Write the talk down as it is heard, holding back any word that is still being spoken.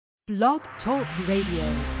Blog Talk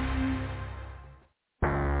Radio.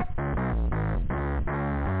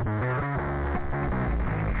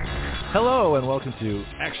 Hello and welcome to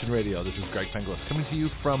Action Radio. This is Greg Penglis coming to you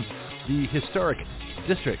from the historic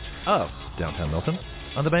district of downtown Milton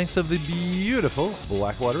on the banks of the beautiful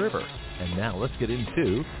Blackwater River. And now let's get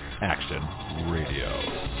into Action Radio.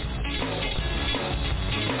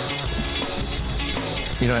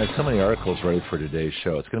 You know, I have so many articles ready for today's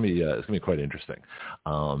show. It's going to be quite interesting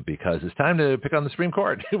because it's time to pick on the Supreme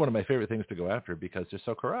Court. One of my favorite things to go after because they're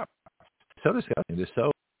so corrupt, so disgusting, they're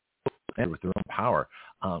so with their own power.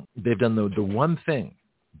 They've done the one thing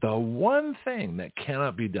that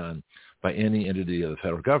cannot be done by any entity of the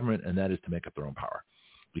federal government, and that is to make up their own power.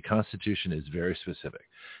 The Constitution is very specific.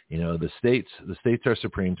 You know, the states are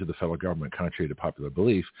supreme to the federal government, contrary to popular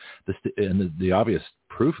belief. The obvious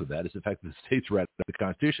proof of that is the fact that the states ratified the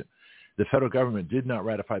Constitution. The federal government did not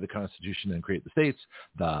ratify the Constitution and create the states.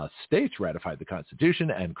 The states ratified the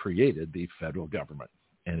Constitution and created the federal government.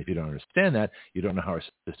 And if you don't understand that, you don't know how our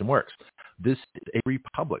system works. This is a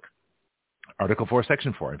republic. Article 4,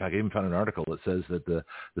 Section 4. In fact, I even found an article that says that the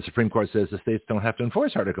Supreme Court says the states don't have to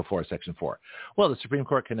enforce Article 4, Section 4. Well, the Supreme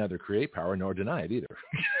Court can neither create power nor deny it either.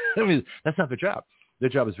 I mean, that's not their job. Their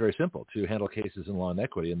job is very simple, to handle cases in law and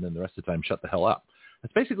equity, and then the rest of the time shut the hell up.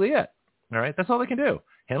 That's basically it. All right? That's all they can do.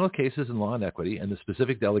 Handle cases in law and equity and the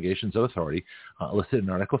specific delegations of authority listed in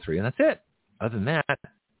Article 3, and that's it. Other than that,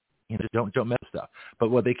 you know, don't mess stuff.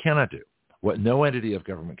 But what they cannot do, what no entity of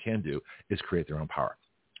government can do, is create their own power.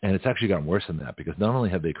 And it's actually gotten worse than that because not only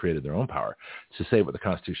have they created their own power to say what the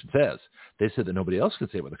Constitution says, they said that nobody else can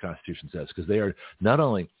say what the Constitution says because they are not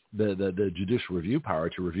only the judicial review power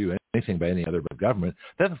to review anything by any other government,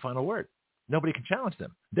 they have the final word. Nobody can challenge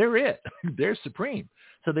them. They're it. They're supreme.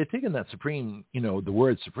 So they've taken that supreme, you know, the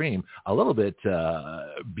word supreme a little bit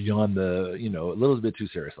beyond a little bit too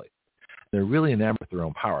seriously. They're really enamored with their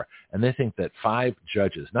own power. And they think that 5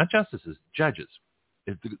 judges, not justices, judges.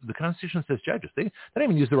 The Constitution says judges. They don't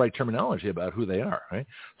even use the right terminology about who they are, right?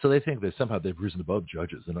 So they think that somehow they've risen above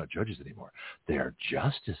judges. They're not judges anymore. They're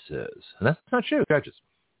justices. And that's not true. Judges.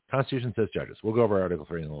 Constitution says judges. We'll go over Article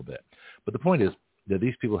 3 in a little bit. But the point is that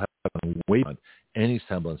these people have way beyond any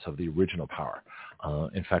semblance of the original power.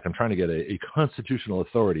 In fact, I'm trying to get a constitutional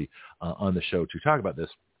authority on the show to talk about this.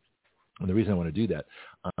 And the reason I want to do that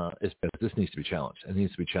is because this needs to be challenged. It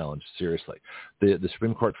needs to be challenged seriously. The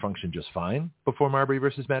Supreme Court functioned just fine before Marbury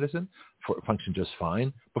versus Madison, functioned just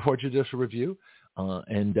fine before judicial review,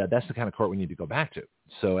 and that's the kind of court we need to go back to.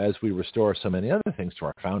 So as we restore so many other things to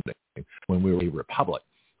our founding, when we were a republic,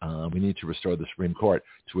 we need to restore the Supreme Court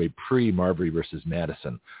to a pre-Marbury versus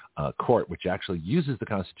Madison court, which actually uses the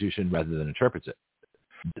Constitution rather than interprets it.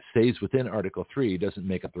 Stays within Article 3, doesn't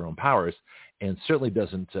make up their own powers, and certainly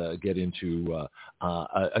doesn't get into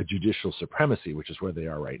a judicial supremacy, which is where they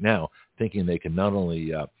are right now, thinking they can not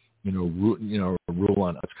only rule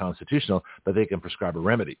on what's constitutional, but they can prescribe a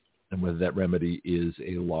remedy. And whether that remedy is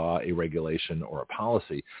a law, a regulation, or a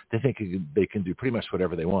policy, they think they can do pretty much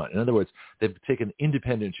whatever they want. In other words, they've taken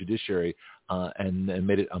independent judiciary and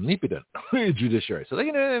made it omnipotent judiciary. So they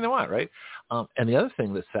can do anything they want, right? And the other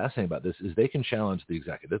thing that's fascinating about this is they can challenge the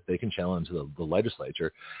executive, they can challenge the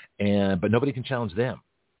legislature, but nobody can challenge them.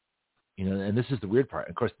 You know, and this is the weird part.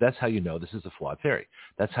 Of course, that's how you know this is a flawed theory.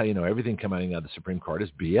 That's how you know everything coming out of the Supreme Court is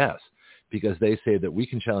BS. Because they say that we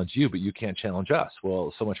can challenge you, but you can't challenge us.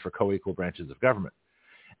 Well, so much for co-equal branches of government.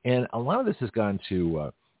 And a lot of this has gone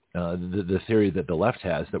to the theory that the left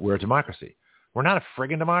has that we're a democracy. We're not a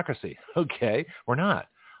friggin' democracy, okay? We're not.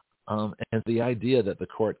 And the idea that the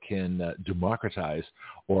court can democratize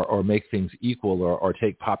or make things equal or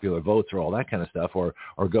take popular votes or all that kind of stuff or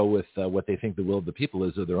go with what they think the will of the people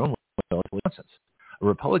is or their own will is nonsense. A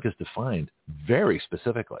republic is defined very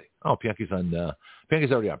specifically. Oh, Pianki's already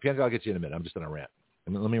on. Pianki, I'll get you in a minute. I'm just on a rant.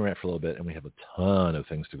 Let me rant for a little bit, and we have a ton of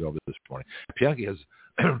things to go over this morning. Pianki has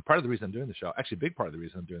part of the reason I'm doing the show, actually a big part of the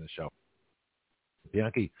reason I'm doing the show.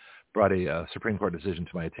 Pianki brought a Supreme Court decision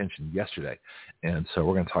to my attention yesterday, and so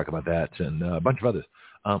we're going to talk about that and a bunch of others.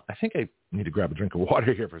 I think I need to grab a drink of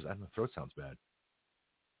water here for a second. My throat sounds bad.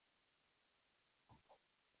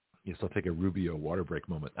 Yes, I'll take a Rubio water break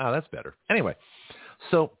moment. Oh, that's better. Anyway,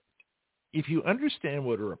 so if you understand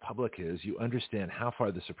what a republic is, you understand how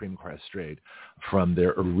far the Supreme Court has strayed from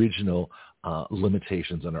their original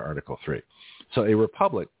limitations under Article 3. So a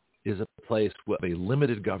republic is a place with a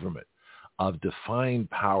limited government of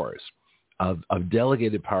defined powers, of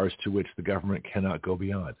delegated powers to which the government cannot go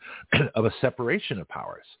beyond, of a separation of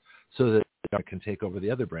powers so that government can take over the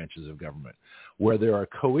other branches of government, where there are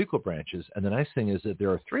co-equal branches. And the nice thing is that there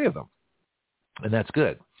are 3 of them. And that's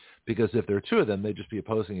good because if there are two of them, they'd just be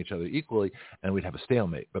opposing each other equally, and we'd have a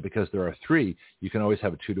stalemate. But because there are three, you can always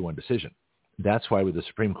have a 2-1 decision. That's why with the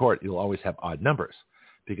Supreme Court, you'll always have odd numbers,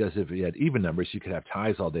 because if you had even numbers, you could have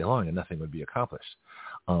ties all day long and nothing would be accomplished.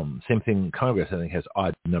 Same thing, Congress, I think, has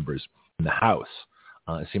odd numbers in the House.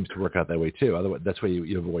 It seems to work out that way, too. Otherwise, that's why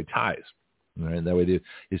you avoid ties. Right? That way,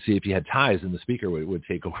 you see, if you had ties, then the Speaker would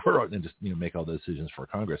take over and just make all the decisions for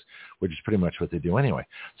Congress, which is pretty much what they do anyway.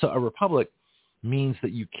 So a republic means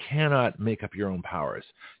that you cannot make up your own powers.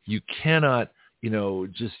 You cannot,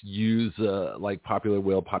 just use like popular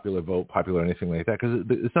will, popular vote, popular anything like that, because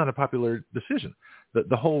it's not a popular decision.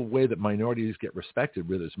 The whole way that minorities get respected,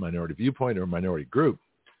 whether it's a minority viewpoint or a minority group,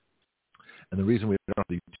 and the reason we don't have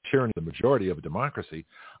the tyranny of the majority of a democracy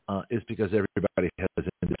is because everybody has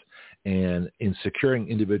interest. And in securing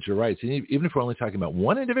individual rights, even if we're only talking about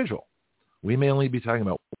one individual, we may only be talking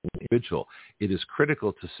about one individual. It is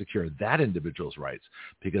critical to secure that individual's rights,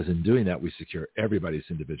 because in doing that, we secure everybody's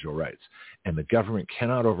individual rights. And the government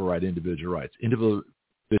cannot override individual rights. Individual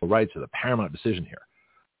rights are the paramount decision here.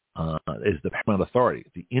 Is the paramount authority.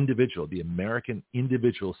 The individual, the American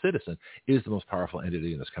individual citizen, is the most powerful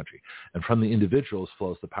entity in this country. And from the individuals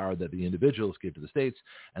flows the power that the individuals give to the states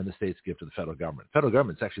and the states give to the federal government. Federal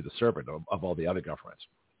government is actually the servant of all the other governments,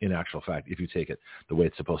 in actual fact, if you take it the way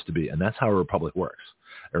it's supposed to be. And that's how a republic works.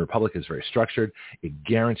 A republic is very structured. It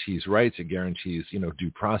guarantees rights. It guarantees,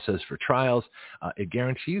 due process for trials. It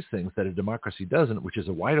guarantees things that a democracy doesn't, which is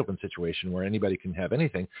a wide open situation where anybody can have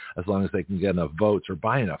anything as long as they can get enough votes or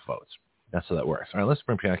buy enough votes. That's how that works. All right, let's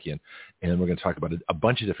bring Pianki in, and we're going to talk about a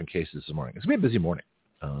bunch of different cases this morning. It's going to be a busy morning.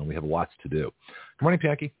 We have lots to do. Good morning,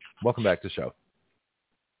 Pianki. Welcome back to the show.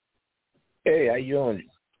 Hey, how you doing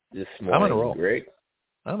this morning? I'm on a roll. Great.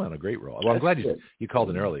 I'm on a great roll. Well, I'm glad you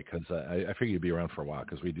called in early, because I figured you'd be around for a while,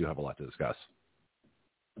 because we do have a lot to discuss.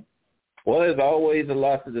 Well, there's always a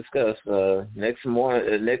lot to discuss. Next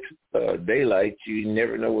daylight, you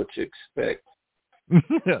never know what to expect.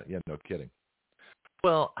 Yeah, no kidding.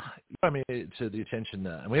 Well, to the attention,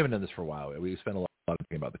 and we haven't done this for a while. We spent a lot of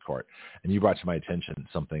time about the court, and you brought to my attention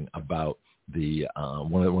something about the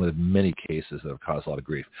one of the many cases that have caused a lot of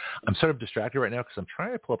grief. I'm sort of distracted right now because I'm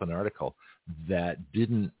trying to pull up an article that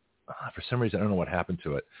didn't, for some reason, I don't know what happened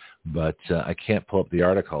to it, but I can't pull up the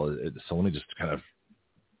article. So let me just I'm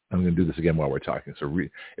going to do this again while we're talking. So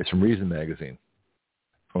it's from Reason Magazine,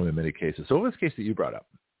 one of the many cases. So what was the case that you brought up?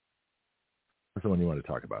 What's the one you want to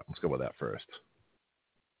talk about? Let's go with that first.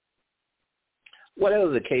 Well, there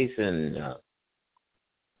was a case in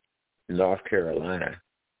North Carolina,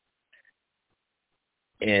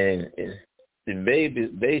 and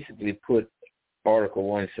it basically put Article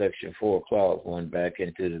 1, Section 4, Clause 1 back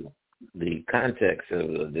into the context of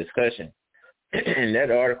the discussion. And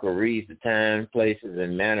that article reads the time, places,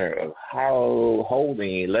 and manner of how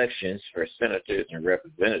holding elections for senators and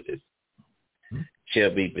representatives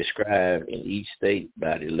shall be prescribed in each state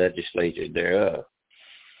by the legislature thereof.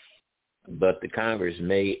 But the Congress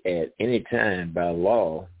may at any time by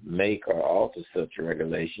law make or alter such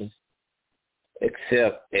regulations,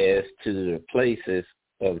 except as to the places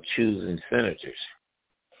of choosing senators.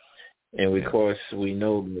 And of course, we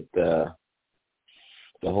know that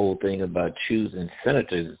the whole thing about choosing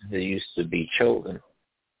senators, they used to be chosen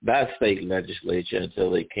by state legislature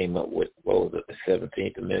until they came up with, what was it, the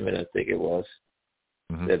 17th Amendment, I think it was,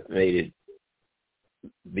 that made it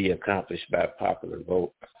be accomplished by popular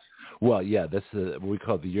vote. Well, yeah, that's what we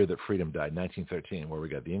call the year that freedom died, 1913, where we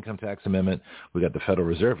got the Income Tax Amendment, we got the Federal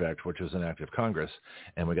Reserve Act, which was an act of Congress,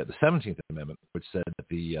 and we got the 17th Amendment, which said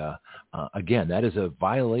that again, that is a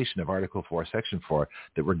violation of Article 4, Section 4,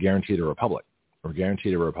 that we're guaranteed a republic. We're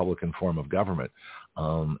guaranteed a Republican form of government.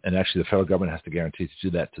 And actually, the federal government has to guarantee to do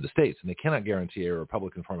that to the states. And they cannot guarantee a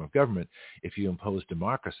Republican form of government if you impose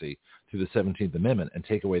democracy through the 17th Amendment and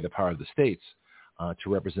take away the power of the states to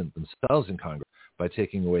represent themselves in Congress by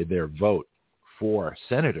taking away their vote for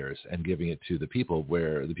senators and giving it to the people,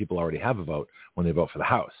 where the people already have a vote when they vote for the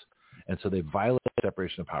House. And so they violated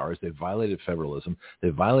separation of powers. They violated federalism. They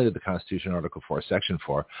violated the Constitution, Article 4, Section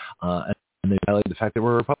 4. And they violated the fact that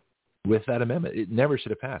we're a republic with that amendment. It never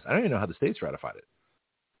should have passed. I don't even know how the states ratified it,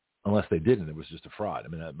 unless they didn't. It was just a fraud. I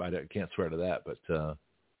mean, I can't swear to that, but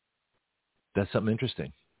that's something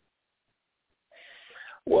interesting.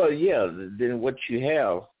 Well, yeah, then what you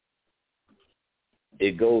have,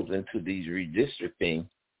 it goes into these redistricting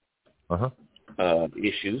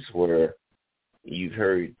issues where you've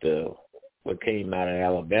heard what came out of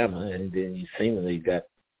Alabama, and then you seemingly got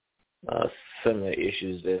similar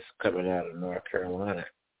issues that's coming out of North Carolina.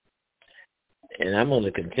 And I'm on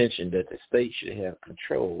the contention that the state should have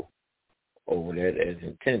control over that as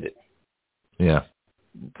intended. Yeah.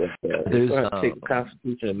 But it's going to take a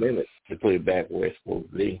Constitutional Amendment to put it back where it's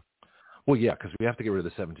supposed to be. Well, yeah, because we have to get rid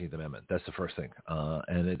of the 17th Amendment. That's the first thing.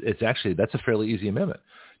 And it's actually, that's a fairly easy amendment.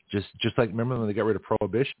 Just like, remember when they got rid of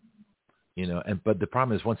Prohibition? But the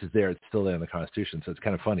problem is once it's there, it's still there in the Constitution. So it's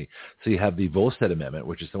kind of funny. So you have the Volstead Amendment,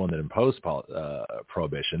 which is the one that imposed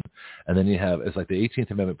Prohibition. And then you have, it's like the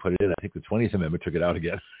 18th Amendment put it in. I think the 20th Amendment took it out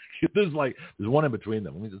again. There's one in between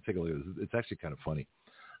them. Let me just take a look at this. It's actually kind of funny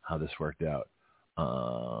how this worked out.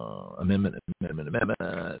 Amendment.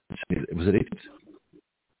 Was it 18th?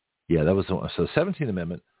 Yeah, that was the one. So 17th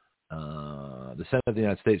Amendment. The Senate of the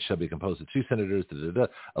United States shall be composed of 2 senators,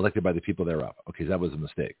 elected by the people thereof. Okay, that was a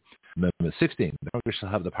mistake. Amendment 16, the Congress shall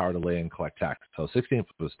have the power to lay and collect tax. So 16th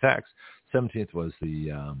was tax, 17th was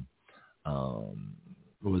the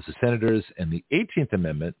senators, and the 18th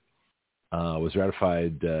Amendment was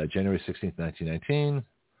ratified January 16th, 1919,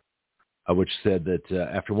 which said that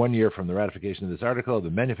after 1 year from the ratification of this article, the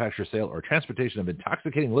manufacture, sale, or transportation of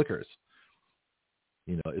intoxicating liquors,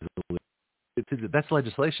 is illegal. That's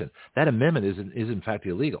legislation. That amendment is in fact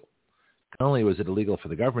illegal. Not only was it illegal for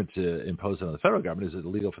the government to impose it on the federal government, is it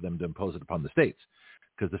illegal for them to impose it upon the states,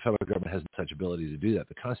 because the federal government has no such ability to do that.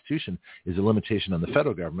 The Constitution is a limitation on the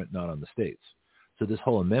federal government, not on the states. So this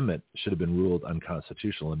whole amendment should have been ruled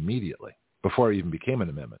unconstitutional immediately, before it even became an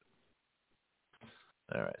amendment.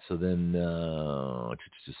 All right, so then,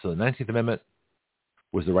 so the 19th Amendment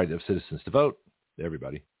was the right of citizens to vote,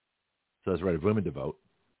 everybody. So that's the right of women to vote.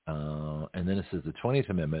 And then it says the 20th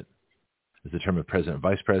Amendment is the term of president and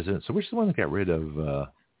vice president. So which is the one that got rid of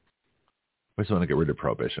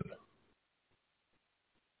Prohibition?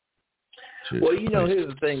 Well, here's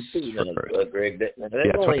the thing too, Greg. That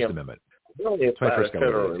 20th Amendment. It only applies to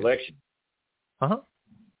federal election.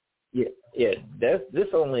 Yeah. This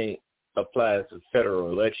only applies to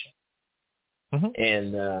federal election.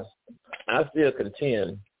 And I still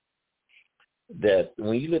contend that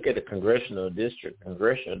when you look at a congressional district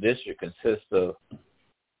consists of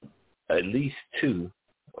at least 2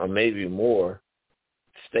 or maybe more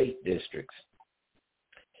state districts.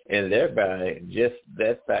 And thereby, just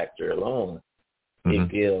that factor alone, it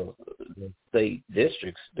gives the state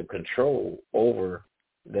districts the control over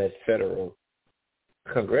that federal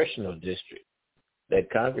congressional district, that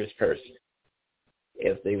congressperson,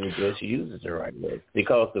 if they would just use it the right way.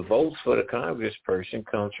 Because the votes for the congressperson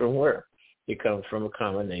comes from where? It comes from a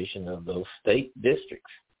combination of those state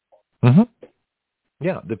districts.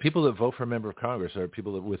 Yeah, the people that vote for a member of Congress are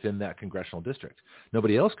people within that congressional district.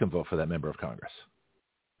 Nobody else can vote for that member of Congress.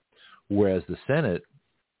 Whereas the Senate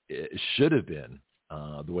should have been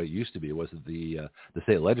the way it used to be. It was the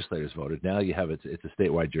state legislators voted. Now you have it's a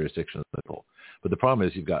statewide jurisdiction. But the problem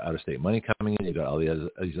is you've got out-of-state money coming in. You've got all these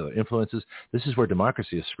other influences. This is where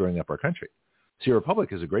democracy is screwing up our country. See, a republic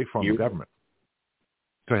is a great form of government.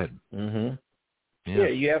 Go ahead. Yeah,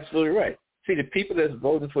 you're absolutely right. See, the people that's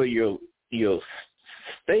voting for your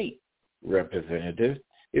state representative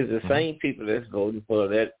is the same people that's voting for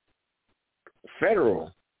that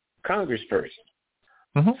federal congressperson.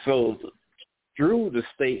 So through the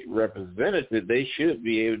state representative, they should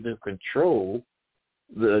be able to control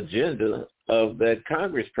the agenda of that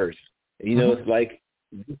congressperson. It's like,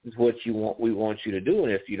 this is what you want. We want you to do,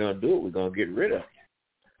 and if you don't do it, we're going to get rid of you.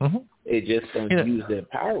 It just don't use their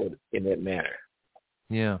power in that manner.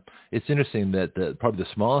 Yeah, it's interesting that probably the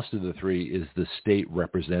smallest of the 3 is the state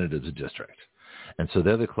representatives district, and so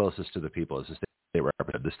they're the closest to the people as the state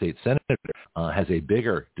representative. The state senator has a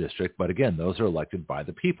bigger district, but again, those are elected by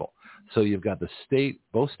the people. So you've got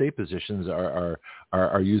both state positions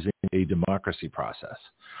are using a democracy process.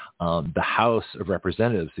 The House of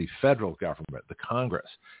Representatives, the federal government, the Congress,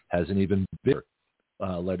 has an even bigger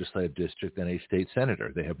legislative district than a state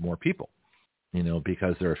senator. They have more people,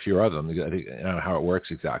 because there are fewer of them. I don't know how it works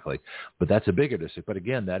exactly, but that's a bigger district. But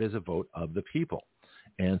again, that is a vote of the people.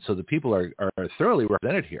 And so the people are thoroughly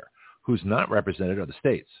represented here. Who's not represented are the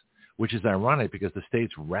states, which is ironic because the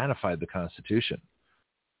states ratified the Constitution.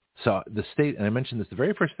 So the state, and I mentioned this, the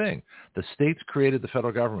very first thing, the states created the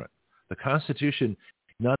federal government. The Constitution,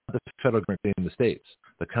 not the federal government creating the states.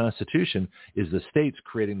 The Constitution is the states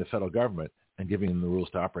creating the federal government and giving them the rules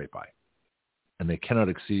to operate by. And they cannot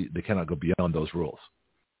go beyond those rules.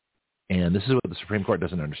 And this is what the Supreme Court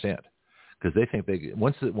doesn't understand, because they think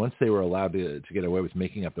once they were allowed to get away with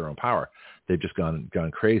making up their own power, they've just gone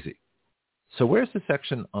crazy. So where's the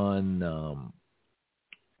section on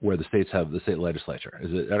where the states have the state legislature?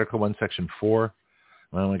 Is it Article 1, Section 4?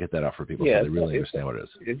 Well, I want to get that out for people so they really understand what it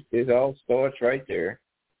is. It all starts right there.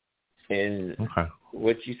 And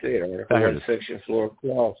what you said, Article 1, Section 4,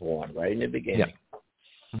 Clause 1, right in the beginning.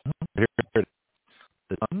 Yeah.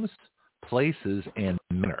 The sums, places, and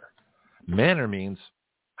manner. Manner means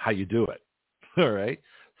how you do it. All right.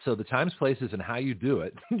 So the times, places, and how you do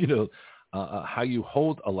it, how you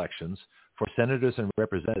hold elections for senators and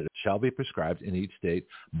representatives shall be prescribed in each state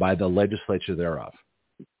by the legislature thereof.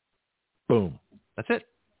 Boom. That's it.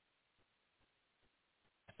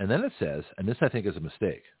 And then it says, and this I think is a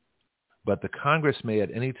mistake, but the Congress may at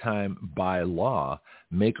any time by law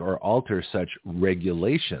make or alter such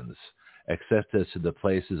regulations except as to the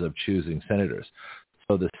places of choosing senators.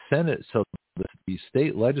 So the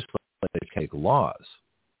state legislature can make laws,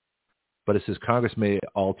 but it says Congress may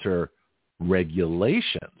alter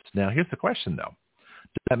regulations. Now, here's the question, though.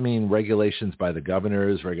 Does that mean regulations by the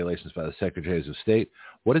governors, regulations by the secretaries of state?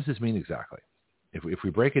 What does this mean exactly? If we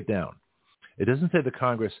break it down, it doesn't say the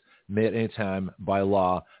Congress may at any time by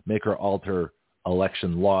law make or alter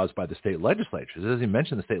election laws by the state legislatures. It doesn't even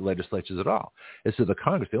mention the state legislatures at all. It says the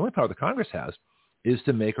Congress, the only power the Congress has is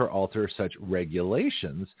to make or alter such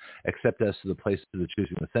regulations except as to the places of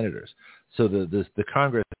choosing the senators. So the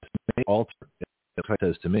Congress may alter, that's what it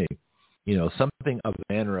says to me, something of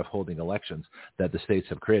the manner of holding elections that the states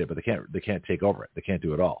have created, but they can't take over it. They can't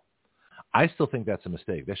do it all. I still think that's a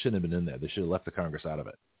mistake. That shouldn't have been in there. They should have left the Congress out of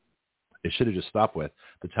it. It should have just stopped with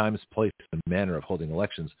the times, place, and manner of holding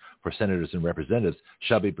elections for senators and representatives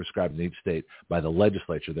shall be prescribed in each state by the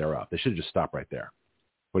legislature thereof. They should have just stopped right there.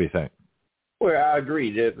 What do you think? Well, I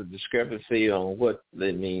agree. There's a discrepancy on what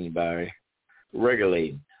they mean by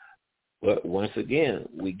regulating. But once again,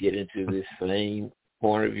 we get into this same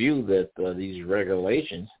point of view that these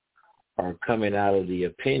regulations are coming out of the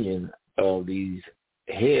opinion of these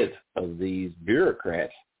heads of these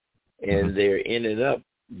bureaucrats, and they're ended up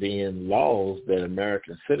being laws that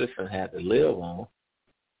American citizens have to live on,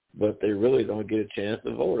 but they really don't get a chance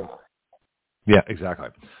to vote on. Yeah, exactly.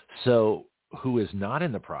 So who is not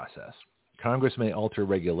in the process? Congress may alter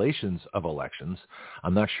regulations of elections.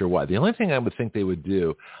 I'm not sure why. The only thing I would think they would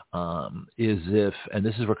do is if, and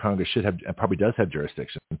this is where Congress should have, and probably does have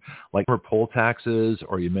jurisdiction, like for poll taxes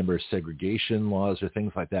or you remember segregation laws or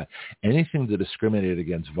things like that. Anything that discriminated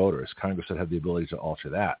against voters, Congress would have the ability to alter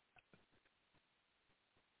that.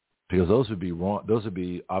 Because those would be wrong. Those would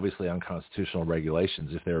be obviously unconstitutional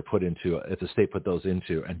regulations if they were put into, if the state put those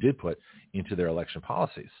into and did put into their election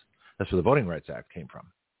policies. That's where the Voting Rights Act came from.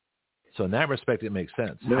 So in that respect, it makes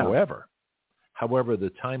sense. Yeah. However, the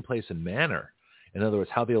time, place, and manner, in other words,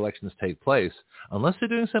 how the elections take place, unless they're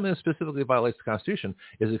doing something that specifically violates the Constitution,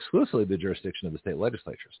 is exclusively the jurisdiction of the state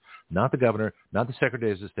legislatures, not the governor, not the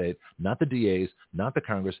secretaries of state, not the DAs, not the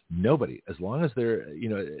Congress, nobody. As long as they're,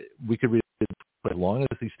 we could read, as long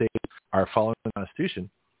as these states are following the Constitution,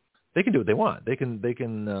 they can do what they want. They can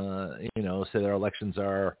say their elections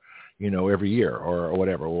are, every year or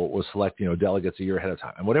whatever. We'll select, delegates a year ahead of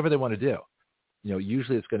time, and whatever they want to do.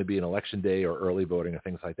 Usually it's going to be an election day or early voting or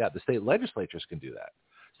things like that. The state legislatures can do that.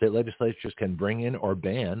 State legislatures can bring in or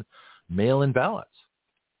ban mail-in ballots,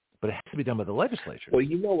 but it has to be done by the legislature. Well,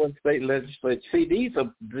 when state legislatures,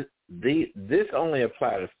 this only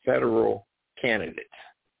applies to federal candidates.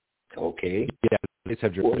 Okay. Yeah, states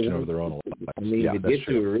have jurisdiction over their own elections. To get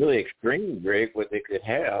to a really extreme, Greg, what they could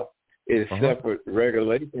have is separate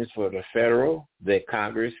regulations for the federal that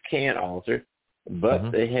Congress can't alter,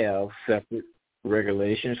 but they have separate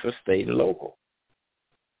regulations for state and local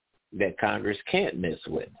that Congress can't mess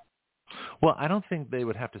with. Well, I don't think they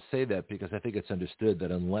would have to say that because I think it's understood that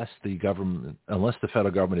unless the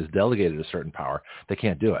federal government is delegated a certain power, they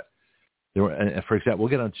can't do it. And for example, we'll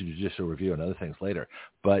get onto judicial review and other things later,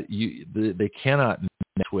 but they cannot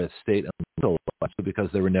mess with state and local elections because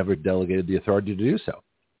they were never delegated the authority to do so.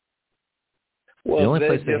 Well, the only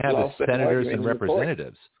place they have is senators and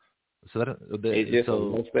representatives. So it's just a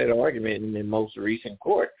most better argument in the most recent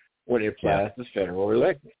court when it applies to federal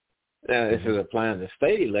elections. Now, if it's applying to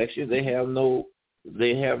state elections, they have no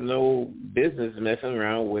business messing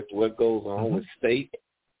around with what goes on with state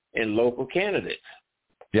and local candidates.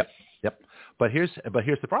 Yep. But here's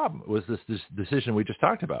the problem. Was this decision we just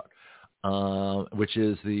talked about, which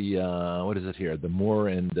is the what is it here? The Moore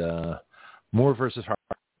versus Hart.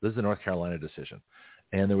 This is the North Carolina decision,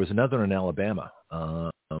 and there was another one in Alabama. On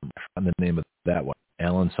the name of that one,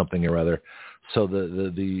 Allen something or other. So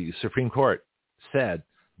the Supreme Court said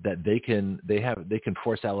that they can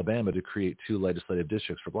force Alabama to create 2 legislative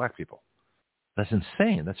districts for black people. That's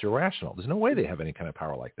insane. That's irrational. There's no way they have any kind of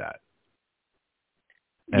power like that.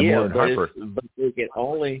 And but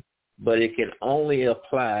it can only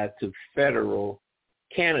apply to federal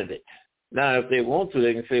candidates. Now, if they want to,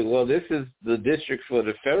 they can say, well, this is the district for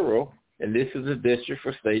the federal, and this is the district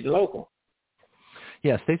for state and local.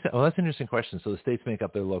 Yeah, states. Well, that's an interesting question. So the states make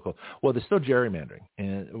up their local. Well, there's still gerrymandering,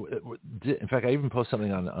 and in fact, I even post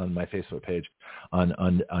something on my Facebook page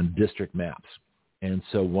on district maps. And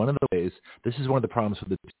so one of the ways, this is one of the problems with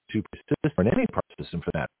the two-party system, or any party system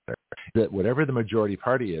for that matter, that whatever the majority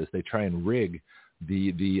party is, they try and rig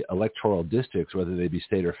the electoral districts, whether they be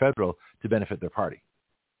state or federal, to benefit their party.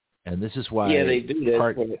 And this is why. Yeah, they do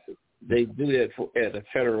that. They do that at the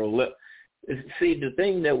federal level. See, the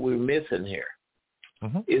thing that we're missing here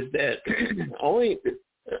is that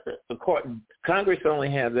Congress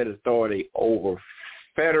only has that authority over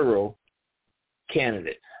federal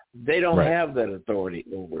candidates. They don't have that authority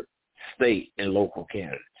over state and local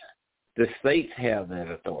candidates. The states have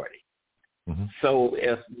that authority. So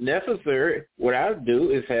if necessary, what I would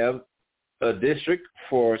do is have a district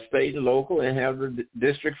for state and local and have the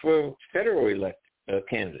district for federal elect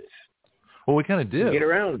candidates. Well, we kind of do. Get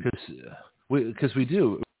around because we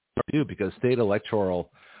do because state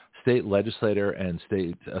legislator and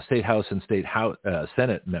state house and state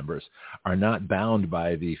Senate members are not bound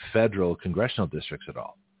by the federal congressional districts at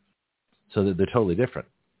all. So that they're totally different.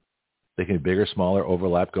 They can be bigger, smaller,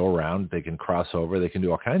 overlap, go around. They can cross over. They can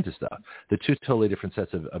do all kinds of stuff. They're two totally different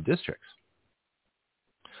sets of districts.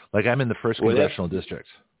 Like I'm in the first congressional district.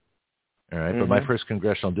 All right. But my first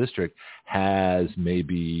congressional district has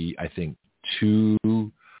maybe, I think, 2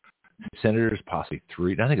 senators, possibly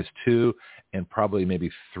 3. I think it's 2, and probably maybe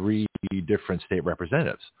 3 different state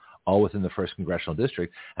representatives, all within the first congressional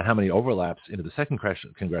district. And how many overlaps into the second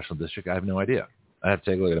congressional district, I have no idea. I have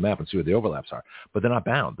to take a look at a map and see what the overlaps are. But they're not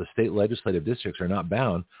bound. The state legislative districts are not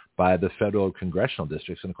bound by the federal congressional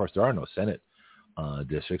districts. And, of course, there are no Senate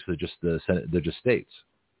districts. They're just they're just states.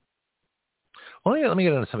 Well, let me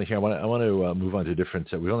get into something here. I want to move on to a different.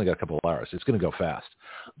 We've only got a couple of hours. It's going to go fast.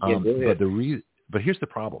 But here's the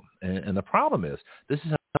problem, and the problem is this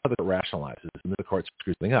is how the court rationalizes, and the court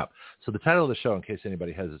screws things up. So the title of the show, in case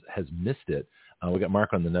anybody has missed it, we got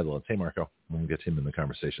Marco in the Netherlands. Hey, Marco, we'll get him in the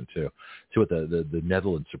conversation too. See what the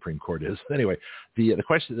Netherlands Supreme Court is. Anyway, the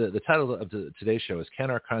question, the title of today's show is: Can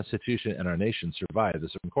our Constitution and our nation survive the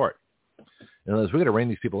Supreme Court? In other words, we're going to rein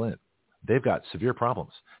these people in. They've got severe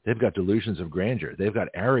problems. They've got delusions of grandeur. They've got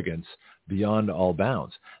arrogance beyond all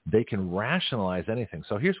bounds. They can rationalize anything.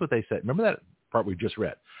 So here's what they said. Remember that part we just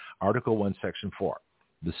read? Article 1, Section 4.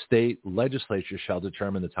 The state legislature shall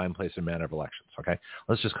determine the time, place, and manner of elections. Okay?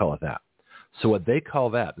 Let's just call it that. So what they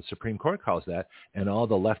call that, the Supreme Court calls that, and all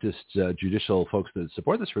the leftist judicial folks that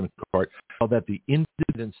support the Supreme Court call that the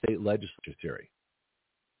independent state legislature theory.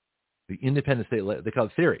 The independent state, they call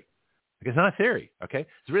it theory. It's not a theory, okay?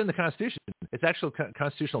 It's written in the Constitution. It's actual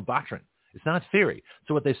constitutional doctrine. It's not theory.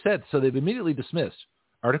 So what they said, so they've immediately dismissed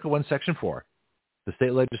Article 1, Section 4. The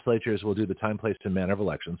state legislatures will do the time, place, and manner of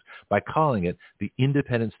elections by calling it the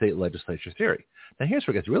independent state legislature theory. Now, here's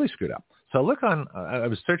where it gets really screwed up. So I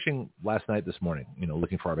was searching last night, this morning,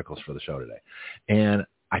 looking for articles for the show today. And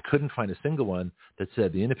I couldn't find a single one that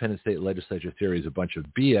said the independent state legislature theory is a bunch of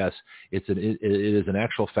BS. It is an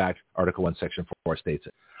actual fact. Article 1, Section 4 states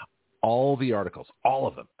it. All the articles, all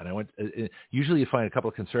of them. And I went, usually you find a couple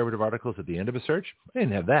of conservative articles at the end of a search. I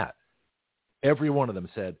didn't have that. Every one of them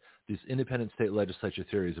said this independent state legislature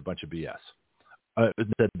theory is a bunch of BS.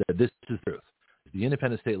 That this is the truth. The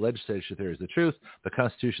independent state legislature theory is the truth. The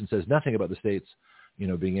Constitution says nothing about the states,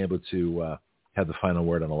 being able to have the final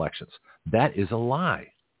word on elections. That is a lie.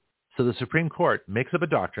 So the Supreme Court makes up a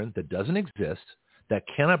doctrine that doesn't exist, that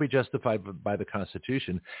cannot be justified by the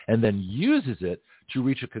Constitution, and then uses it to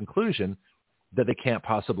reach a conclusion that they can't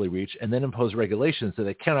possibly reach, and then impose regulations that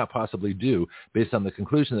they cannot possibly do based on the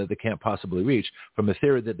conclusion that they can't possibly reach from a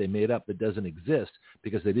theory that they made up that doesn't exist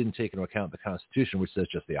because they didn't take into account the Constitution, which says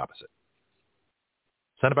just the opposite.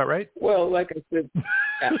 Sound about right? Well, like I said,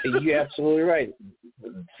 you're absolutely right.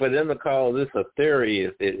 For them to call this a theory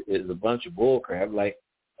is a bunch of bullcrap, like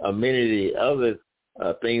many of the other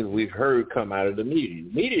things we've heard come out of the media.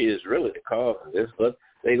 The media is really the cause of this, but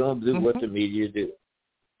they're going to do what the media do.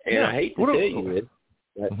 And I hate to tell you it,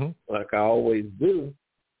 but like I always do,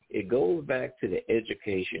 it goes back to the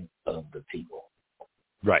education of the people.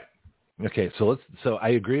 Right. Okay, so I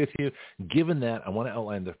agree with you. Given that, I want to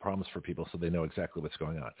outline the problems for people so they know exactly what's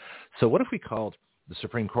going on. So what if we called the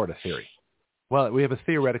Supreme Court a theory? Well, we have a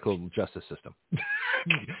theoretical justice system.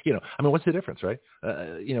 What's the difference, right?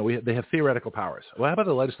 They have theoretical powers. Well, how about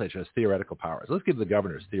the legislature has theoretical powers? Let's give the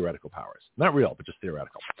governors theoretical powers. Not real, but just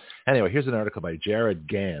theoretical. Anyway, here's an article by Jared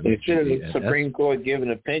Gans. Instead of the Supreme Court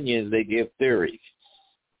giving opinions, they give theories.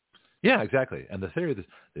 Yeah, exactly. And the theory,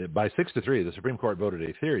 by 6-3, the Supreme Court voted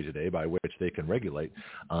a theory today by which they can regulate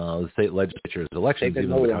the state legislature's elections, even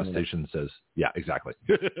though the Constitution says, yeah, exactly.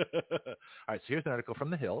 All right, so here's an article from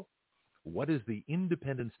The Hill. What is the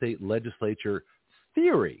independent state legislature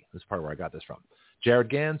theory? This is part where I got this from. Jared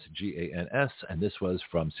Gans, G-A-N-S, and this was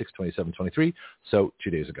from 6/27/23, so 2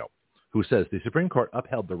 days ago, who says the Supreme Court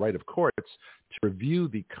upheld the right of courts to review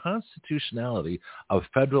the constitutionality of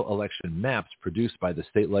federal election maps produced by the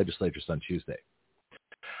state legislatures on Tuesday.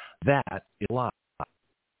 That is a lie.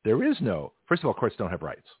 There is no, first of all, courts don't have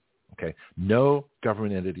rights. Okay, no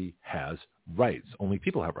government entity has rights. Only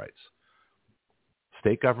people have rights.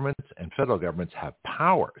 State governments and federal governments have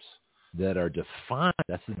powers that are defined.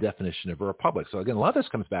 That's the definition of a republic. So again, a lot of this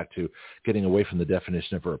comes back to getting away from the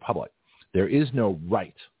definition of a republic. There is no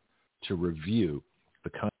right to review the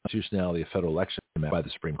constitutionality of federal election by the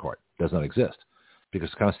Supreme Court. It does not exist, because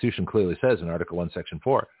the Constitution clearly says in Article 1, Section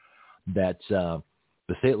 4 that the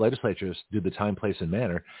state legislatures do the time, place, and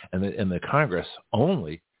manner, and the Congress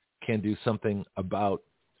only can do something about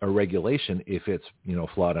a regulation if it's,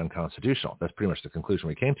 flawed, unconstitutional. That's pretty much the conclusion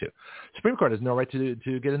we came to. Supreme Court has no right to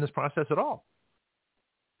get in this process at all,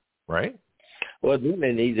 right? Well, then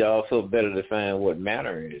they need to also better define what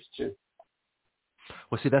manner is too.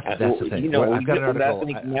 Well, see, that's the thing. I've got an article. I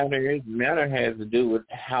think manner has to do with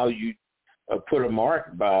how you put a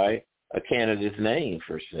mark by a candidate's name,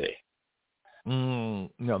 per se. No,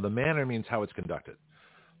 the manner means how it's conducted.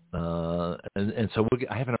 And so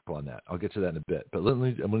I have an article on that. I'll get to that in a bit. But I'm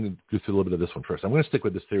going to go through a little bit of this one first. I'm going to stick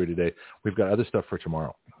with this theory today. We've got other stuff for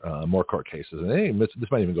tomorrow, more court cases. And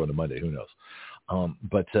this might even go into Monday. Who knows?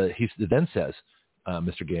 But he then says,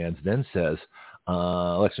 Mr. Gans then says,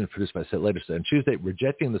 election produced by state legislature on Tuesday,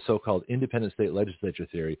 rejecting the so-called independent state legislature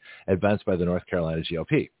theory advanced by the North Carolina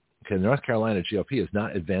GOP. Okay, the North Carolina GOP is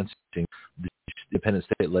not advancing the independent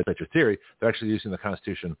state legislature theory. They're actually using the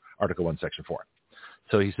Constitution, Article 1, Section 4.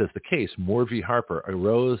 So he says the case, Moore v. Harper,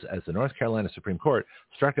 arose as the North Carolina Supreme Court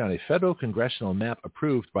struck down a federal congressional map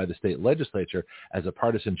approved by the state legislature as a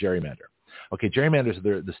partisan gerrymander. Okay, gerrymanders,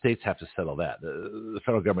 the states have to settle that. The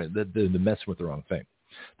federal government, they're messing with the wrong thing.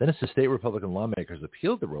 Then it's the state Republican lawmakers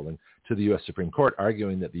appealed the ruling to the U.S. Supreme Court,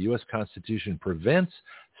 arguing that the U.S. Constitution prevents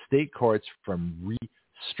state courts from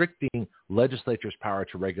restricting legislatures' power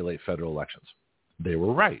to regulate federal elections. They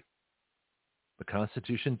were right. The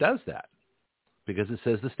Constitution does that, because it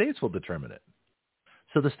says the states will determine it.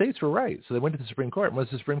 So the states were right. So they went to the Supreme Court. And what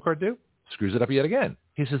does the Supreme Court do? Screws it up yet again.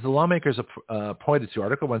 He says the lawmakers pointed to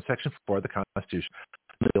Article 1, Section 4 of the Constitution,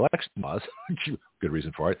 the election laws, good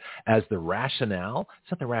reason for it, as the rationale.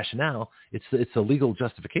 It's not the rationale. It's the legal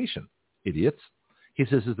justification, idiots. He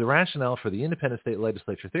says is the rationale for the independent state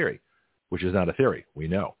legislature theory, which is not a theory. We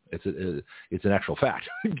know. It's an actual fact.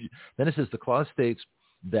 Then it says the clause states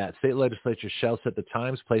that state legislatures shall set the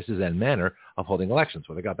times, places, and manner of holding elections.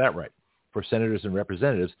 Well, they got that right, for senators and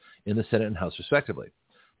representatives in the Senate and House, respectively.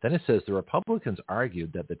 Then it says the Republicans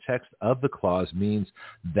argued that the text of the clause means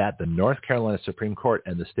that the North Carolina Supreme Court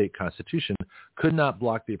and the state constitution could not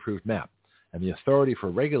block the approved map, and the authority for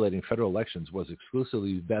regulating federal elections was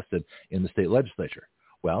exclusively vested in the state legislature.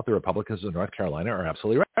 Well, the Republicans of North Carolina are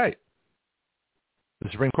absolutely right. The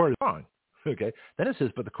Supreme Court is wrong. Okay. Then it says,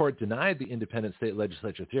 but the court denied the independent state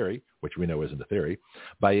legislature theory, which we know isn't a theory,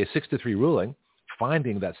 by a 6-3 ruling,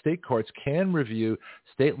 finding that state courts can review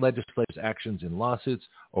state legislatures' actions in lawsuits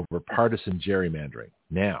over partisan gerrymandering.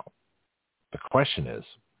 Now, the question is,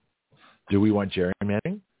 do we want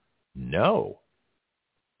gerrymandering? No.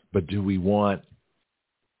 But do we want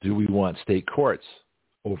state courts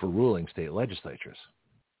overruling state legislatures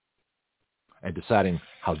and deciding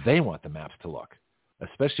how they want the maps to look,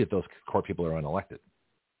 especially if those court people are unelected?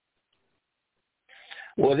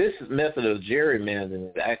 Well, this method of gerrymandering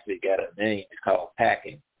has actually got a name. It's called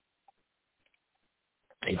packing.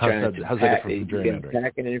 How's that different from gerrymandering?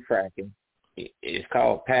 Packing and fracking. It's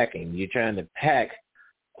called packing. You're trying to pack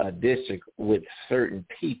a district with certain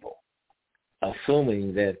people,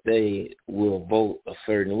 assuming that they will vote a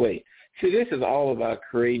certain way. See, this is all about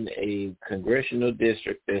creating a congressional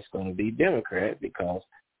district that's going to be Democrat, because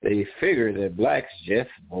they figure that blacks just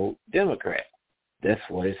vote Democrat. That's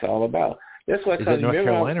what it's all about. That's why. Is it North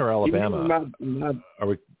Carolina or Alabama? Are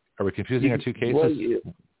we confusing our two cases?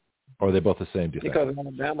 Or are they both the same, do you think? Because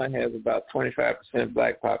Alabama has about 25%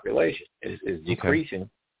 black population. It's decreasing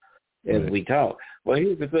as we talk. Well,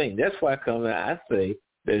 here's the thing. That's why I say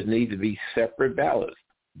there needs to be separate ballots.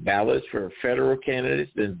 Ballots for federal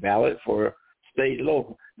candidates and ballots for state and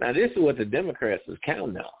local. Now, this is what the Democrats is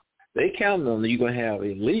counting on. They count on you're going to have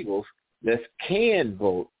illegals that can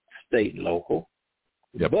vote state and local,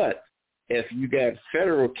 but if you got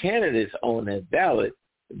federal candidates on that ballot,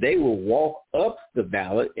 they will walk up the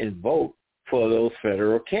ballot and vote for those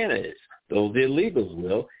federal candidates. Those illegals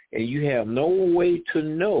will, and you have no way to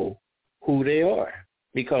know who they are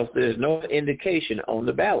because there's no indication on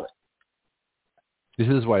the ballot. This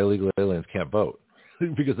is why illegal aliens can't vote,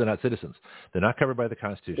 because they're not citizens. They're not covered by the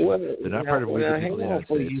Constitution. Well, they're not part of the people of the United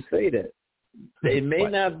States. You say that. They may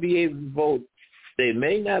not be able to vote. They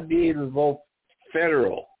may not be able to vote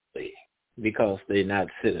federally because they're not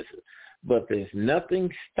citizens. But there's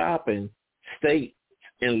nothing stopping state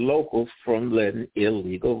and locals from letting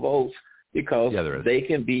illegal votes because they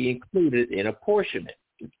can be included in apportionment.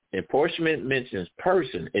 Apportionment mentions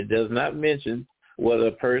person. It does not mention whether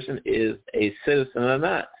a person is a citizen or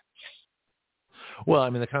not. Well, I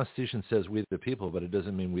mean, the Constitution says we the people, but it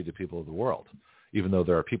doesn't mean we the people of the world, even though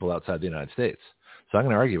there are people outside the United States. So I'm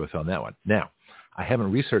going to argue with you on that one. Now, I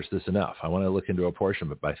haven't researched this enough. I want to look into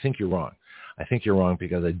apportionment, but I think you're wrong. I think you're wrong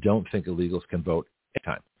because I don't think illegals can vote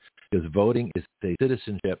anytime. Because voting is a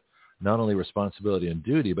citizenship, not only responsibility and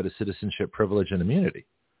duty, but a citizenship privilege and immunity,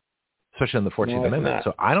 especially in the 14th Amendment.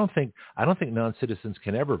 So I don't think non-citizens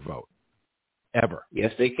can ever vote. Ever.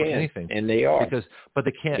 Yes, they can. Anything. And they are. But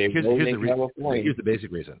they can't. Here's the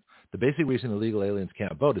basic reason. The basic reason illegal aliens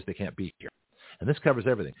can't vote is they can't be here. And this covers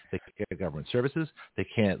everything. They can't get government services. They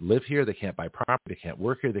can't live here. They can't buy property. They can't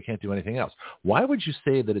work here. They can't do anything else. Why would you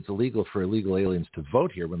say that it's illegal for illegal aliens to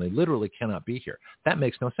vote here when they literally cannot be here? That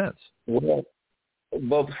makes no sense. Well,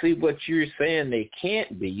 see, what you're saying they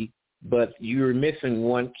can't be, but you're missing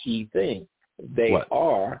one key thing. They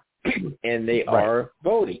are, and they are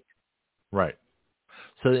voting. Right.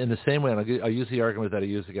 So in the same way, and I'll use the argument that I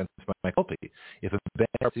use against Mike Opie. If a bank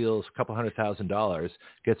steals a couple $100,000,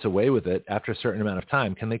 gets away with it after a certain amount of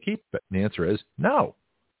time, can they keep it? And the answer is no,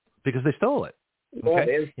 because they stole it.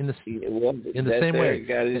 Okay. In the same way,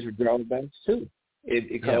 got his drawbacks too.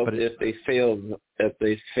 Because if they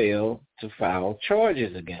fail to file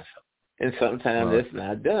charges against them, and sometimes that's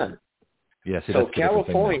not done. Yes. So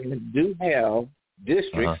California do have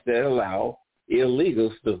districts that allow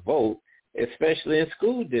illegals to vote, especially in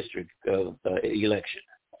school district election.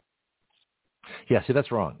 Yeah, see, that's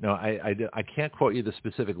wrong. No, I can't quote you the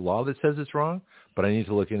specific law that says it's wrong, but I need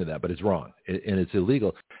to look into that. But it's wrong, and it's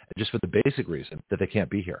illegal just for the basic reason that they can't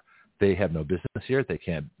be here. They have no business here. They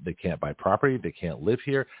can't buy property. They can't live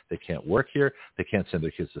here. They can't work here. They can't send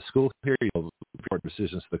their kids to school here. Report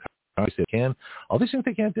decisions to the Congress. They can. All these things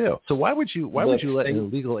they can't do. So why would you let an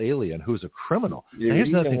illegal alien who's a criminal? Now, here's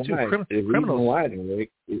another thing too. Criminals.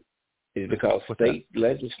 Is because state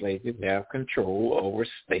legislatures have control over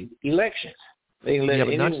state elections. They can let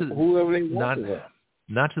whoever they want to.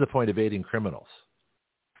 Not to the point of aiding criminals.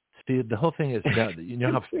 See, the whole thing is, you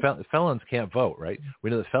know how felons can't vote, right? We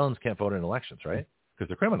know that felons can't vote in elections, right? Because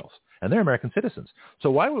they're criminals, and they're American citizens.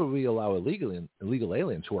 So why would we allow illegal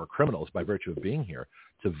aliens who are criminals by virtue of being here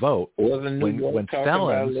to vote when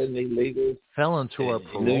felons who are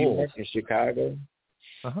paroled? New York and Chicago.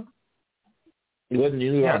 Uh-huh. Wasn't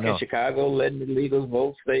New York and Chicago letting illegals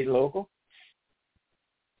vote state and local?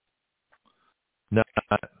 No,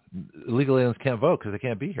 illegal aliens can't vote because they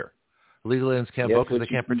can't be here. Illegal aliens can't vote because they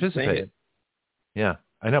can't participate. Yeah,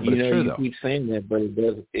 I know, but it's true, though. You keep saying that, but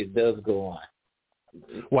it does go on.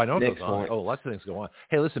 Well, I know it goes on. Oh, lots of things go on.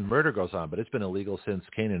 Hey, listen, murder goes on, but it's been illegal since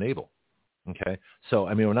Cain and Abel. Okay? So,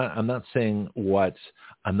 I mean, I'm not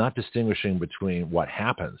distinguishing between what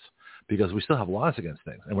happens, because we still have laws against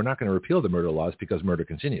things, and we're not going to repeal the murder laws because murder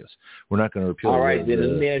continues. We're not going to repeal. All right, then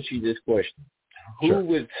let me ask you this question: Who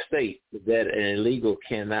would state that an illegal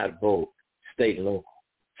cannot vote state and local?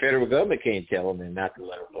 Federal government can't tell them not to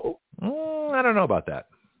let them vote. I don't know about that.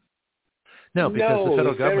 No, because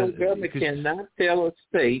the federal government cannot tell a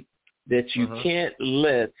state that you can't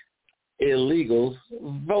let illegals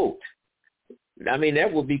vote. I mean,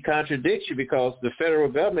 that would be contradiction because the federal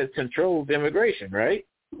government controls immigration, right?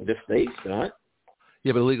 The states don't.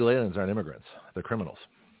 Yeah, but illegal aliens aren't immigrants; they're criminals,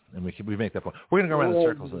 and we make that point. We're going to go around in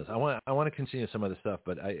circles on this. I want to continue some other stuff,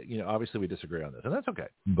 but obviously we disagree on this, and that's okay.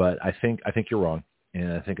 But I think you're wrong,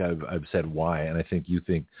 and I think I've said why, and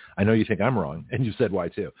I know you think I'm wrong, and you said why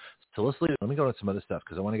too. So let me go into some other stuff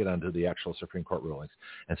because I want to get onto the actual Supreme Court rulings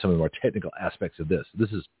and some of the more technical aspects of this. This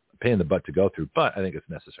is a pain in the butt to go through, but I think it's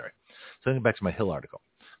necessary. So getting back to my Hill article.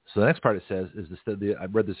 So the next part it says is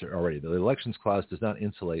I've read this already. The Elections Clause does not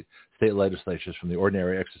insulate state legislatures from the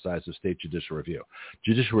ordinary exercise of state judicial review.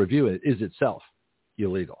 Judicial review is itself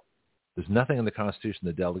illegal. There's nothing in the Constitution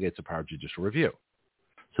that delegates the power of judicial review.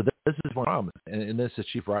 So this is one problem. And this is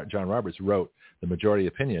Chief John Roberts wrote the majority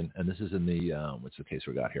opinion, and this is in the, what's the case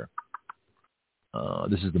we got here?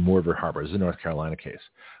 This is the Moore v. Harper. This is a North Carolina case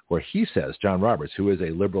where he says, John Roberts, who is a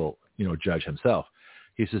liberal, judge himself,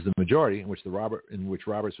 he says the majority in which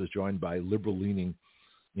Roberts was joined by liberal-leaning,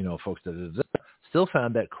 folks, still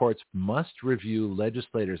found that courts must review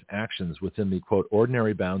legislators' actions within the, quote,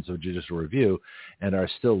 ordinary bounds of judicial review and are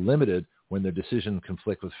still limited when their decision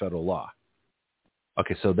conflict with federal law.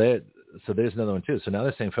 Okay, so there's another one too. So now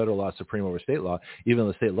they're saying federal law is supreme over state law, even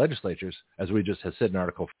though the state legislatures, as we just have said in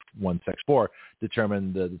Article 1, Section 4,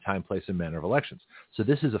 determine the time, place, and manner of elections. So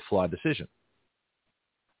this is a flawed decision.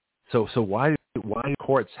 So why do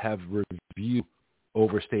courts have review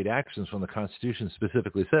over state actions when the Constitution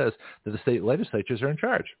specifically says that the state legislatures are in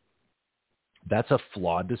charge? That's a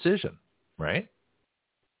flawed decision, right?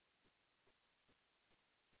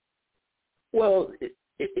 Well,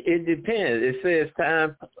 it depends. It says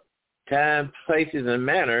time, places, and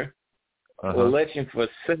manner of election for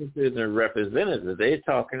senators and representatives. They're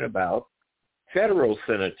talking about federal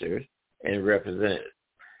senators and representatives.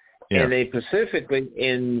 Yeah. And they specifically,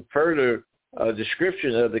 in further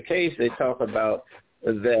description of the case, they talk about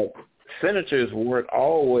that senators weren't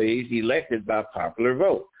always elected by popular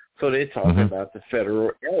vote. So they're talking about the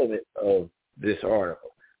federal element of this article.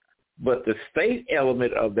 But the state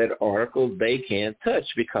element of that article they can't touch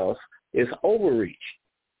because it's overreach.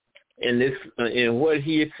 And what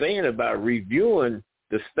he is saying about reviewing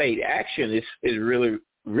the state action is really,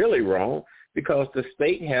 really wrong, because the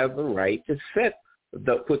state has the right to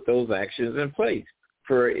put those actions in place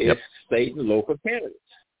for its state and local candidates,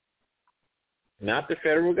 not the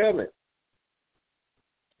federal government.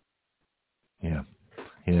 Yeah.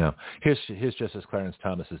 Here's Justice Clarence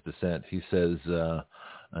Thomas's dissent. He says, to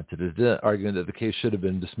the argument that the case should have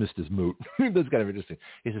been dismissed as moot. That's kind of interesting.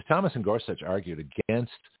 He says, Thomas and Gorsuch argued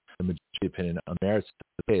against the majority opinion on merits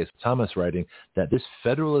of the case. Thomas writing that this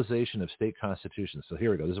federalization of state constitutions, so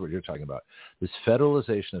here we go, this is what you're talking about. This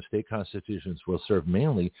federalization of state constitutions will serve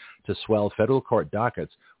mainly to swell federal court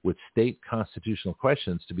dockets with state constitutional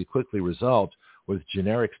questions to be quickly resolved with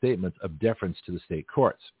generic statements of deference to the state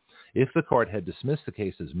courts. If the court had dismissed the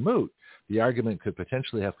case as moot, the argument could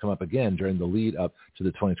potentially have come up again during the lead up to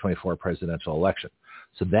the 2024 presidential election.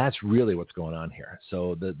 So that's really what's going on here.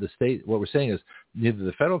 So the state, what we're saying is neither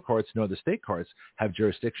the federal courts nor the state courts have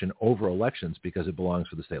jurisdiction over elections because it belongs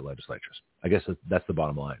to the state legislatures. I guess that's the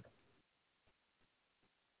bottom line.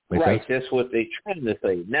 Make right. sense? That's what they're trying to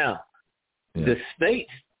say. Now, the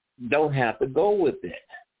states don't have to go with it.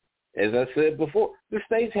 As I said before, the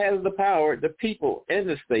states have the power, the people in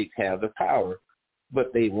the states have the power,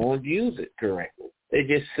 but they won't use it correctly. They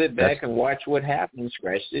just sit back and watch what happens,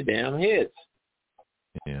 scratch their damn heads.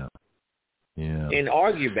 Yeah. And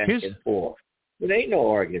argue back and forth. It ain't no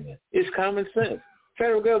argument. It's common sense.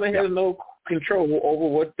 Federal government has no control over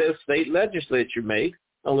what the state legislature makes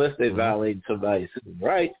unless they violate somebody's civil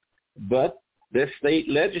rights, but the state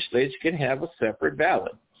legislature can have a separate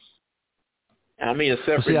ballot. I mean, a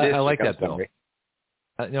separate district. I like that bill.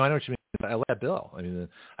 I know what you mean. I like that bill. I mean,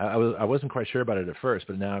 I wasn't quite sure about it at first,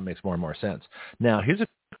 but now it makes more and more sense. Now, here's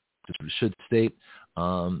should state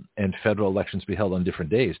and federal elections be held on different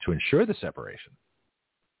days to ensure the separation?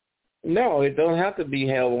 No, it don't have to be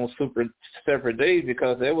held on separate days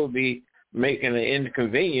because that would be making an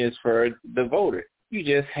inconvenience for the voter. You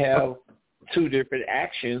just have two different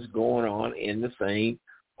actions going on in the same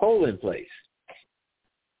polling place.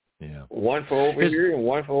 Yeah. One for over here and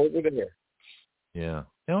one for over there. Yeah.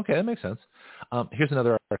 Okay, that makes sense. Here's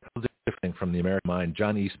another article different from the American Mind.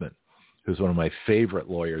 John Eastman, who's one of my favorite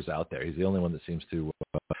lawyers out there. He's the only one that seems to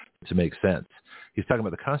make sense. He's talking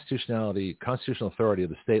about the constitutional authority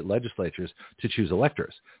of the state legislatures to choose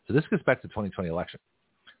electors. So this goes back to the 2020 election.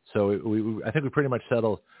 So I think we pretty much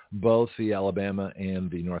settled both the Alabama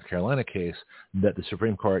and the North Carolina case that the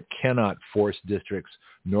Supreme Court cannot force districts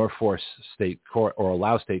nor force state court or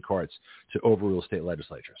allow state courts to overrule state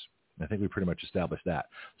legislatures. I think we pretty much established that.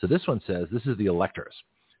 So this one says this is the electors.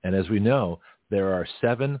 And as we know, there are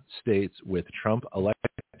 7 states with Trump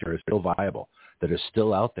electors still viable, that are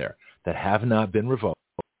still out there, that have not been revoked,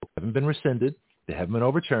 haven't been rescinded, they haven't been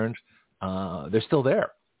overturned. They're still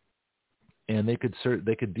there. And they could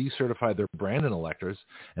decertify their Brandon electors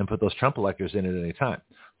and put those Trump electors in at any time.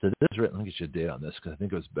 So this is written, let me get you a date on this because I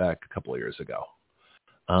think it was back a couple of years ago.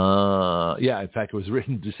 In fact, it was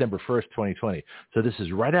written December 1st, 2020. So this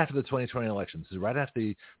is right after the 2020 election. This is right after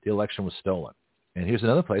the election was stolen. And here's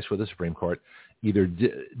another place where the Supreme Court either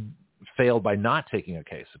failed by not taking a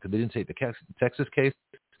case, because they didn't take the Texas case,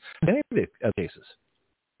 any of the cases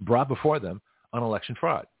brought before them on election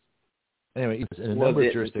fraud. Anyway, in a number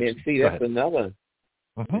of jurisdictions. See, that's another.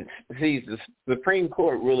 See, the Supreme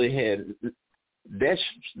Court really had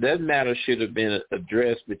that matter should have been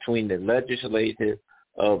addressed between the legislative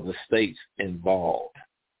of the states involved.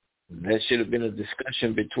 That should have been a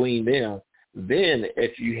discussion between them. Then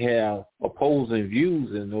if you have opposing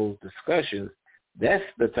views in those discussions, that's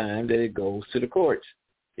the time that it goes to the courts.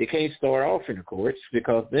 It can't start off in the courts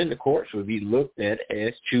because then the courts will be looked at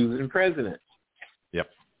as choosing presidents. Yep.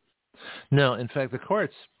 No, in fact, the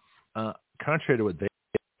courts, contrary to what they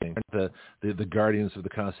think, the guardians of the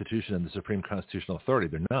Constitution and the supreme constitutional authority,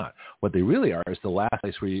 they're not. What they really are is the last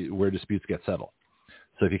place where disputes get settled.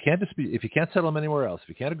 So if you can't settle them anywhere else, if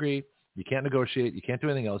you can't agree, you can't negotiate, you can't do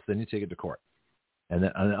anything else, then you take it to court. And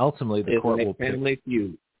ultimately the court will pick. Family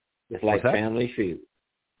feud. It's like family feud.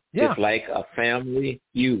 Yeah. It's like a family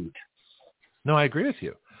feud. No, I agree with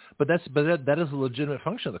you. But that is a legitimate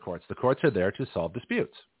function of the courts. The courts are there to solve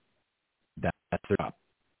disputes. That's their job.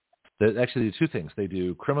 They actually do two things. They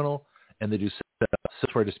do criminal and they do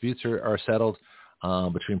civil, where disputes are settled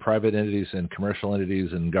between private entities and commercial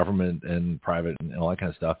entities and government and private and all that kind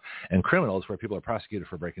of stuff. And criminals where people are prosecuted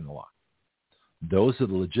for breaking the law. Those are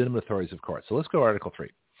the legitimate authorities of courts. So let's go to Article 3.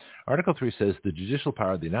 Article 3 says the judicial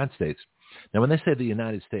power of the United States. Now, when they say the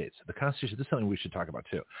United States, the Constitution, this is something we should talk about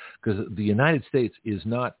too, because the United States is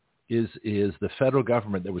the federal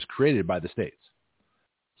government that was created by the states.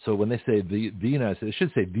 So when they say the United States, they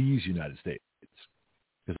should say these United States,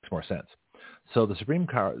 because it makes more sense. So the supreme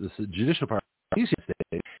power, the judicial power of these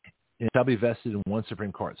states, shall be vested in one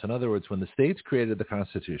Supreme Court. So in other words, when the states created the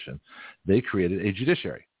Constitution, they created a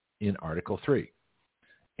judiciary in Article 3.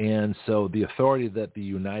 And so the authority that the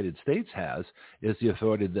United States has is the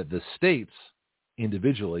authority that the states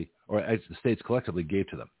individually, or the states collectively, gave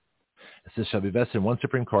to them. It says, shall be vested in one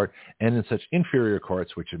Supreme Court and in such inferior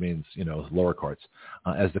courts, which means, lower courts,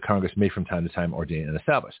 as the Congress may from time to time ordain and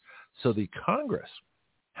establish. So the Congress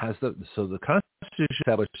has the Constitution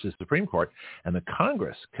establishes the Supreme Court, and the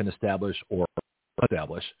Congress can establish or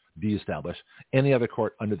de-establish any other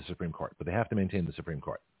court under the Supreme Court, but they have to maintain the Supreme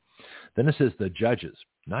Court. Then it says the judges,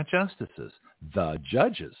 not justices, the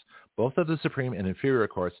judges, both of the Supreme and inferior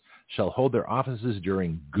courts, shall hold their offices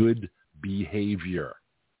during good behavior.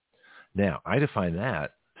 Now, I define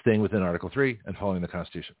that staying within Article 3 and following the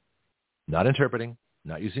Constitution. Not interpreting,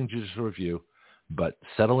 not using judicial review, but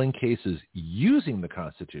settling cases using the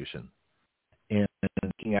Constitution and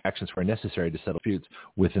taking actions where necessary to settle disputes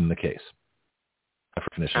within the case.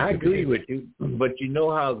 I agree with you, but you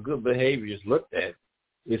know how good behavior is looked at.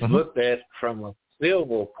 It's looked at from a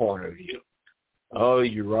civil point of view. Oh,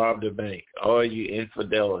 you robbed a bank. Oh, you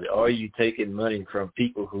infidelity. Oh, you taking money from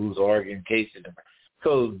people who's arguing cases.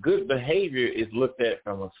 So good behavior is looked at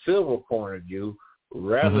from a civil point of view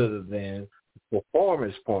rather than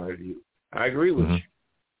performance point of view. I agree with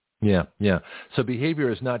you. Yeah. So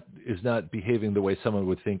behavior is not behaving the way someone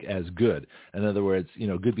would think as good. In other words,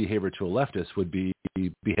 good behavior to a leftist would be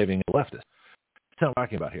behaving as a leftist. That's what I'm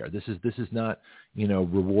talking about here. This is not,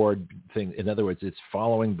 reward thing. In other words, it's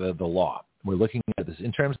following the law. We're looking at this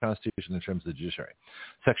in terms of the Constitution, in terms of the judiciary.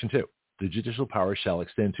 Section 2, the judicial power shall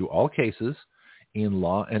extend to all cases in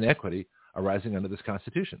law and equity arising under this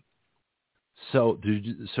Constitution. So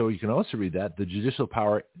you can also read that the judicial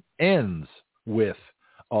power ends with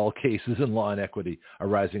all cases in law and equity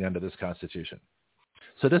arising under this Constitution.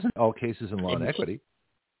 So it doesn't all cases in law and equity.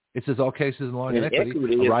 It says all cases in law and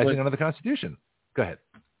equity arising under the Constitution. Go ahead.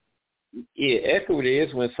 Yeah, equity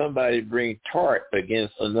is when somebody brings tort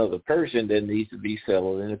against another person that needs to be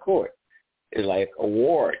settled in the court. It's like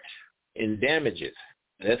awards and damages.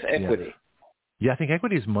 That's equity. Yeah, I think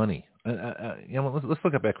equity is money. Let's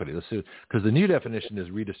look up equity. Let's see, because the new definition is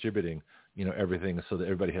redistributing, everything so that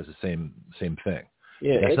everybody has the same thing.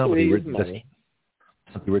 Yeah, that's equity is money.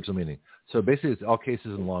 That's not the original meaning. So basically, it's all cases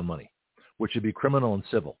in law and money, which would be criminal and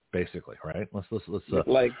civil, basically, right? Let's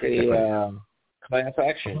like a class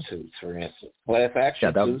action suits, for instance. Class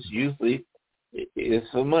action suits usually is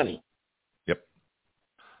for money. Yep.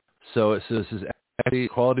 So this is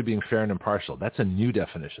equality being fair and impartial. That's a new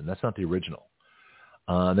definition. That's not the original.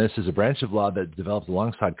 This is a branch of law that developed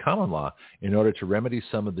alongside common law in order to remedy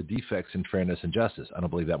some of the defects in fairness and justice. I don't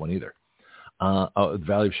believe that one either. The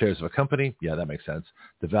value of shares of a company. Yeah, that makes sense.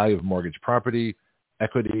 The value of mortgage property,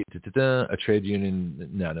 equity, a trade union.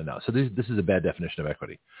 No. So this is a bad definition of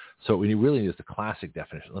equity. So we really need is the classic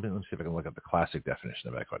definition. Let me see if I can look up the classic definition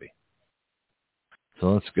of equity.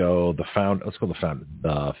 So let's go the founder's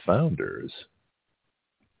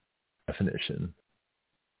definition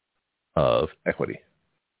of equity.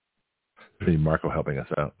 Maybe Marco helping us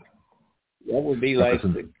out. That would be like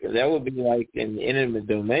in eminent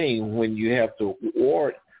domain when you have to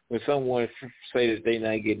award when someone say that they're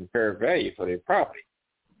not getting fair value for their property.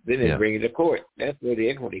 Then they bring it to court. That's where the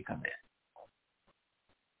equity comes in.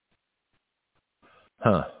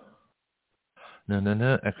 Huh.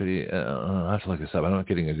 No. Equity. I have to look this up. I'm not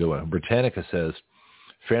getting a good one. Britannica says,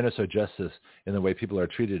 fairness or justice in the way people are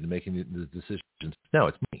treated in making the decisions. No,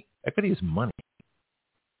 it's money. Equity is money.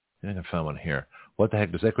 I think I found one here. What the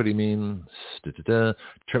heck does equity mean? The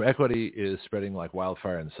term equity is spreading like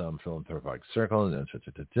wildfire in some philanthropic circles.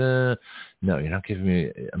 No, you're not giving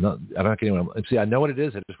me. I'm not getting one. See, I know what it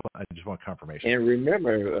is. I just want confirmation. And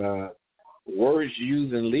remember, words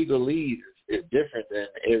used in legalese is different than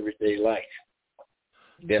everyday life.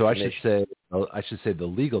 So I should say the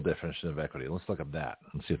legal definition of equity. Let's look up that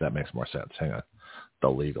and see if that makes more sense. Hang on. The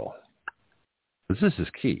legal. This is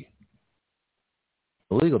key.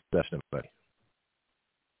 The legal definition of equity.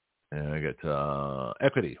 And I get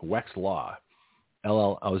equity, Wex Law.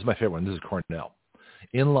 This is my favorite one. This is Cornell.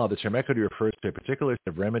 In law, the term equity refers to a particular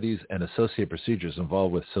set of remedies and associated procedures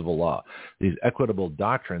involved with civil law. These equitable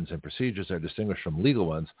doctrines and procedures are distinguished from legal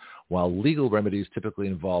ones. While legal remedies typically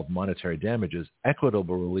involve monetary damages,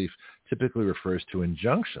 equitable relief typically refers to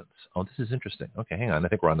injunctions. Oh, this is interesting. Okay, hang on. I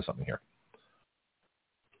think we're onto something here.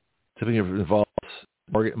 Typically involves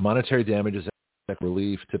monetary damages.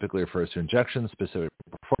 Relief typically refers to injunctions, specific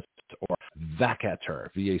performance, or vacatur,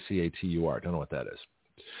 V-A-C-A-T-U-R. Don't know what that is.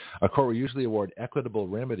 A court will usually award equitable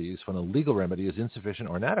remedies when a legal remedy is insufficient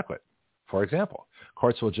or inadequate. For example,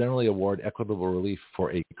 courts will generally award equitable relief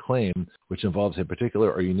for a claim which involves a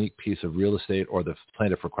particular or unique piece of real estate or the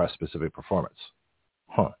plaintiff requests specific performance.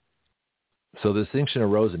 So the distinction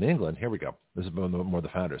arose in England. Here we go. This is more the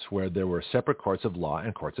founders, where there were separate courts of law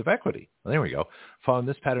and courts of equity. Well, there we go. Following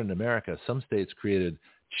this pattern in America, some states created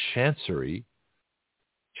chancery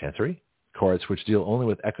courts which deal only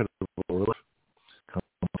with equitable relief.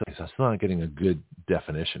 I'm still not getting a good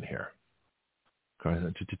definition here. So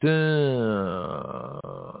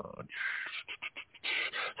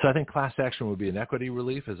I think class action would be an equity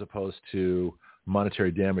relief as opposed to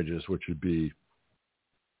monetary damages, which would be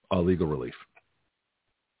a legal relief.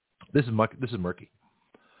 This is murky.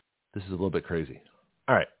 This is a little bit crazy.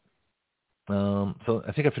 All right. So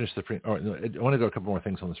I think I finished I want to go a couple more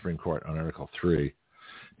things on the Supreme Court on Article 3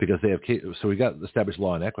 because they have. So we got established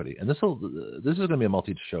law and equity, and this is going to be a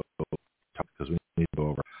multi-show topic because we need to go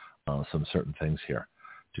over some certain things here.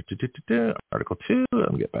 Article 2.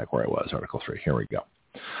 Let me get back where I was. Article 3. Here we go.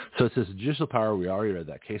 So it says judicial power. We already read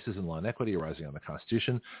that. Cases in law and equity arising on the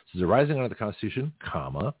Constitution. It says arising under the Constitution,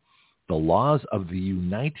 the laws of the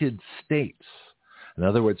United States. In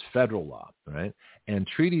other words, federal law, right? And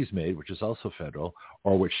treaties made, which is also federal,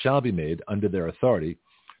 or which shall be made under their authority,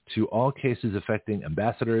 to all cases affecting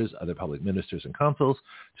ambassadors, other public ministers and consuls,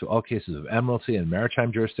 to all cases of admiralty and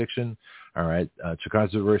maritime jurisdiction, all right, to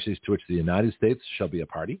controversies to which the United States shall be a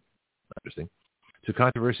party. Interesting. To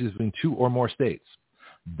controversies between two or more states.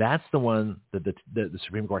 That's the one that the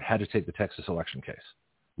Supreme Court had to take the Texas election case,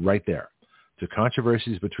 right there. To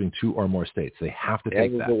controversies between two or more states. They have to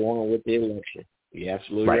take that. That was the one with the election. You're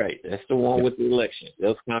absolutely right. That's the one with the election.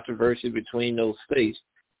 Those controversies between those states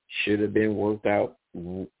should have been worked out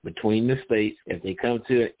between the states. If they come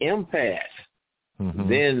to an impasse,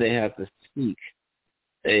 then they have to seek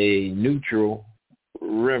a neutral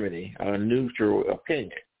remedy, a neutral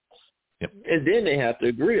opinion. Yep. And then they have to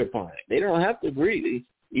agree upon it. They don't have to agree.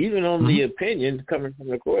 Even on the opinion coming from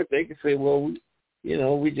the court, they can say, well,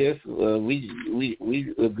 we just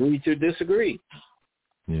we agree to disagree.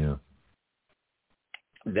 Yeah.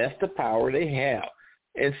 That's the power they have.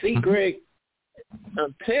 And see, Greg,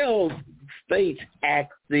 until states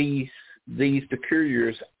act these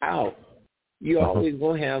peculiars out, you're always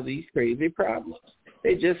going to have these crazy problems.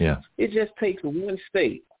 It just takes one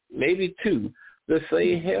state, maybe two, to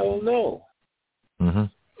say hell no. And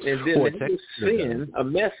then they send a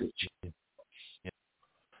message.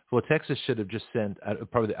 Well, Texas should have just sent,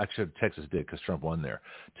 actually Texas did because Trump won there.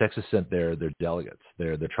 Texas sent their delegates,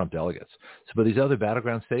 their Trump delegates. So, but these other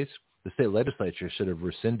battleground states, the state legislature should have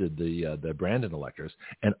rescinded the Brandon electors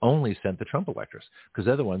and only sent the Trump electors because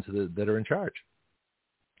they're the ones that are in charge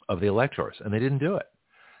of the electors, and they didn't do it.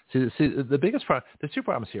 See, the biggest problem, there's two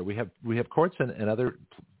problems here. We have courts and other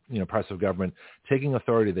parts of government taking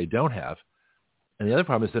authority they don't have, and the other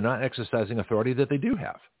problem is they're not exercising authority that they do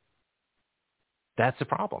have. That's the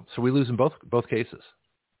problem. So we lose in both cases.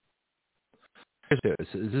 This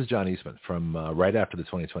is John Eastman from right after the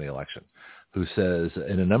 2020 election, who says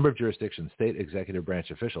in a number of jurisdictions, state executive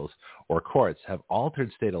branch officials or courts have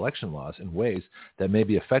altered state election laws in ways that may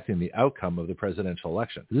be affecting the outcome of the presidential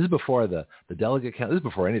election. This is before the delegate count. This is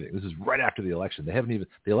before anything. This is right after the election.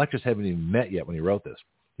 The electors haven't even met yet when he wrote this.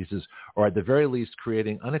 He says, or at the very least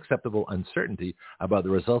creating unacceptable uncertainty about the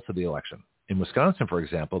results of the election. In Wisconsin, for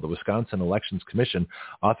example, the Wisconsin Elections Commission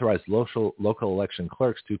authorized local election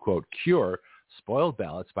clerks to, quote, cure spoiled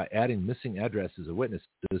ballots by adding missing addresses of witnesses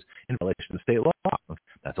in violation of state law.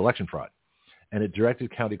 That's election fraud. And it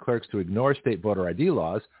directed county clerks to ignore state voter ID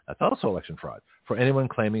laws. That's also election fraud for anyone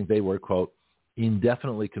claiming they were, quote,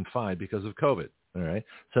 indefinitely confined because of COVID. All right.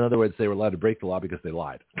 So in other words, they were allowed to break the law because they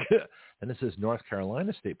lied. And this is North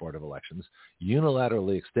Carolina State Board of Elections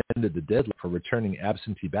unilaterally extended the deadline for returning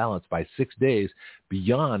absentee ballots by 6 days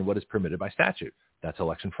beyond what is permitted by statute. That's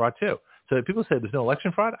election fraud too. So if people say there's no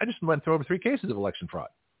election fraud, I just went through over 3 cases of election fraud.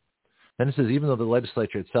 Then it says even though the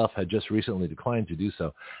legislature itself had just recently declined to do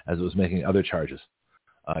so as it was making other changes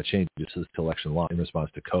to election law in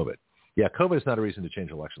response to COVID. Yeah, COVID is not a reason to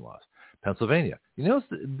change election laws. Pennsylvania. You know,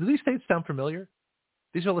 do these states sound familiar?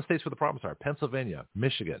 These are all the states where the problems are. Pennsylvania,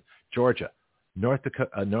 Michigan, Georgia, New Mexico,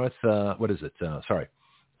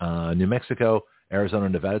 Arizona,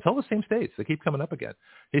 Nevada. It's all the same states. They keep coming up again.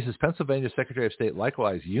 He says Pennsylvania Secretary of State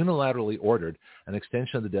likewise unilaterally ordered an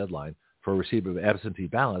extension of the deadline for receipt of absentee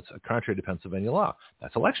ballots contrary to Pennsylvania law.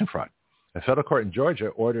 That's election fraud. A federal court in Georgia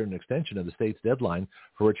ordered an extension of the state's deadline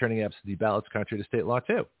for returning absentee ballots contrary to state law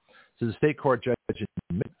too. So the state court judge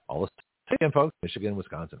in all the states, folks, Michigan,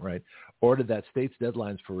 Wisconsin, right, ordered that states'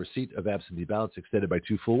 deadlines for receipt of absentee ballots extended by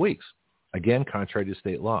 2 full weeks, again contrary to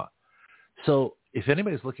state law. So if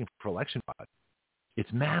anybody's looking for election fraud,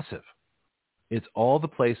 it's massive. It's all the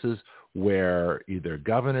places where either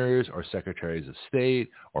governors or secretaries of state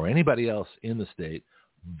or anybody else in the state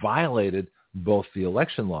violated both the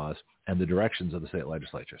election laws and the directions of the state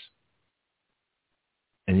legislatures.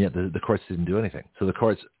 And yet the courts didn't do anything. So the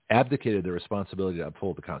courts abdicated their responsibility to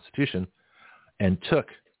uphold the Constitution and took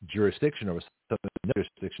jurisdiction over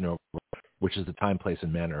which is the time, place,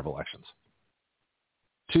 and manner of elections.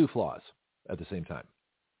 2 flaws at the same time.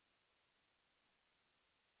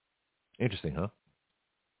 Interesting, huh?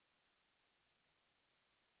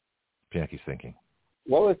 Bianchi's thinking.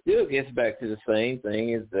 Well, it still gets back to the same thing,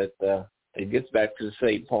 is that it gets back to the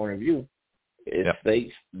state point of view. If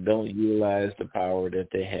states don't utilize the power that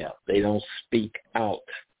they have, they don't speak out.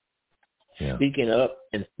 Yeah. Speaking up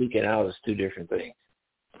and speaking out is 2 different things.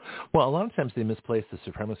 Well, a lot of times they misplace the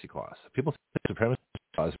supremacy clause. People say the supremacy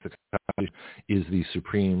clause is the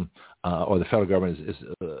supreme, or the federal government is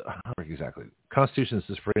exactly. Constitution is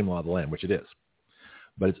the supreme law of the land, which it is.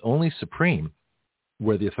 But it's only supreme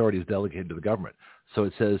where the authority is delegated to the government. So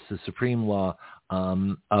it says the supreme law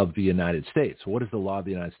of the United States. What is the law of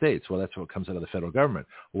the United States? Well, that's what comes out of the federal government.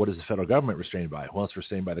 What is the federal government restrained by? Well, it's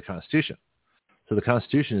restrained by the Constitution. So the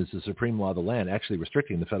Constitution is the supreme law of the land, actually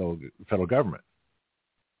restricting the federal government.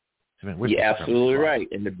 So, man, you're absolutely right.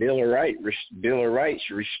 And the Bill of Rights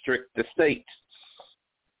restrict the states.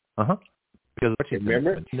 Because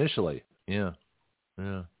remember initially, yeah.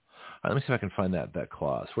 All right, let me see if I can find that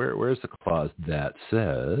clause. Where's the clause that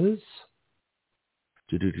says?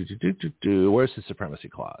 Where's the supremacy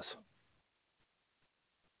clause?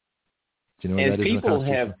 Do you know where that is in the Constitution? And people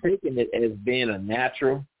have taken it as being a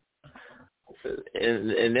natural,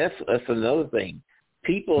 and that's another thing.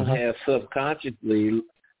 People have subconsciously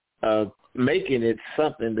making it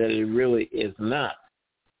something that it really is not.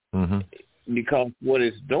 Because what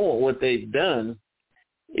they've done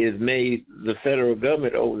is made the federal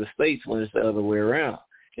government over the states when it's the other way around.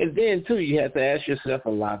 And then, too, you have to ask yourself a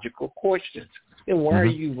logical question. And why are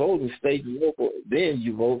you voting state and local? Then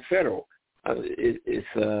you vote federal.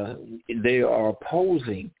 They are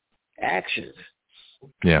opposing actions.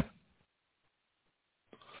 Yeah.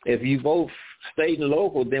 If you vote state and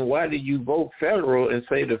local, then why do you vote federal and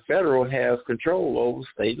say the federal has control over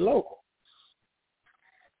state and local?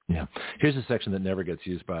 Yeah. Here's a section that never gets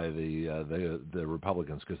used by the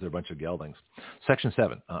Republicans because they're a bunch of geldings. Section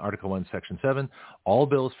 7, Article 1, Section 7, all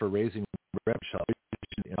bills for raising revenue shall be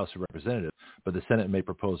in the House of Representatives, but the Senate may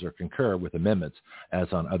propose or concur with amendments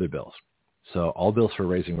as on other bills. So all bills for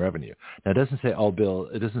raising revenue. Now, it doesn't say all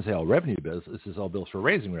revenue bills. It says all bills for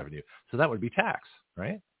raising revenue. So that would be tax,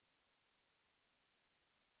 right?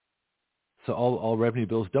 So all revenue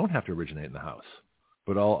bills don't have to originate in the House,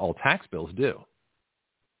 but all tax bills do.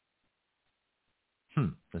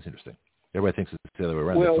 That's interesting. Everybody thinks it's the other way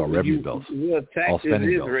around. Well, it's all revenue bills. Yeah, taxes is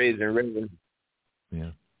bills. Raising revenue.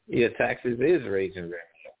 Yeah, taxes is raising revenue.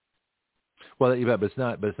 Well, but it's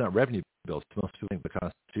not revenue bills. Most people think the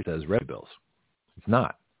Constitution has revenue bills. It's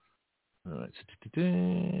not. All right.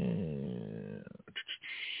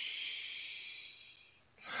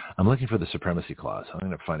 I'm looking for the supremacy clause. I'm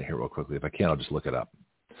going to find it here real quickly. If I can, I'll just look it up.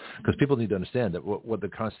 Because people need to understand that what the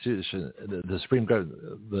Constitution,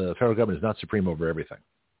 the federal government is not supreme over everything.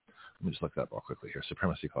 Let me just look that up real quickly here.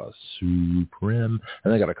 Supremacy Clause, Supreme.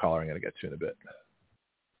 And I got a caller I'm going to get to in a bit.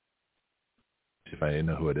 See if I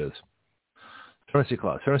know who it is. Supremacy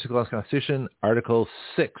Clause Constitution, Article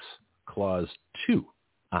 6, Clause 2.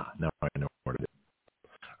 Now I know what it is.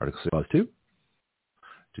 Article 6, Clause 2.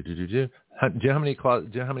 Do you know how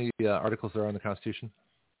many articles there are in the Constitution?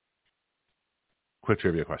 Quick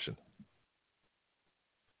trivia question.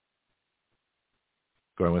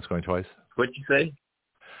 Going once, going twice. What'd you say?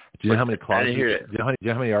 Do you know how many clauses? I didn't hear it. Do you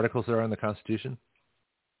know how many articles there are in the Constitution?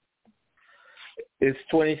 It's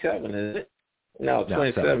 27, isn't it? No,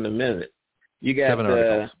 27 amendment. You got 7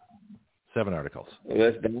 articles. 7 articles. Well,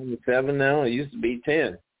 that's down to 7 now. It used to be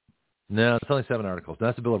 10. No, it's only 7 articles.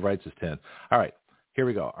 That's the Bill of Rights is 10. All right, here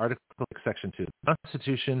we go. Article 6, Section 2. The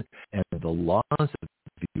Constitution and the laws of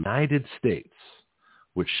the United States,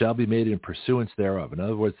 which shall be made in pursuance thereof. In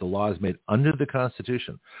other words, the laws made under the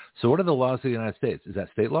Constitution. So what are the laws of the United States? Is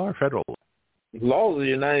that state law or federal law? Laws of the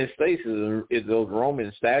United States is those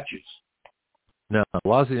Roman statutes. No, the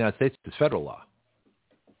laws of the United States is federal law.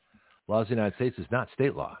 Laws of the United States is not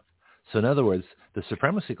state law. So in other words, the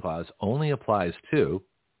Supremacy Clause only applies to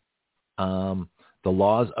the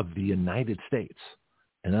laws of the United States.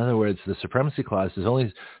 In other words, the Supremacy Clause is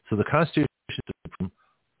only, so the Constitution is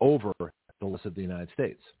over the laws of the United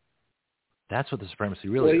States. That's what the supremacy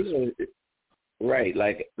really is. Right,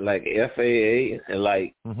 like FAA and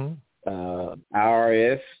like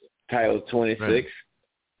IRS, Title 26,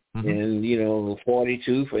 right. And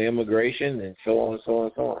 42 for immigration, and so on and so on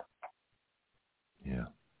and so on. Yeah.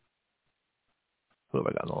 Who have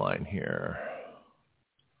I got on the line here?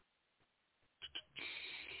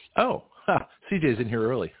 Oh, CJ's in here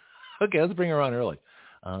early. Okay, let's bring her on early.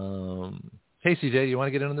 Hey, CJ, you want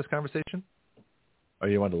to get in on this conversation? Or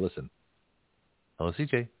you want to listen? Hello,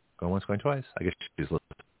 CJ. Going once, going twice. I guess she's listening.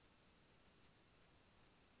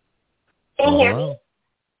 Can you hear me?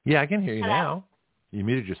 Yeah, I can hear you Hello? now. You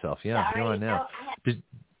muted yourself. Yeah, Sorry. you're on now. No,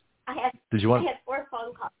 I had 4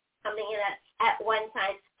 phone calls coming in at one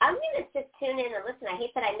time. I'm going to just tune in and listen. I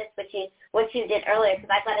hate that I missed what you did earlier because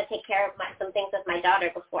I've got to take care of some things with my daughter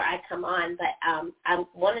before I come on. But I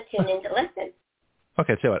want to tune in to listen.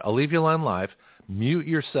 Okay, tell you what. I'll leave you line live. Mute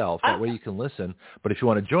yourself. That way you can listen. But if you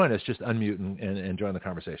want to join us, just unmute and join the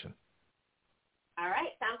conversation. All right.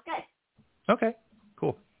 Sounds good. Okay,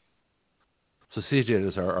 cool. So CJ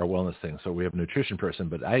is our wellness thing. So we have a nutrition person,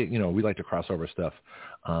 but we like to cross over stuff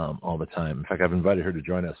all the time. In fact, I've invited her to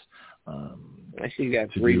join us. Actually, you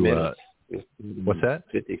got 3 minutes. What's that?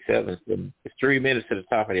 57. It's 3 minutes to the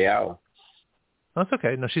top of the hour. That's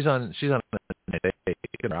okay. No, she's on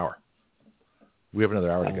an hour. We have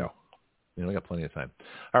another hour to go. We got plenty of time.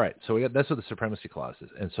 All right, so that's what the Supremacy Clause is.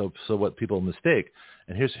 And so what people mistake,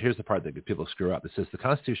 and here's the part that people screw up. It says the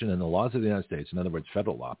Constitution and the laws of the United States, in other words,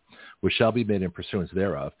 federal law, which shall be made in pursuance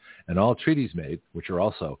thereof, and all treaties made, which are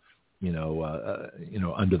also,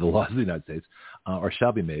 under the laws of the United States, or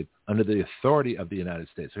shall be made under the authority of the United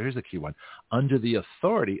States. So here's the key one: under the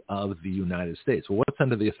authority of the United States. Well, what's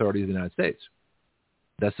under the authority of the United States?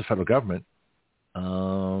 That's the federal government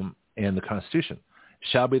and the Constitution.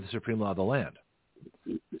 Shall be the supreme law of the land.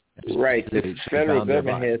 Right. The federal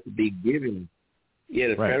government has to be given. Yeah,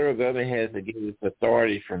 the federal government has to give its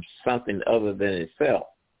authority from something other than itself.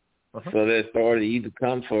 So that authority either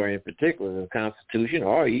comes for, in particular, the Constitution,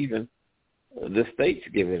 or even the states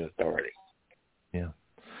give it authority. Yeah.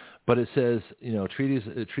 But it says, treaties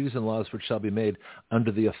and laws which shall be made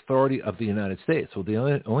under the authority of the United States. Well, the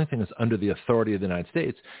only thing that's under the authority of the United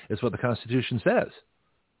States is what the Constitution says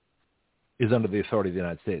is under the authority of the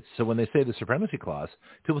United States. So when they say the Supremacy Clause,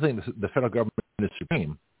 people think the federal government is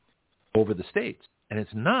supreme over the states, and it's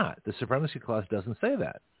not. The Supremacy Clause doesn't say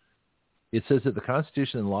that. It says that the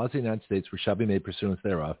Constitution and laws of the United States, which shall be made pursuant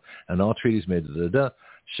thereof, and all treaties made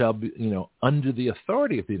shall be, under the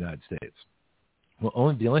authority of the United States.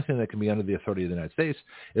 Well, the only thing that can be under the authority of the United States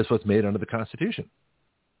is what's made under the Constitution.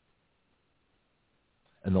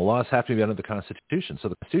 And the laws have to be under the Constitution. So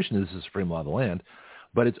the Constitution is the supreme law of the land,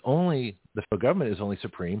 but the federal government is only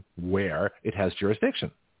supreme where it has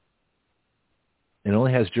jurisdiction. It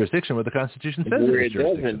only has jurisdiction where the Constitution says where it has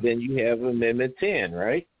jurisdiction. Doesn't, then you have Amendment 10,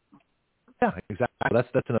 right? Yeah, exactly.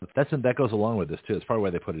 That goes along with this too. It's probably why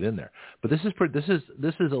they put it in there. But this is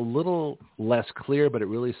a little less clear, but it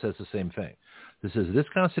really says the same thing. This is this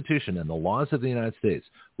Constitution and the laws of the United States,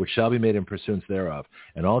 which shall be made in pursuance thereof,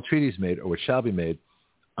 and all treaties made or which shall be made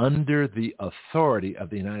under the authority of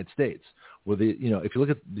the United States. Well, if you look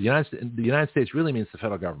at the United States really means the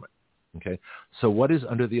federal government. Okay, so what is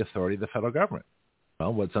under the authority of the federal government?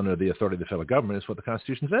 Well, what's under the authority of the federal government is what the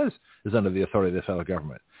Constitution says is under the authority of the federal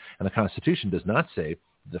government. And the Constitution does not say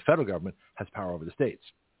the federal government has power over the states.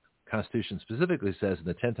 The Constitution specifically says in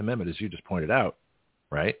the 10th Amendment, as you just pointed out,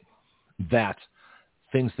 right, that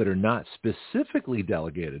things that are not specifically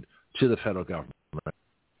delegated to the federal government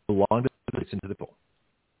belong to the states and to the people.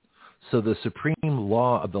 So the supreme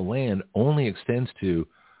law of the land only extends to,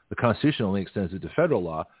 the Constitution only extends to federal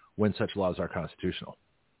law when such laws are constitutional.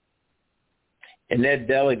 And that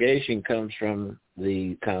delegation comes from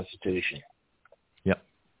the Constitution. Yep.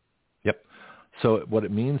 So what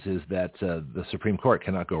it means is that the Supreme Court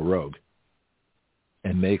cannot go rogue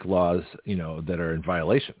and make laws, that are in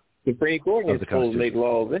violation. The Supreme Court is supposed to make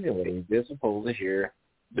laws anyway. They're supposed to hear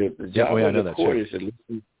the job of the court is to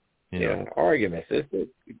listen to arguments. That's it,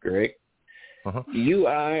 Greg. Uh-huh. You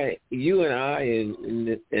and I,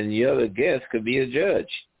 and the other guests could be a judge.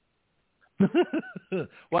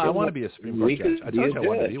 Well, I want to be a Supreme Court judge. I told you I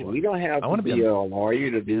want to be one. We don't have to be a lawyer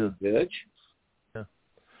to be a judge. Yeah.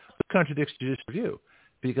 It contradicts judicial review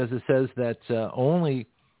because it says that only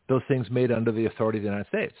those things made under the authority of the United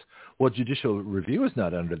States. Well, judicial review is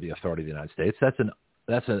not under the authority of the United States.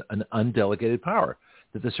 That's an undelegated power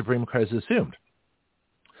that the Supreme Court has assumed.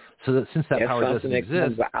 So that since that power doesn't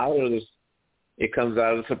exist, it comes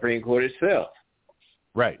out of the Supreme Court itself.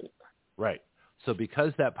 Right. So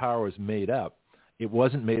because that power was made up, it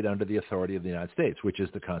wasn't made under the authority of the United States, which is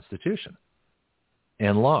the Constitution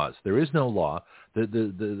and laws. There is no law.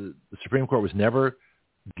 The Supreme Court was never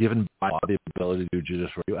given by law the ability to do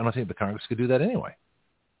judicial review. I don't think the Congress could do that anyway.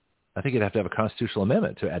 I think you'd have to have a constitutional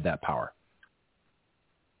amendment to add that power.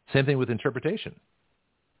 Same thing with interpretation.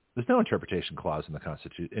 There's no interpretation clause in the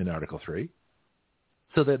Constitution in Article 3.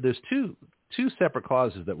 So that there's two separate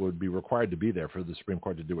clauses that would be required to be there for the Supreme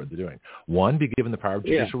Court to do what they're doing. One, be given the power of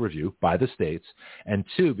judicial review by the states, and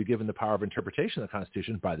two, be given the power of interpretation of the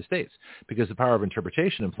Constitution by the states, because the power of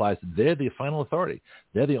interpretation implies that they're the final authority.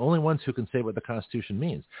 They're the only ones who can say what the Constitution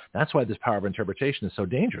means. That's why this power of interpretation is so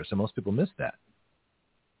dangerous, and most people miss that.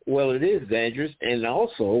 Well, it is dangerous, and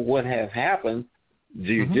also what has happened,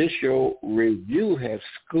 judicial review has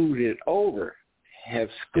scooted over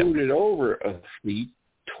a seat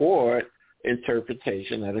toward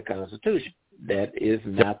interpretation of the Constitution. That is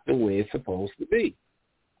not the way it's supposed to be.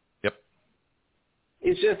 Yep.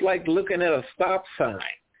 It's just like looking at a stop sign.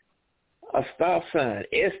 A stop sign,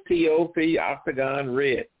 STOP, octagon,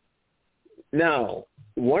 red. Now,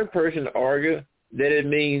 one person argued that it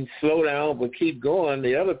means slow down but keep going.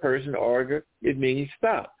 The other person argued it means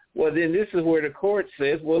stop. Well, then this is where the court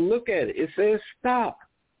says, well, look at it. It says stop.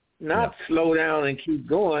 Not slow down and keep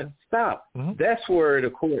going, stop. Mm-hmm. That's where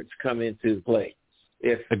the courts come into play.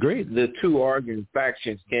 If Agreed. The two arguing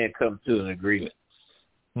factions can't come to an agreement.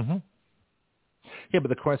 Mm-hmm. Yeah, but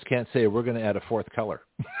the courts can't say we're going to add a fourth color.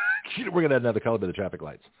 We're going to add another color to the traffic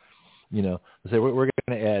lights. They say we're going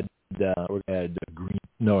to add green.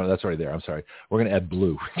 No, that's already there. I'm sorry. We're going to add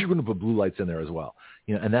blue. We're going to put blue lights in there as well.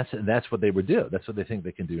 And that's what they would do. That's what they think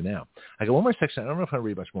they can do now. I got one more section. I don't know if I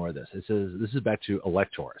read much more of this. It says this is back to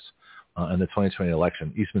electors in the 2020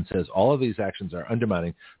 election. Eastman says all of these actions are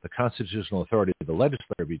undermining the constitutional authority of the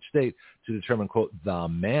legislature of each state to determine, quote, the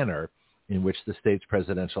manner in which the state's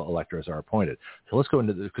presidential electors are appointed. So let's go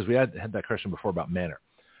into this because we had that question before about manner.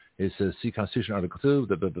 It says, see Constitution Article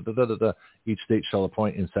 2, each state shall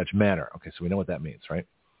appoint in such manner. Okay, so we know what that means, right?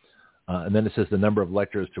 And then it says the number of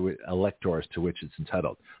electors to which it's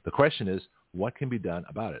entitled. The question is, what can be done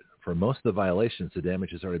about it? For most of the violations, the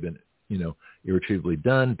damage has already been, irretrievably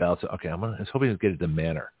done. Ballots. Okay, I was hoping to get it to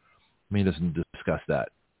manner. I mean, it doesn't discuss that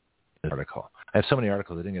in the article. I have so many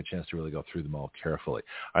articles, I didn't get a chance to really go through them all carefully.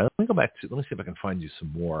 All right, let me see if I can find you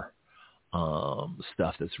some more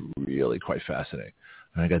stuff that's really quite fascinating.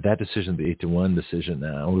 I got that decision, the 8-1 decision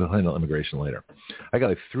now. We'll handle immigration later. I got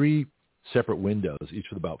like 3 separate windows, each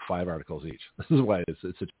with about 5 articles each. This is why it's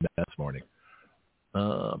such a mess morning.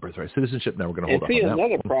 Birthright citizenship. Now we're going to hold on. See,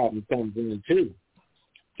 another problem comes in too,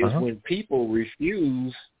 is when people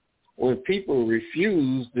refuse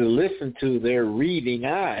to listen to their reading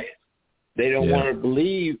eyes. They don't want to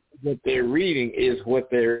believe what they're reading is what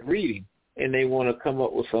they're reading, and they want to come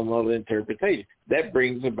up with some other interpretation. That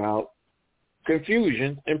brings about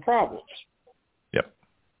confusion and problems. Yep.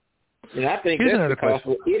 And I think that's because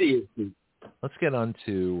of idiocy. Let's get on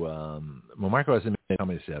to, Marco hasn't made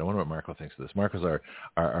comments yet. I wonder what Marco thinks of this. Marco's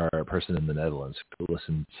our person in the Netherlands who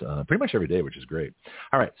listens pretty much every day, which is great.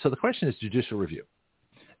 All right, so the question is judicial review.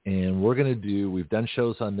 And we've done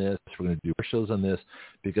shows on this. We're going to do more shows on this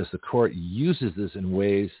because the court uses this in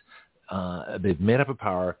ways, they've made up a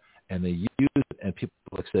power and they use it and people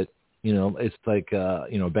fix it It's like,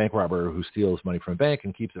 a bank robber who steals money from a bank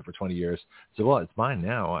and keeps it for 20 years. So, well, it's mine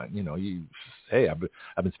now. I've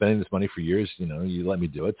been spending this money for years. You let me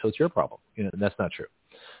do it, so it's your problem. And that's not true.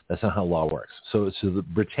 That's not how law works. So the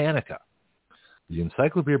Britannica, the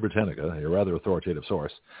Encyclopedia Britannica, a rather authoritative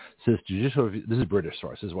source, says judicial review. This is a British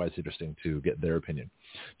source. This is why it's interesting to get their opinion.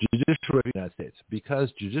 Judicial review in the United States.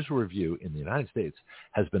 Because judicial review in the United States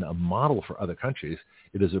has been a model for other countries,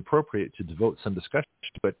 it is appropriate to devote some discussion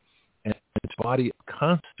to it and its body of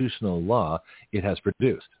constitutional law it has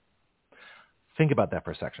produced. Think about that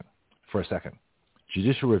for a second.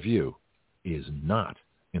 Judicial review is not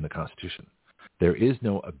in the Constitution. There is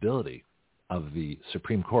no ability of the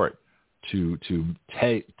Supreme Court to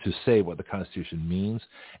say what the Constitution means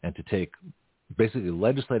and to take basically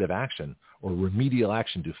legislative action or remedial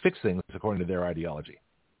action to fix things according to their ideology.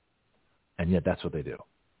 And yet that's what they do.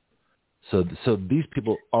 So these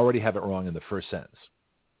people already have it wrong in the first sentence.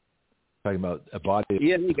 Talking about a body.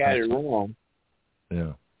 Yeah, they got it wrong.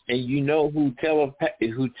 Yeah. And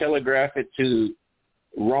who telegraph it to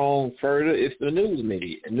wrong further? It's the news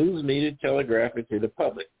media. The news media telegraph it to the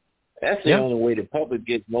public. That's the only way the public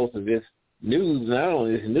gets most of this news. Not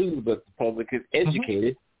only is news, but the public is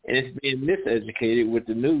educated, and it's being miseducated with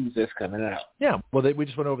the news that's coming out. Yeah, well, we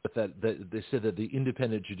just went over that they said that the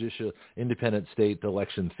independent state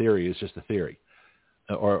election theory is just a theory,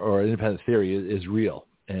 or independent theory is real,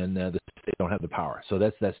 and the state don't have the power. So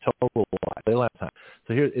that's total lie. Last time.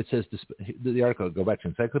 So here it says, the article, go back to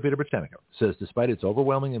Encyclopedia Britannica, says, despite its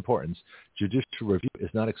overwhelming importance, judicial review is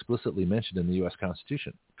not explicitly mentioned in the U.S.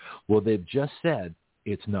 Constitution. Well, they've just said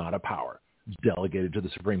it's not a power delegated to the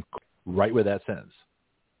Supreme Court, right with that sentence.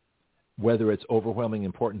 Whether it's overwhelming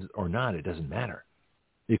importance or not, it doesn't matter.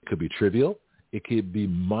 It could be trivial. It could be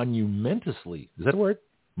monumentously, is that a word?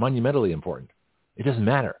 Monumentally important. It doesn't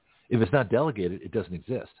matter. If it's not delegated, it doesn't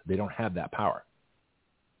exist. They don't have that power.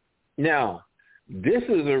 Now, this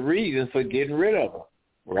is a reason for getting rid of them,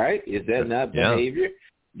 right? Is that not behavior?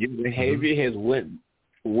 Your behavior has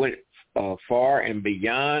went far and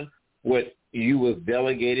beyond what you was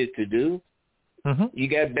delegated to do. You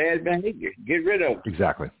got bad behavior. Get rid of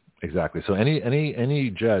them. Exactly. So any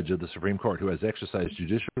judge of the Supreme Court who has exercised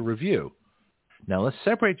judicial review. Now let's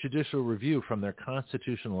separate judicial review from their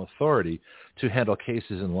constitutional authority to handle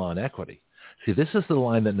cases in law and equity. See, this is the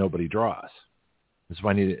line that nobody draws. This is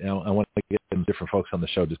why I want to get some different folks on the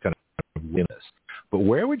show to kind of win this. But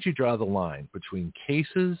where would you draw the line between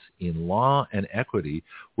cases in law and equity,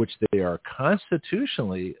 which they are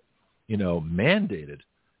constitutionally, mandated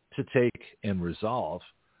to take and resolve,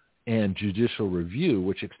 and judicial review,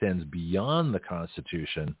 which extends beyond the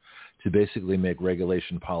Constitution to basically make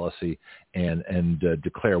regulation policy and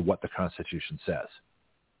declare what the Constitution says?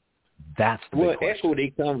 That's the big question.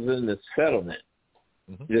 Equity comes in the settlement.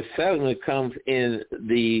 The settlement comes in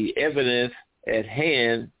the evidence at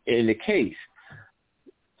hand in the case.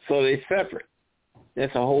 So they're separate.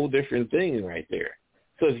 That's a whole different thing right there.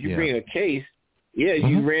 So if you bring a case,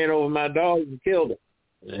 you ran over my dog and killed him.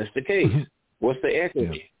 That's the case. What's the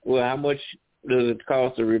equity? Well, how much does it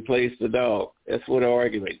cost to replace the dog? That's what the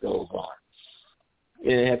argument goes on.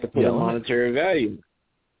 And they have to put a monetary value.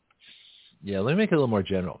 Yeah, let me make it a little more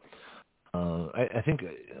general. I think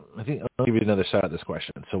I'll give you another shot at this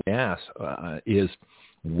question. So we ask is,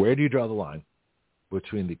 where do you draw the line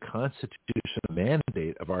between the constitutional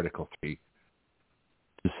mandate of Article 3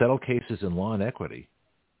 to settle cases in law and equity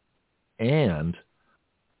and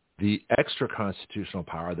the extra constitutional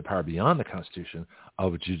power, the power beyond the Constitution,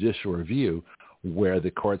 of judicial review, where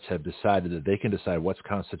the courts have decided that they can decide what's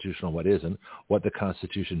constitutional, what isn't, what the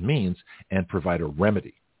Constitution means, and provide a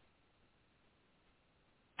remedy?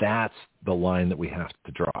 That's the line that we have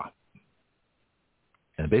to draw.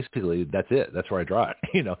 And basically, that's it. That's where I draw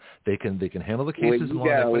it. They can handle the cases in law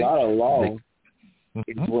and equity. You got a lot of law.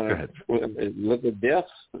 Go ahead. Look at death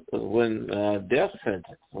sentence.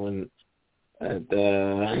 When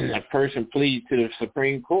a person pleads to the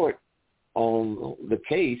Supreme Court on the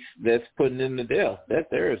case that's putting in the death, that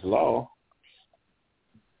there is law.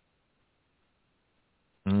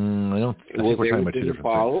 I think we're talking about two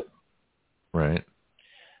different things. Right.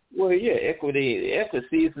 Well, equity.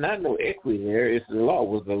 Equity is not no equity there. It's the law.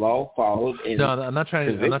 Was the law followed? No, I'm not trying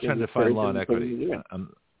to define law and equity.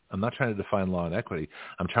 I'm not trying to define law and equity.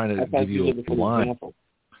 I'm trying to give you a line. Example.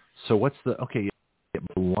 So what's the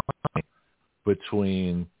line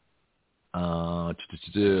between the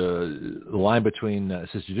line between it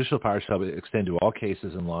says judicial power shall extend to all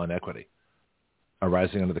cases in law and equity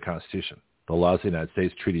arising under the Constitution, the laws of the United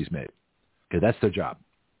States, treaties made. Okay, that's their job.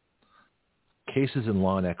 Cases in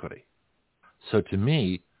law and equity. So to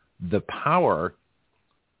me, the power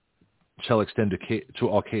shall extend to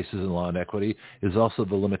all cases in law and equity is also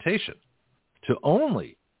the limitation to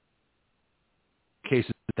only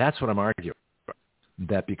cases. That's what I'm arguing.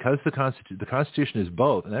 That because the Constitution is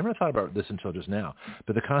both, and I never thought about this until just now,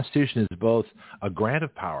 but the Constitution is both a grant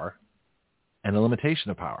of power and a limitation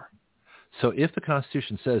of power. So if the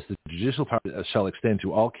Constitution says the judicial power shall extend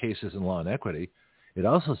to all cases in law and equity, it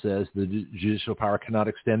also says the judicial power cannot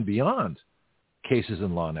extend beyond cases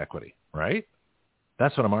in law and equity, right?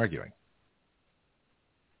 That's what I'm arguing.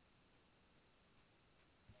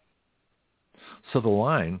 So the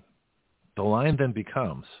line then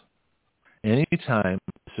becomes any time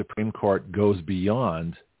the Supreme Court goes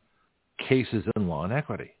beyond cases in law and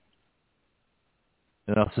equity.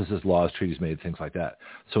 And also says laws, treaties made, things like that.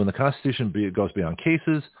 So when the Constitution goes beyond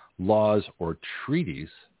cases, laws, or treaties,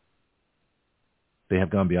 they have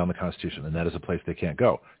gone beyond the Constitution, and that is a place they can't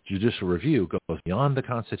go. Judicial review goes beyond the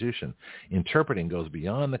Constitution. Interpreting goes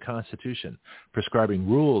beyond the Constitution. Prescribing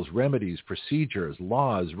rules, remedies, procedures,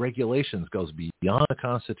 laws, regulations goes beyond the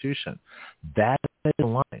Constitution. That is the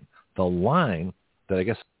line. The line that I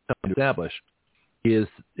guess I'm trying to establish is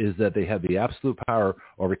that they have the absolute power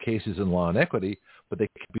over cases in law and equity, but they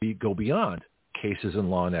can go beyond cases in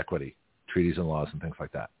law and equity, treaties and laws and things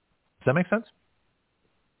like that. Does that make sense?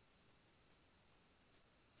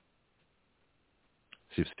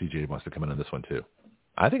 See if CJ wants to come in on this one too.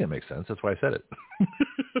 I think it makes sense. That's why I said it.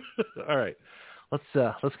 All right,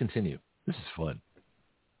 let's continue. This is fun.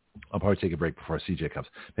 I'll probably take a break before CJ comes.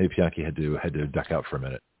 Maybe Bianchi had to duck out for a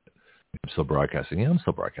minute. I'm still broadcasting. Yeah, I'm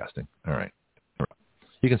still broadcasting. All right.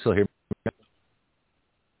 You can still hear me.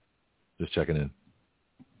 Just checking in.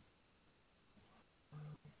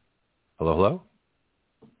 Hello, hello?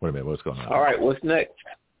 Wait a minute. What's going on? All right. What's next?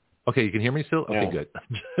 Okay, you can hear me still? Okay, No.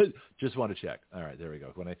 good. Just want to check. All right, there we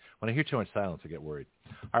go. When I hear too much silence, I get worried.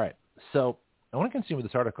 All right, so I want to continue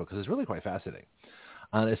with this article because it's really quite fascinating.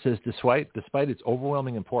 It says, despite its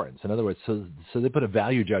overwhelming importance, in other words, so they put a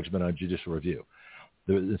value judgment on judicial review.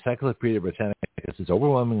 The Encyclopedia Britannica is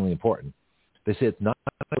overwhelmingly important. They say it's not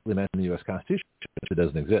meant in the U.S. Constitution, which it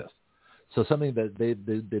doesn't exist. So something that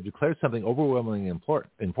they declared something overwhelmingly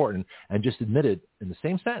important and just admitted in the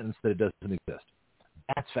same sentence that it doesn't exist.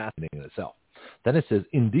 That's fascinating in itself. Then it says,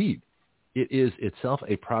 indeed, it is itself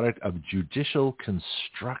a product of judicial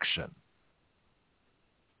construction.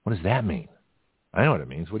 What does that mean? I know what it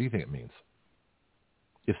means. What do you think it means?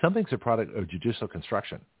 If something's a product of judicial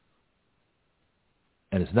construction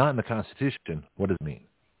and it's not in the Constitution, what does it mean?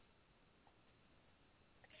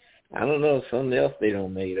 I don't know. Something else they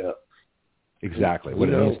don't made up. Exactly. What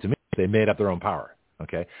it means to me is they made up their own power.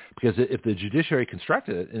 Okay? Because if the judiciary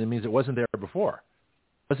constructed it, and it means it wasn't there before.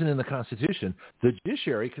 It wasn't in the Constitution. The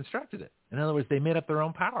judiciary constructed it. In other words, they made up their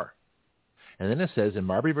own power. And then it says in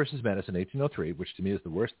Marbury versus Madison, 1803, which to me is the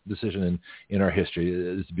worst decision in our history,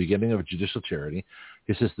 it's the beginning of judicial tyranny.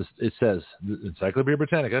 It says, the Encyclopedia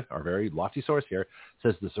Britannica, our very lofty source here,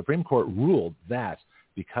 says the Supreme Court ruled that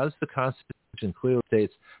because the Constitution clearly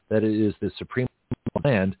states that it is the supreme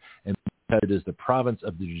land and because it is the province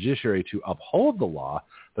of the judiciary to uphold the law,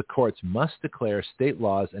 the courts must declare state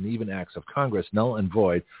laws and even acts of Congress null and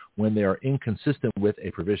void when they are inconsistent with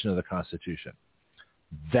a provision of the Constitution.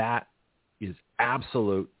 That is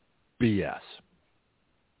absolute BS.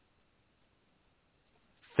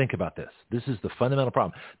 Think about this. This is the fundamental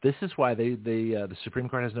problem. This is why the Supreme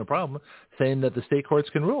Court has no problem saying that the state courts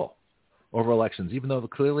can rule over elections, even though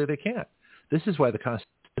clearly they can't. This is why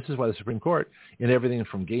the Supreme Court, in everything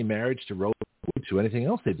from gay marriage to Roe to anything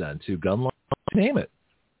else they've done, to gun law, name it,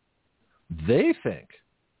 they think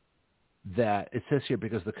that it says here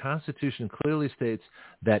because the Constitution clearly states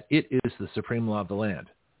that it is the supreme law of the land.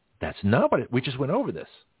 That's not what we just went over this.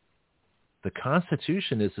 The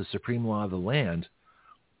Constitution is the supreme law of the land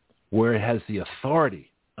where it has the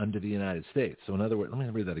authority under the United States. So in other words, let me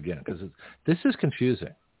read that again because this is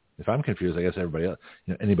confusing. If I'm confused, I guess everybody else,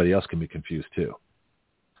 anybody else can be confused too.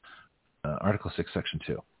 Article 6, Section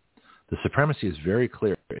 2. The supremacy is very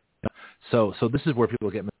clear. So this is where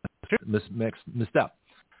people get mixed up.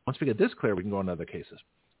 Once we get this clear, we can go on to other cases.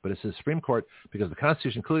 But it says Supreme Court because the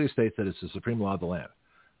Constitution clearly states that it's the supreme law of the land.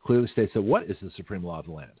 Clearly states that what is the supreme law of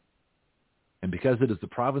the land? And because it is the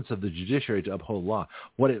province of the judiciary to uphold law,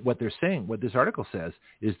 what they're saying, what this article says,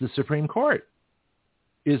 is the Supreme Court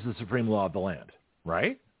is the supreme law of the land,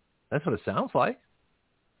 right? That's what it sounds like.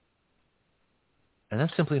 And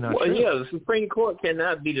that's simply not true. Well, yeah, the Supreme Court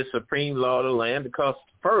cannot be the supreme law of the land because,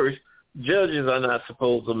 first, judges are not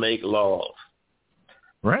supposed to make laws.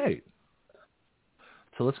 Right.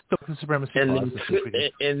 So let's go to the supremacy clause.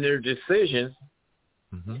 And their decisions,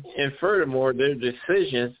 mm-hmm. and furthermore, their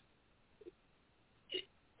decisions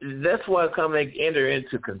that's why they enter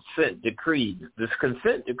into consent decree. This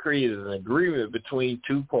consent decree is an agreement between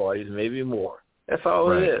two parties, maybe more. That's all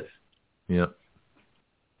right. it is. Yeah.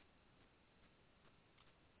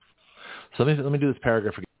 So let me do this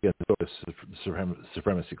paragraph again, the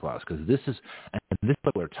supremacy clause, because this is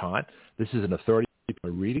what we're taught. This is an authority people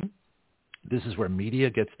are reading. This is where media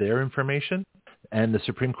gets their information, and the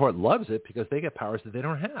Supreme Court loves it because they get powers that they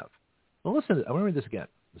don't have. Well, listen, I want to read this again.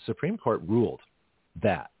 The Supreme Court ruled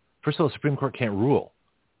that. First of all, the Supreme Court can't rule,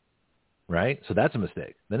 right? So that's a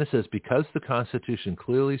mistake. Then it says, because the Constitution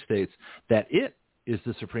clearly states that it is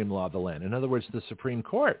the supreme law of the land. In other words, the Supreme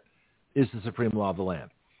Court is the supreme law of the land.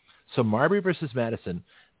 So Marbury versus Madison,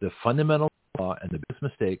 the fundamental law and the biggest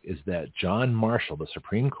mistake is that John Marshall, the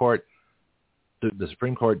Supreme Court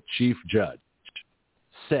chief judge,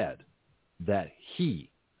 said that he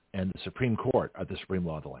and the Supreme Court are the supreme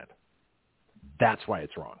law of the land. That's why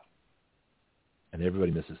it's wrong. And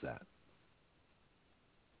everybody misses that.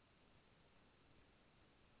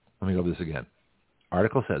 Let me go over this again.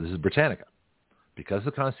 Article says, this is Britannica. Because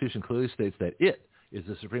the Constitution clearly states that it is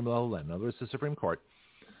the supreme law of the land, in other words, the Supreme Court,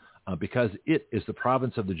 because it is the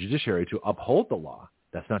province of the judiciary to uphold the law.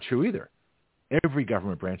 That's not true either. Every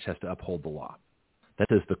government branch has to uphold the law. That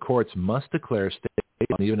is, the courts must declare state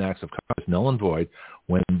and even acts of Congress null and void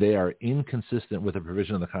when they are inconsistent with a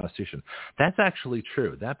provision of the Constitution. That's actually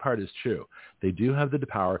true. That part is true. They do have the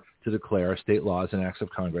power to declare state laws and acts of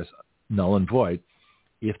Congress null and void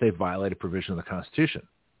if they violate a provision of the Constitution.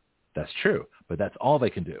 That's true, but that's all they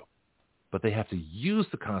can do. But they have to use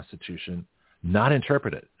the Constitution, not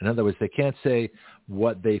interpret it. In other words, they can't say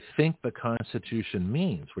what they think the Constitution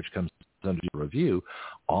means, which comes under review.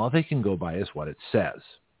 All they can go by is what it says.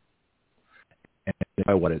 And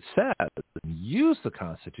by what it says, use the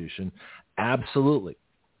Constitution, absolutely.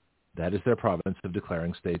 That is their province of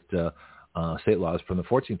declaring state laws from the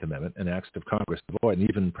 14th Amendment and acts of Congress to void, and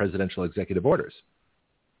even presidential executive orders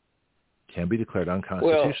can be declared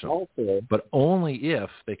unconstitutional, but only if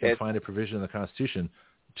they can find a provision in the Constitution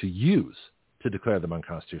to use to declare them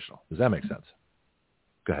unconstitutional. Does that make sense?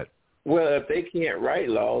 Go ahead. Well, if they can't write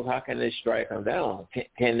laws, how can they strike them down?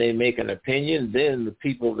 Can they make an opinion? Then the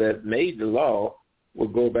people that made the law will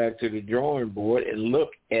go back to the drawing board and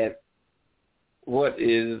look at what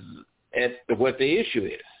the issue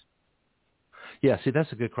is. Yeah, see,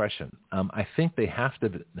 that's a good question. I think they have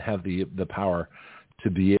to have the power to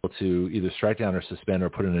be able to either strike down or suspend or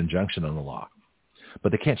put an injunction on the law.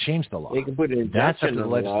 But they can't change the law. They can put an injunction on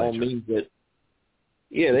the law. Means that,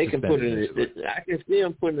 yeah, they can put it. I can see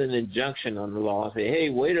them putting an injunction on the law and say, hey,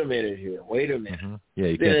 wait a minute here. Wait a minute. Mm-hmm. Yeah,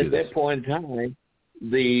 you then can't at do that this. point in time,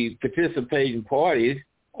 the participating parties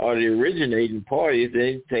or the originating parties,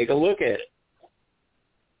 they take a look at it.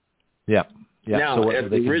 Yeah. Yeah. Now, if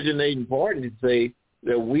the originating parties say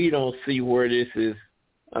that we don't see where this is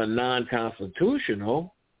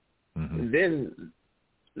non-constitutional, mm-hmm. then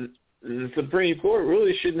the Supreme Court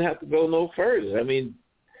really shouldn't have to go no further. I mean,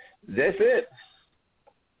 that's it.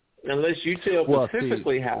 Unless you tell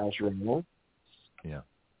specifically how it's wrong. Yeah.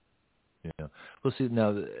 Yeah. Well, see,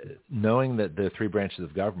 now, knowing that there are three branches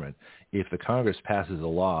of government, if the Congress passes a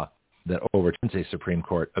law that overturns a Supreme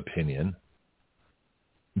Court opinion,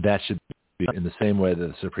 that should be in the same way that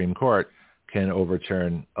the Supreme Court can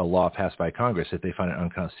overturn a law passed by Congress if they find it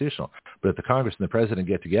unconstitutional. But if the Congress and the President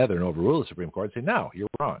get together and overrule the Supreme Court and say, no, you're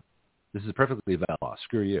wrong. This is a perfectly valid law.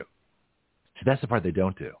 Screw you. See, that's the part they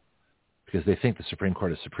don't do because they think the Supreme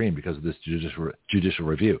Court is supreme because of this judicial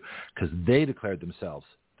review, because they declared themselves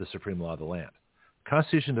the supreme law of the land. The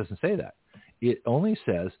Constitution doesn't say that. It only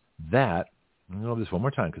says that, I'm going to go over this one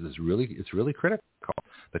more time because it's really critical.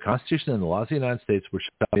 The Constitution and the laws of the United States, which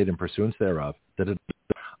shall be made in pursuance thereof, that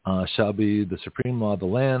shall be the supreme law of the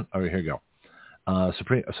land. Oh, here you go. So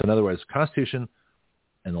in other words, Constitution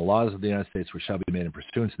and the laws of the United States which shall be made in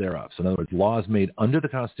pursuance thereof. So in other words, laws made under the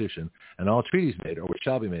Constitution and all treaties made or which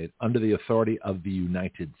shall be made under the authority of the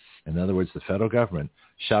United States. In other words, the federal government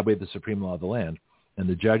shall be the supreme law of the land, and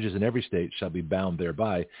the judges in every state shall be bound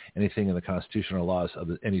thereby, anything in the Constitution or laws of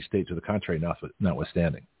any state to the contrary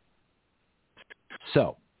notwithstanding.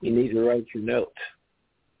 So you need to write your note.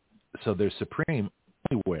 So they're supreme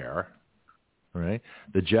anywhere, right?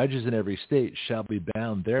 The judges in every state shall be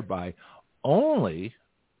bound thereby only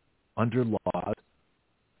under laws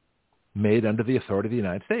made under the authority of the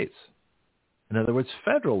United States. In other words,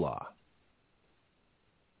 federal law.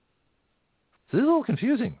 So this is a little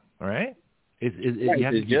confusing, all right?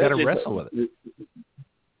 You got to wrestle with it.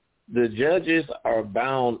 The judges are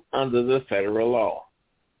bound under the federal law.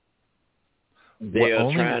 They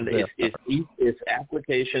are trying to, it's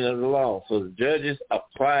application of the law. So the judges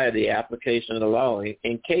apply the application of the law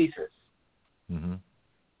in cases. Mm-hmm.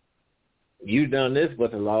 You done this,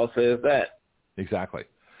 but the law says that. Exactly.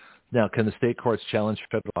 Now, can the state courts challenge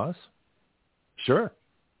federal laws? Sure.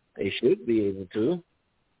 They should be able to.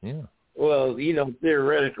 Yeah. Well,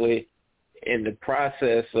 theoretically, in the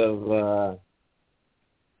process of,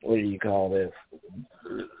 what do you call this?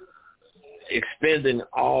 Expending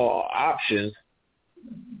all options,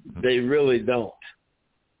 they really don't.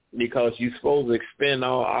 Because you're supposed to expend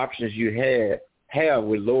all options you have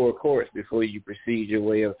with lower courts before you proceed your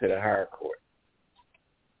way up to the higher court.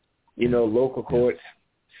 Local courts,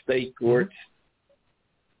 state courts.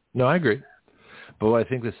 No, I agree. But what I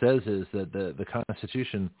think this says is that the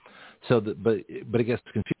Constitution, but it gets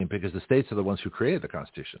confusing because the states are the ones who created the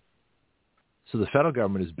Constitution. So the federal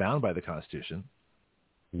government is bound by the Constitution.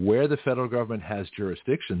 Where the federal government has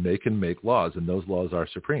jurisdiction, they can make laws, and those laws are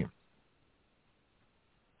supreme.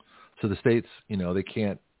 So the states, they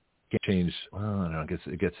can't change. Well, I don't know.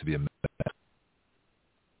 It gets to be a mess.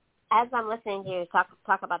 As I'm listening to you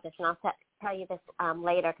talk about this, and I'll tell you this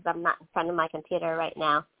later because I'm not in front of my computer right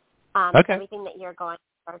now. Okay. Everything that you're going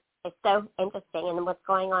through is so interesting, and what's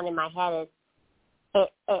going on in my head is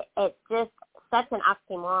it's just such an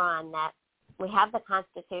oxymoron that we have the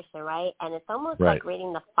Constitution, right? And it's almost like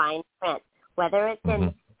reading the fine print, whether it's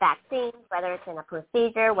in vaccines, whether it's in a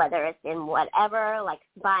procedure, whether it's in whatever, like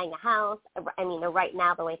buying a house. I mean, right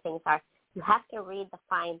now, the way things are, you have to read the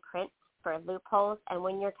fine print for loopholes. And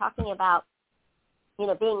when you're talking about,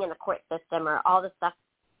 being in the court system or all the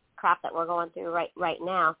crap that we're going through right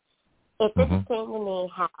now, it's interesting to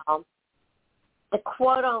me how the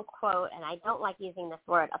quote-unquote, and I don't like using this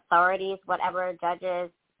word, authorities, whatever,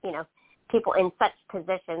 judges, people in such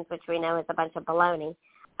positions, which we know is a bunch of baloney,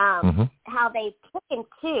 how they pick and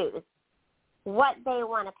choose what they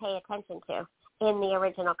want to pay attention to in the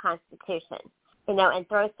original Constitution, and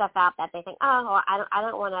throw stuff out that they think, I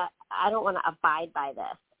don't want to abide by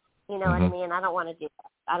this, what I mean? I don't want to do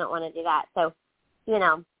this. I don't want to do that. So,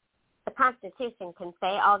 the Constitution can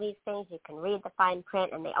say all these things. You can read the fine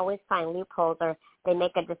print, and they always find loopholes, or they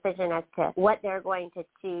make a decision as to what they're going to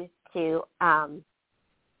choose to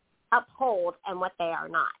uphold and what they are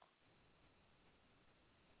not.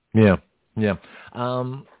 Yeah.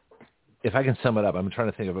 If I can sum it up, I'm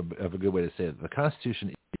trying to think of a good way to say it. The Constitution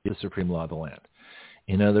is the supreme law of the land.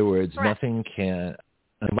 In other words, nothing can,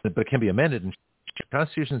 but it can be amended. And the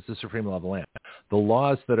Constitution is the supreme law of the land. The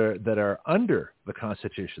laws that are under the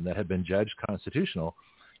Constitution that have been judged constitutional,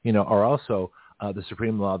 are also the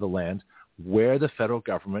supreme law of the land, where the federal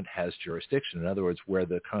government has jurisdiction. In other words, where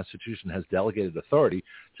the Constitution has delegated authority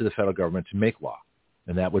to the federal government to make law.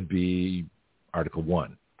 And that would be Article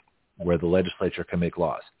 1, where the legislature can make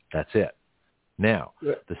laws. That's it. Now,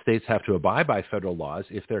 the states have to abide by federal laws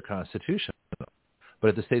if they're constitutional. But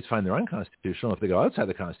if the states find they're unconstitutional, if they go outside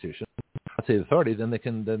the Constitution, outside the authority, then they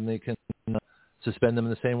can suspend them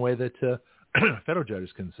in the same way that federal judges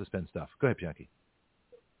can suspend stuff. Go ahead, Bianchi.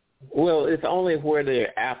 Well, it's only where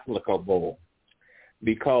they're applicable,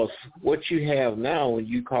 because what you have now when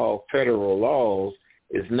you call federal laws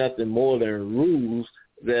is nothing more than rules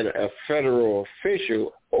that a federal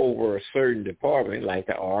official over a certain department, like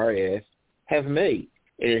the IRS, have made,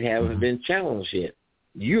 and it hasn't been challenged yet.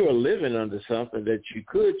 You are living under something that you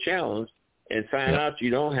could challenge and find out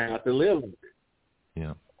you don't have to live under.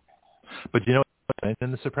 Yeah. But you know what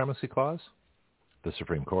in the Supremacy Clause? The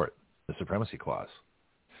Supreme Court. The Supremacy Clause.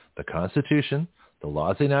 The Constitution, the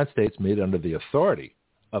laws of the United States made under the authority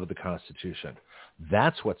of the Constitution.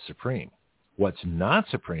 That's what's supreme. What's not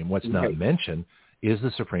supreme, what's not mentioned, is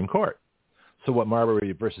the Supreme Court. So what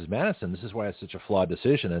Marbury versus Madison, this is why it's such a flawed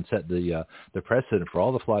decision and set the precedent for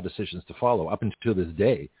all the flawed decisions to follow up until this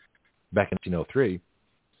day, back in 1903,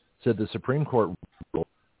 said the Supreme Court ruled,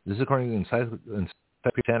 this is according to Encyclopedia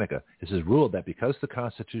Britannica, it says ruled that because the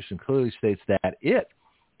Constitution clearly states that it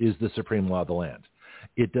is the supreme law of the land.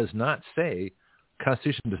 It does not say,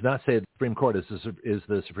 Constitution does not say the Supreme Court is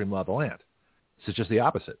the supreme law of the land. It's just the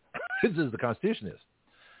opposite. This is the Constitution is.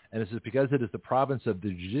 And this is because it is the province of the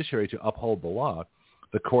judiciary to uphold the law,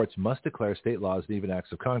 the courts must declare state laws and even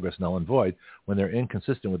acts of Congress null and void when they're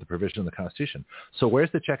inconsistent with the provision of the Constitution. So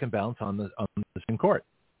where's the check and balance on the Supreme Court?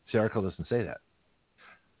 The article doesn't say that.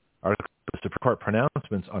 Article the Supreme Court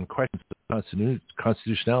pronouncements on questions of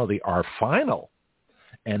constitutionality are final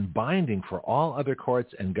and binding for all other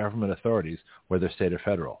courts and government authorities, whether state or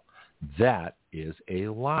federal. That is a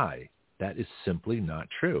lie. That is simply not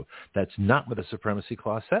true. That's not what the Supremacy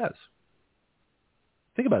Clause says.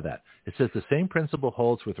 Think about that. It says the same principle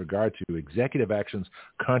holds with regard to executive actions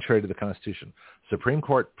contrary to the Constitution. Supreme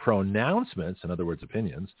Court pronouncements, in other words,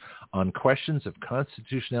 opinions, on questions of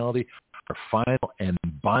constitutionality are final and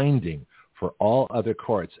binding for all other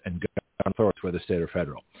courts and government authorities, whether state or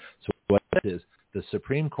federal. So what it is, the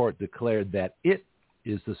Supreme Court declared that it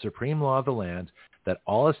is the supreme law of the land, that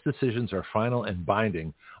all its decisions are final and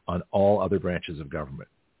binding on all other branches of government.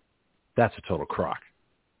 That's a total crock.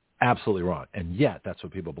 Absolutely wrong. And yet, that's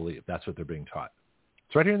what people believe. That's what they're being taught.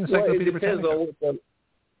 It's right here in the Encyclopedia Britannica.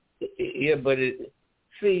 Yeah, but it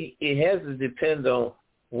has to depend on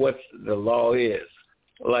what the law is.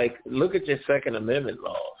 Like, look at your Second Amendment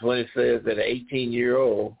laws when it says that an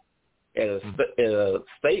 18-year-old at a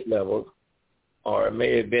state level, or it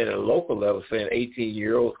may have been at a local level, saying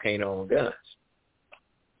 18-year-olds can't own guns.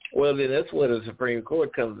 Well, then that's where the Supreme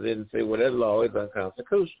Court comes in and say, well, that law is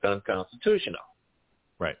unconstitutional.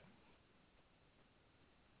 Right.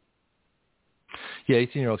 Yeah,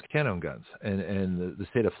 18-year-olds can own guns, and the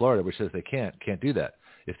state of Florida, which says they can't do that.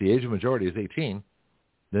 If the age of majority is 18,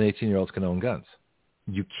 then 18-year-olds can own guns.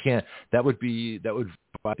 You can't. That would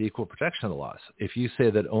violate the equal protection of the laws. If you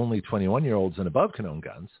say that only 21-year-olds and above can own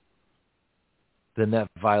guns, then that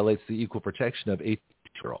violates the equal protection of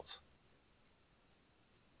 18-year-olds.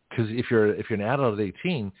 Because if you're an adult at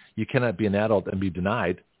 18, you cannot be an adult and be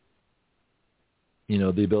denied,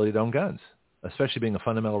 the ability to own guns, especially being a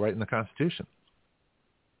fundamental right in the Constitution.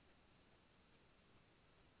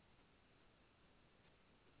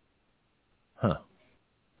 Huh.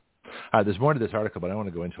 All right, there's more to this article, but I want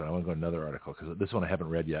to go into it. I want to go to another article because this one I haven't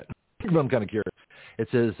read yet. But I'm kind of curious. It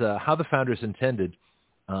says how the founders intended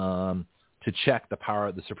to check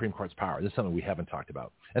the Supreme Court's power. This is something we haven't talked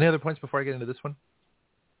about. Any other points before I get into this one?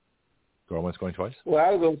 Going once, going twice? Well,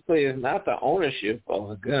 I was going to say it's not the ownership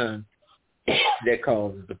of a gun that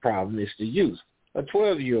causes the problem. It's the use. A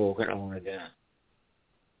 12-year-old can own a gun,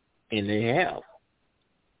 and they have.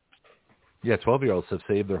 Yeah, 12-year-olds have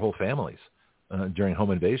saved their whole families during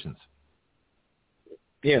home invasions.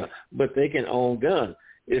 Yeah, but they can own guns.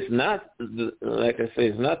 It's not, like I say,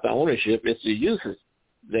 it's not the ownership. It's the uses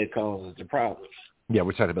that causes the problems. Yeah,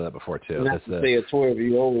 we talked about that before, too. Not to say a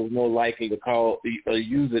 12-year-old is more likely to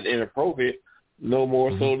use it inappropriate, no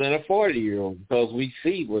more so than a 40-year-old, because we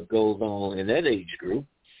see what goes on in that age group.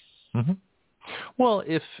 Mm-hmm. Well,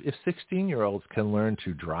 if 16-year-olds can learn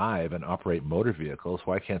to drive and operate motor vehicles,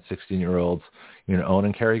 why can't 16-year-olds own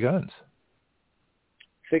and carry guns?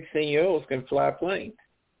 16-year-olds can fly planes.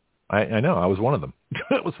 I know. I was one of them.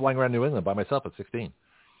 I was flying around New England by myself at 16.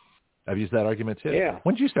 I've used that argument, too. Yeah.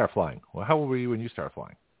 When did you start flying? Well, how old were you when you started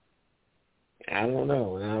flying? I don't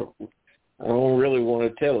know. I don't really want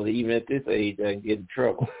to tell it. Even at this age, I can get in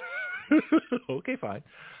trouble. Okay, fine.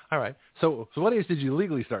 All right. So what age did you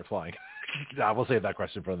legally start flying? We'll save that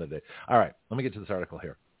question for another day. All right. Let me get to this article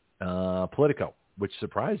here. Politico, which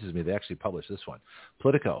surprises me. They actually published this one.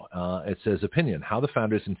 Politico, it says, opinion, how the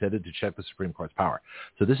founders intended to check the Supreme Court's power.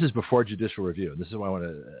 So this is before judicial review. And this is why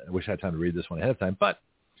I wish I had time to read this one ahead of time. But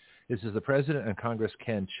it says the President and Congress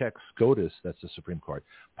can check SCOTUS, that's the Supreme Court,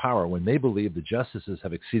 power when they believe the justices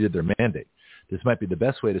have exceeded their mandate. This might be the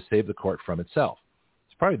best way to save the court from itself.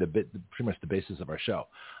 It's probably pretty much the basis of our show.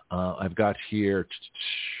 I've got here,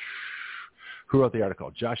 who wrote the article?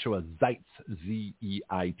 Joshua Zeitz,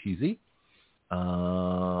 Z-E-I-T-Z,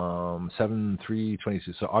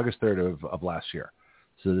 7/3/22, so August 3rd of last year.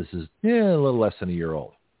 So this is a little less than a year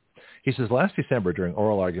old. He says, last December, during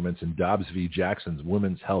oral arguments in Dobbs v. Jackson's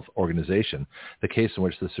Women's Health Organization, the case in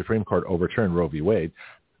which the Supreme Court overturned Roe v. Wade,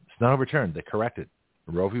 it's not overturned, they corrected.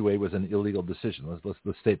 Roe v. Wade was an illegal decision.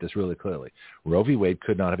 Let's state this really clearly. Roe v. Wade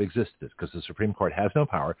could not have existed because the Supreme Court has no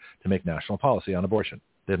power to make national policy on abortion.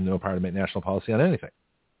 They have no power to make national policy on anything.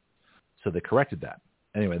 So they corrected that.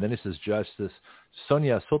 Anyway, then it says Justice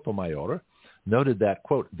Sonia Sotomayor noted that,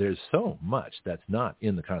 quote, there's so much that's not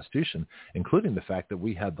in the Constitution, including the fact that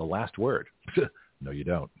we had the last word. No, you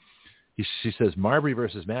don't. She says, Marbury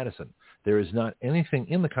versus Madison, there is not anything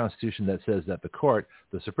in the Constitution that says that the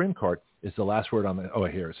Supreme Court, is the last word on the,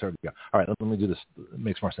 here, sorry. All right, let me do this. It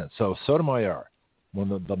makes more sense. So Sotomayor,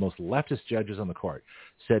 one of the most leftist judges on the court,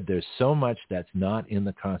 said there's so much that's not in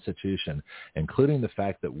the Constitution, including the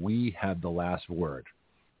fact that we have the last word.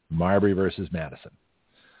 Marbury versus Madison.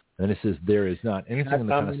 And it says there is not anything in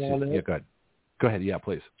the Constitution. Yeah, go ahead. Go ahead. Yeah,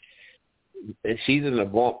 please. She's an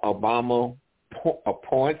Obama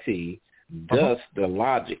appointee, thus the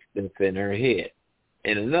logic that's in her head.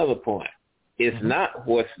 And another point, it's not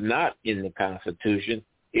what's not in the Constitution,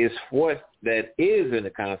 it's what that is in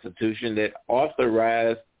the Constitution that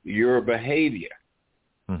authorized your behavior.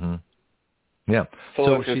 Yeah.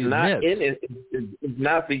 So if it's not in it, it's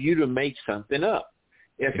not for you to make something up.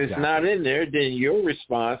 If it's not in there, then your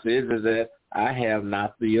response is that I have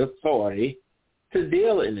not the authority to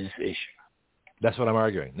deal in this issue. That's what I'm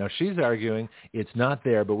arguing. Now, she's arguing it's not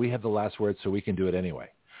there, but we have the last word, so we can do it anyway.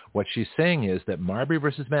 What she's saying is that Marbury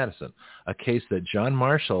versus Madison, a case that John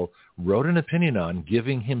Marshall wrote an opinion on,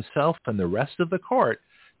 giving himself and the rest of the court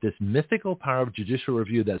this mythical power of judicial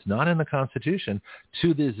review that's not in the Constitution,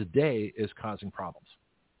 to this day is causing problems.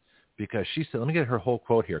 Because she said, let me get her whole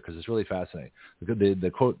quote here because it's really fascinating. The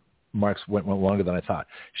quote marks went longer than I thought.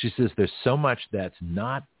 She says there's so much that's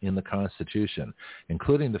not in the Constitution,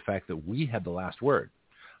 including the fact that we have the last word.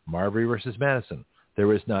 Marbury versus Madison.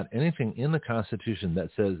 There is not anything in the Constitution that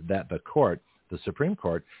says that the court, the Supreme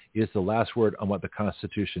Court, is the last word on what the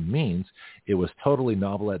Constitution means. It was totally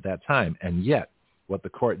novel at that time. And yet, what the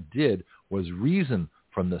court did was reason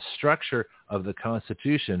from the structure of the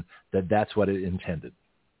Constitution that that's what it intended.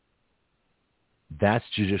 That's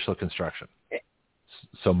judicial construction.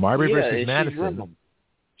 So Marbury versus Madison,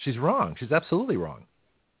 she's wrong. She's absolutely wrong.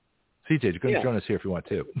 CJ, you can join us here if you want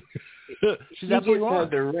to. She's absolutely wrong.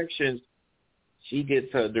 She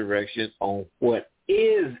gets her directions on what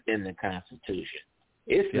is in the Constitution.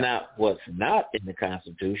 It's not what's not in the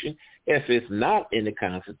Constitution. If it's not in the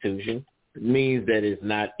Constitution, it means that it's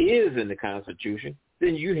not is in the Constitution,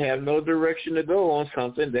 then you have no direction to go on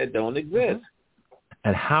something that don't exist.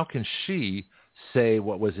 And how can she say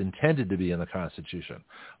what was intended to be in the Constitution?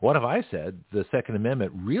 What if I said the Second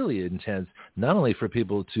Amendment really intends not only for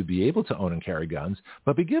people to be able to own and carry guns,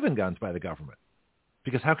 but be given guns by the government?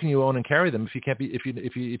 Because how can you own and carry them if you can't be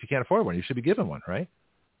if you can't afford one? You should be given one, right?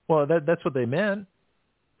 Well, that's what they meant.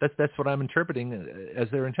 That's what I'm interpreting as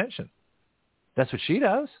their intention. That's what she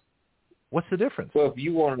does. What's the difference? Well, if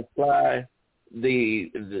you want to apply the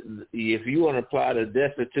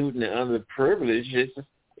destitute and the underprivileged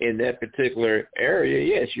in that particular area,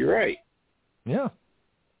 yes, you're right. Yeah.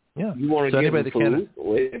 You want to give them food.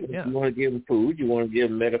 You want to give them food. You want to give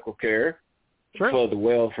them medical care. Sure. For the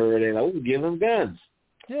welfare, they don't give them guns.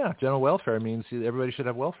 Yeah, general welfare means everybody should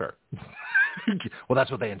have welfare. Well,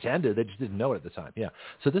 that's what they intended. They just didn't know it at the time. Yeah.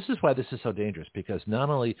 So this is why this is so dangerous, because not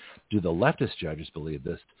only do the leftist judges believe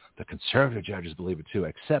this, the conservative judges believe it too,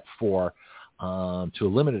 except for, to a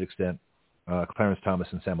limited extent, Clarence Thomas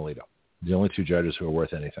and Sam Alito, the only two judges who are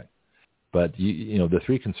worth anything. But, you know, the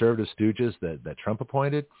three conservative stooges that Trump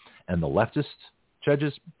appointed and the leftist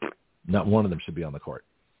judges, not one of them should be on the court,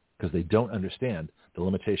 because they don't understand the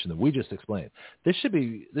limitation that we just explained. This should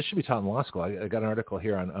be taught in law school. I got an article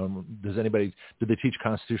here on do they teach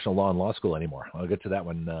constitutional law in law school anymore? I'll get to that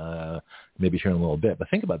one maybe here in a little bit. But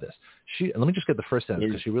think about this. Let me just get the first sentence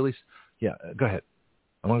because she really, go ahead.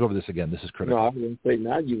 I want to go over this again. This is critical. No, I was going to say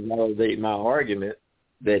now you validate my argument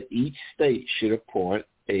that each state should appoint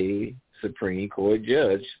a Supreme Court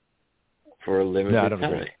judge for a limited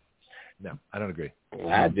time. No, I don't agree.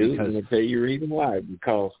 Well, I do. I'm going to tell you the reason why.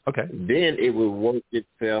 Because then it would work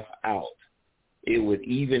itself out. It would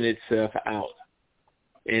even itself out.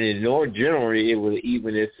 And in more generally, it would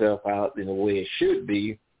even itself out in the way it should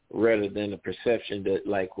be rather than the perception that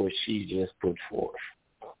like what she just put forth.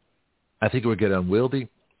 I think it would get unwieldy.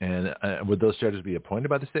 And would those judges be appointed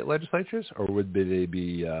by the state legislatures, or would they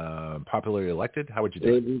be popularly elected? How would you do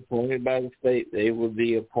it? They'd be appointed by the state. They would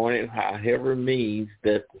be appointed however means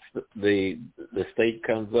that the state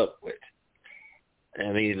comes up with.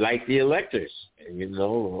 I mean, like the electors, you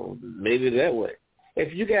know, maybe that way.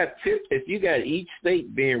 If you got each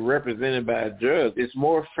state being represented by a judge, it's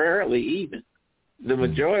more fairly even. The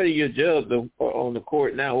majority of your judges on the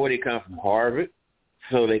court now, where they come from, Harvard.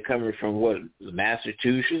 So they coming from what,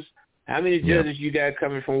 Massachusetts? How many judges you got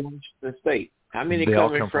coming from Washington State? How many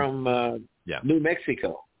coming from New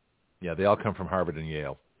Mexico? Yeah, they all come from Harvard and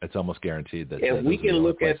Yale. It's almost guaranteed that. If we can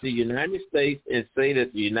look at the United States and say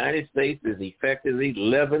that the United States is effectively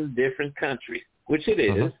 11 different countries, which it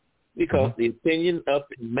is, because the opinion up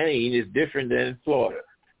in Maine is different than in Florida.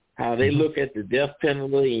 How they look at the death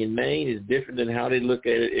penalty in Maine is different than how they look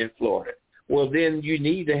at it in Florida. Well, then you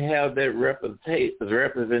need to have that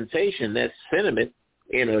representation, that sentiment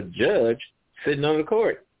in a judge sitting on the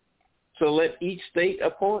court. So let each state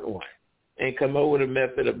appoint one and come up with a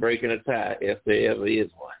method of breaking a tie if there ever is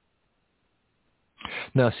one.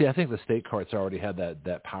 No, see, I think the state courts already had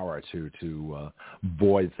that power to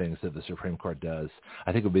void things that the Supreme Court does.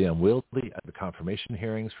 I think it would be unwieldy. The confirmation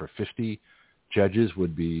hearings for 50 judges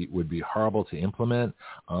would be horrible to implement.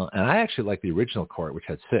 And I actually like the original court, which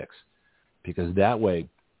had 6. Because that way...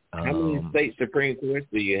 how many state Supreme Courts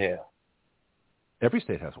do you have? Every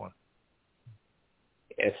state has one.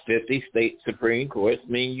 As 50 state Supreme Courts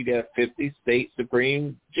mean you got 50 state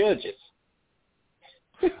Supreme judges.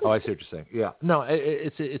 Oh, I see what you're saying. Yeah, no,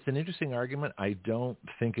 it's an interesting argument. I don't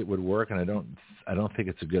think it would work, and I don't think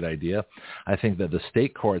it's a good idea. I think that the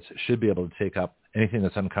state courts should be able to take up anything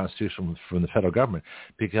that's unconstitutional from the federal government,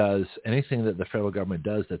 because anything that the federal government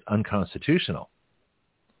does that's unconstitutional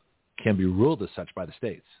can be ruled as such by the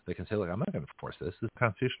states. They can say, look, I'm not going to enforce this. This is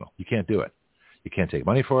constitutional. You can't do it. You can't take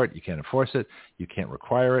money for it. You can't enforce it. You can't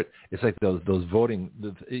require it. It's like those voting,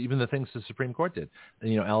 even the things the Supreme Court did.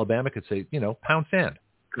 You know, Alabama could say, you know, pound sand.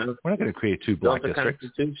 We're not going to create two black districts. Does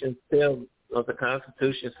the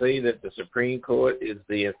Constitution say that the Supreme Court is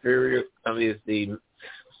the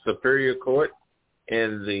superior court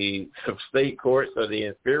and the state courts are the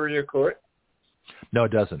inferior court? No,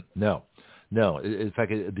 it doesn't. No. In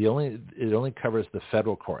fact, it only covers the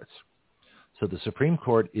federal courts. So the Supreme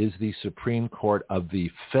Court is the Supreme Court of the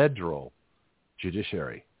federal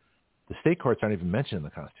judiciary. The state courts aren't even mentioned in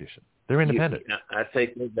the Constitution. They're independent. I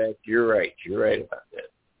take that back. You're right. You're right about that.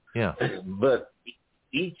 Yeah. But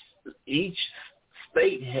each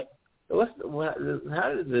state, how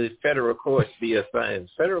did the federal courts be assigned?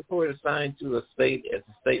 Federal court assigned to a state at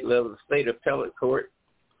the state level, the state appellate court?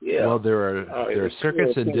 Yeah. Well, there are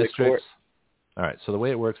circuits and districts. Court. All right. So the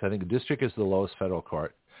way it works, I think a district is the lowest federal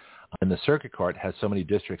court. And the circuit court has so many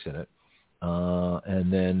districts in it, and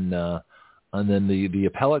then the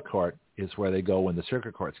appellate court is where they go when the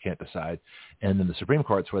circuit courts can't decide, and then the Supreme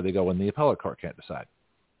Court's where they go when the appellate court can't decide.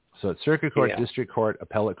 So it's circuit court, district court,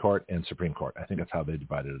 appellate court, and Supreme Court. I think that's how they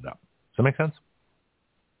divided it up. Does that make sense?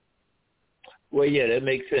 Well, yeah, that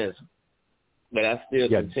makes sense. But I still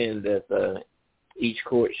contend that each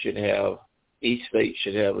state should have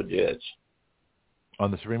a judge. On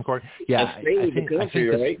the Supreme Court? Yeah, I think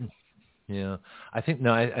right? Yeah, I think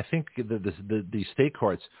the state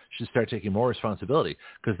courts should start taking more responsibility,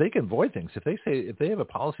 because they can void things. If they have a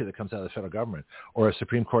policy that comes out of the federal government or a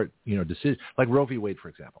Supreme Court, decision, like Roe v. Wade, for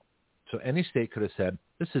example. So any state could have said,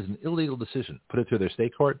 this is an illegal decision, put it through their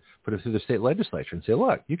state court, put it through their state legislature, and say,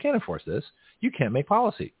 look, you can't enforce this. You can't make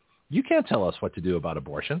policy. You can't tell us what to do about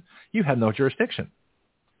abortion. You have no jurisdiction.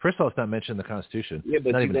 First of all, it's not mentioned in the Constitution. Yeah,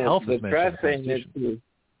 but not even health is mentioned in the Constitution.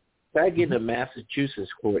 Try getting a Massachusetts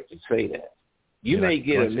court to say that. You may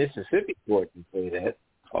get a Mississippi court to say that,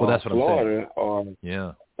 or that's what Florida, I'm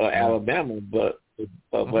saying. or Alabama, but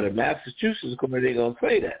a Massachusetts court, they're going to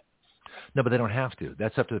say that. No, but they don't have to.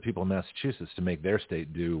 That's up to the people in Massachusetts to make their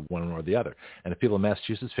state do one or the other. And if people in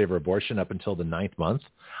Massachusetts favor abortion up until the 9th month,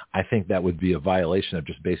 I think that would be a violation of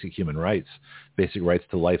just basic human rights, basic rights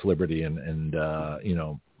to life, liberty, and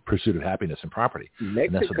pursuit of happiness and property. Mexico,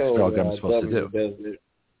 and that's what the federal government's supposed to do.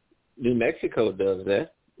 New Mexico does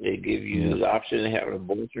that. They give you the option to have an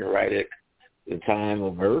abortion right at the time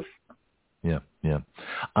of birth. Yeah.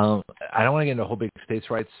 I don't want to get into a whole big states'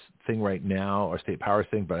 rights thing right now or state powers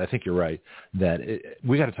thing, but I think you're right that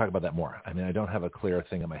we got to talk about that more. I mean, I don't have a clear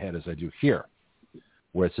thing in my head as I do here,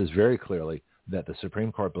 where it says very clearly that the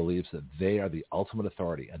Supreme Court believes that they are the ultimate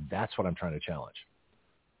authority, and that's what I'm trying to challenge.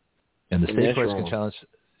 And the state courts can challenge.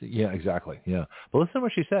 Yeah, exactly. Yeah. But listen to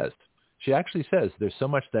what she says. She actually says there's so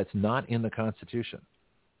much that's not in the Constitution.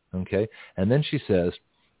 Okay? And then she says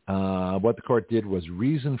what the court did was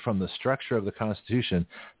reason from the structure of the Constitution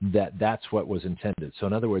that that's what was intended. So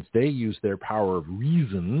in other words, they use their power of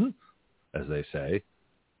reason, as they say,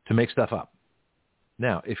 to make stuff up.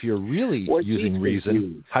 Now, if you're really using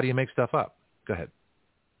reason, how do you make stuff up? Go ahead.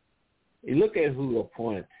 You look at who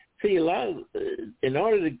appointed. See, in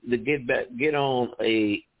order to get on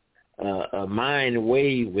a mind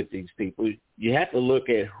wave with these people, you have to look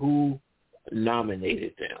at who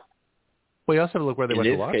nominated them. Well, you also have to look where they went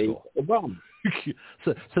to law school. Obama.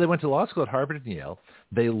 So they went to law school at Harvard and Yale.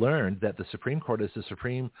 They learned that the Supreme Court is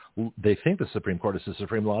they think the Supreme Court is the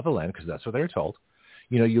supreme law of the land, because that's what they were told.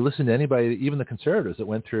 You listen to anybody, even the conservatives that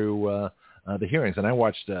went through the hearings, and I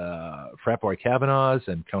watched Frat Boy Kavanaugh's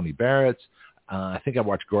and Coney Barrett's. I think I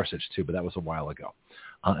watched Gorsuch too, but that was a while ago.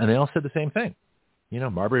 And they all said the same thing.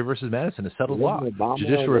 Marbury versus Madison is settled law.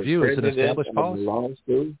 Judicial review is an established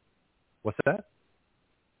policy. What's that?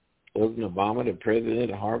 Wasn't Obama the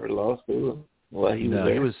president of Harvard Law School? Well, he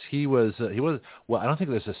was. Well, I don't think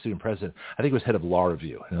he was a student president. I think he was head of law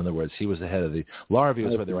review. In other words, he was the head of the law review.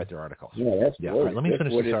 Is where they write their articles. Yeah, All right, let me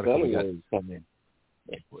finish this article.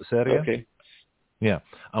 Say that again? Okay. Yeah,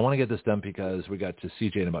 I want to get this done because we got to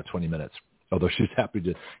CJ in about 20 minutes. although she's happy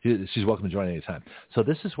to, she's welcome to join anytime. So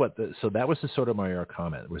this is so that was the Sotomayor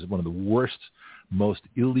comment. It was one of the worst, most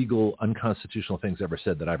illegal, unconstitutional things ever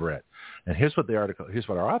said that I've read. And here's what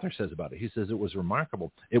our author says about it. He says it was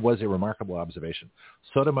remarkable. It was a remarkable observation.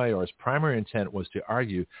 Sotomayor's primary intent was to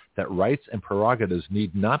argue that rights and prerogatives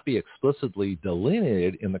need not be explicitly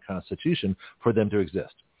delineated in the Constitution for them to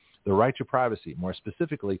exist. The right to privacy, more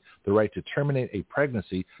specifically, the right to terminate a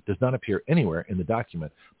pregnancy, does not appear anywhere in the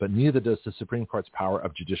document, but neither does the Supreme Court's power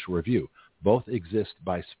of judicial review. Both exist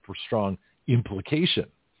by strong implication.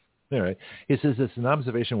 All right. He says it's an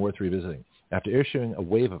observation worth revisiting. After issuing a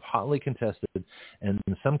wave of hotly contested and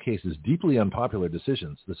in some cases deeply unpopular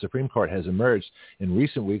decisions, the Supreme Court has emerged in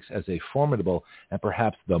recent weeks as a formidable and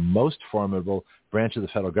perhaps the most formidable branch of the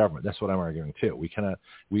federal government. That's what I'm arguing too.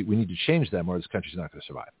 We need to change them or this country's not going to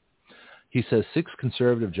survive. He says 6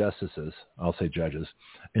 conservative justices, I'll say judges,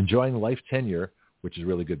 enjoying life tenure, which is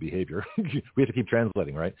really good behavior, we have to keep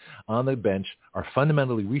translating, right, on the bench are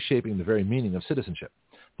fundamentally reshaping the very meaning of citizenship.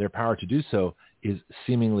 Their power to do so is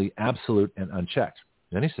seemingly absolute and unchecked.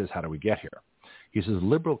 Then he says, how do we get here? He says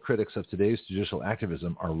liberal critics of today's judicial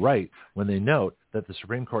activism are right when they note that the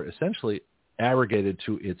Supreme Court essentially arrogated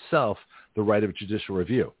to itself the right of judicial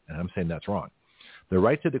review. And I'm saying that's wrong. The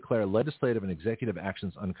right to declare legislative and executive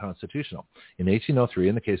actions unconstitutional. In 1803,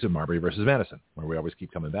 in the case of Marbury versus Madison, where we always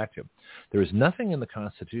keep coming back to, there is nothing in the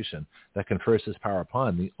Constitution that confers this power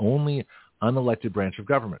upon the only unelected branch of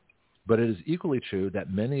government. But it is equally true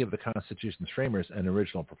that many of the Constitution's framers and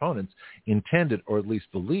original proponents intended, or at least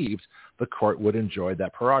believed, the court would enjoy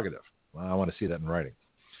that prerogative. Well, I want to see that in writing.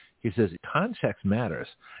 He says context matters,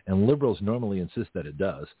 and liberals normally insist that it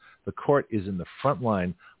does. The court is in the front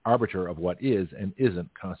line arbiter of what is and isn't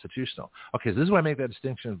constitutional. Okay, so this is why I make that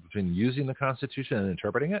distinction between using the Constitution and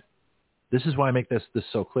interpreting it. This is why I make this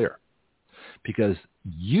so clear. Because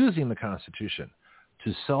using the Constitution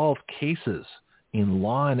to solve cases in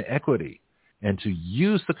law and equity and to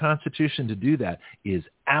use the Constitution to do that is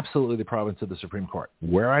absolutely the province of the Supreme Court.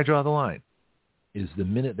 Where I draw the line is the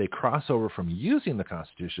minute they cross over from using the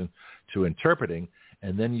Constitution to interpreting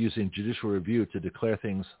and then using judicial review to declare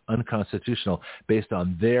things unconstitutional based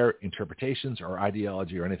on their interpretations or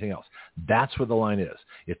ideology or anything else. That's where the line is.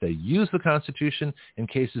 If they use the Constitution in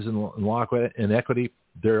cases in law and equity,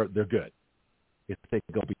 they're good. If they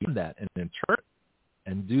go beyond that and interpret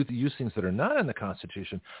and use things that are not in the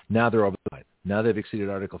Constitution, now they're over the line. Now they've exceeded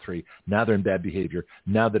Article 3. Now they're in bad behavior.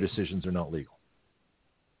 Now their decisions are not legal.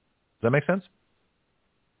 Does that make sense?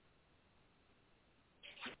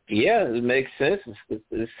 Yeah, it makes sense.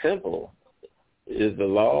 It's simple. Is the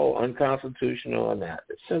law unconstitutional or not?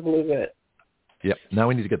 It's simple as that. Yep. Now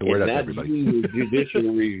we need to get the word out to everybody. Use judicial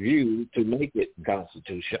review to make it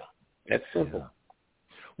constitutional. That's simple. Yeah.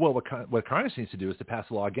 Well, what Congress needs to do is to pass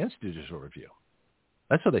a law against judicial review.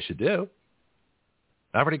 That's what they should do.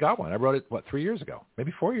 I already got one. I wrote it, 3 years ago?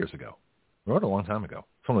 Maybe 4 years ago. I wrote it a long time ago.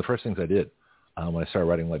 It's one of the first things I did when I started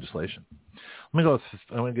writing legislation. We got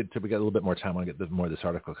a little bit more time. I want to get more of this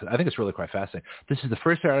article because I think it's really quite fascinating. This is the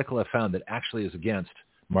first article I've found that actually is against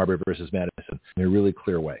Marbury versus Madison in a really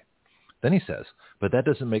clear way. Then he says, but that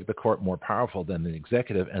doesn't make the court more powerful than the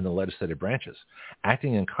executive and the legislative branches.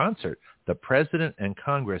 Acting in concert, the president and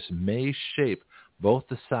Congress may shape both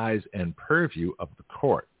the size and purview of the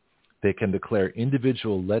court. They can declare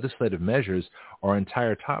individual legislative measures or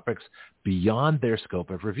entire topics beyond their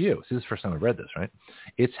scope of review. See, this is the first time I've read this, right?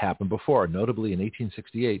 It's happened before, notably in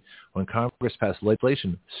 1868 when Congress passed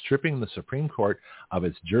legislation stripping the Supreme Court of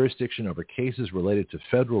its jurisdiction over cases related to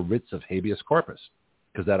federal writs of habeas corpus,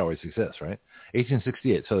 because that always exists, right?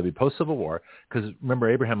 1868, so it'll be post-Civil War, because remember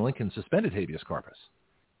Abraham Lincoln suspended habeas corpus.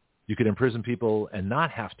 You could imprison people and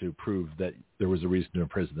not have to prove that there was a reason to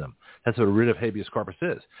imprison them. That's what a writ of habeas corpus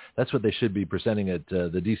is. That's what they should be presenting at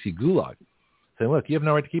the D.C. Gulag. Saying, look, you have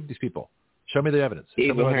no right to keep these people. Show me the evidence.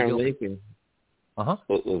 Abraham Lincoln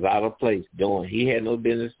was out of place doing. He had no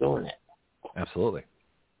business doing that. Absolutely.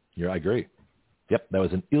 I agree. Yep, that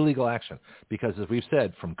was an illegal action. Because as we've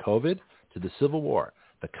said, from COVID to the Civil War,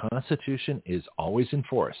 the Constitution is always in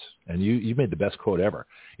force. And you made the best quote ever.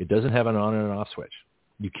 It doesn't have an on and an off switch.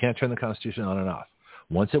 You can't turn the Constitution on and off.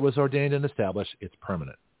 Once it was ordained and established, it's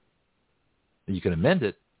permanent. You can amend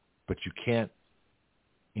it, but you can't,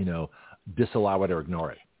 disallow it or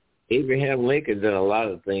ignore it. Abraham Lincoln did a lot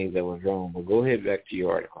of things that was wrong, but go ahead back to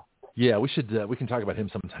your article. Yeah, we can talk about him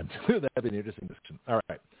sometime too. That'd be an interesting discussion. All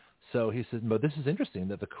right. So he says, but this is interesting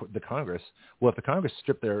that the Congress, if the Congress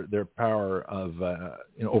stripped their power of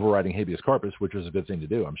overriding habeas corpus, which was a good thing to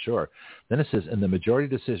do, I'm sure, then it says, in the majority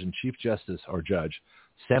decision, Chief Justice or Judge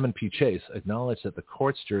Salmon P. Chase acknowledged that the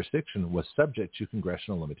court's jurisdiction was subject to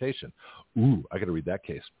congressional limitation. Ooh, I got to read that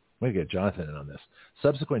case. I'm going to get Jonathan in on this.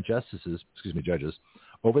 Subsequent judges,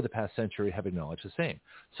 over the past century have acknowledged the same.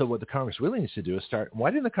 So what the Congress really needs to do is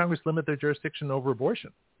why didn't the Congress limit their jurisdiction over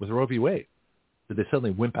abortion with Roe v. Wade? Did they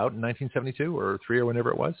suddenly wimp out in 1972 or 3 or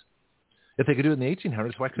whenever it was? If they could do it in the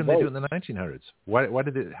 1800s, why couldn't they do it in the 1900s?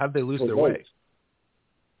 How did they lose their way?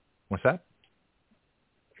 What's that?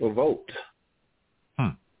 For vote.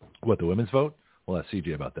 What, the women's vote? Well, ask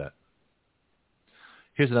CJ about that.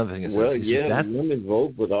 Here's another thing. The women's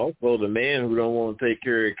vote, but also the man who don't want to take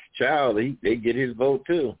care of a child, they get his vote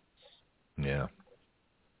too. Yeah.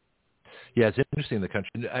 Yeah, it's interesting in the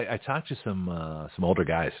country. I talked to some older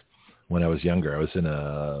guys when I was younger. I was in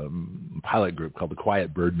a pilot group called the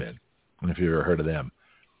Quiet Birdmen. I don't know if you've ever heard of them.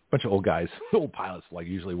 A bunch of old guys, old pilots, like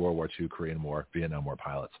usually World War II, Korean War, Vietnam War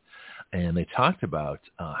pilots. And they talked about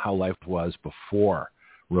how life was before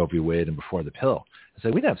Roe v. Wade and before the pill. I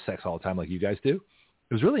said, we didn't have sex all the time like you guys do.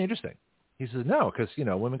 It was really interesting. He says, no, because,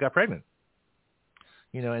 women got pregnant.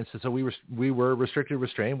 And so we were restricted,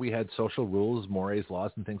 restrained. We had social rules, mores,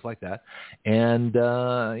 laws, and things like that. And,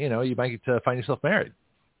 you might get to find yourself married.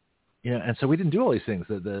 And so we didn't do all these things.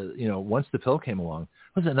 Once the pill came along,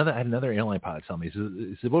 I had another airline pilot tell me,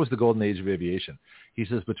 he said, what was the golden age of aviation? He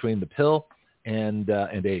says, between the pill and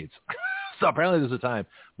AIDS. So apparently there's a time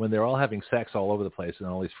when they're all having sex all over the place in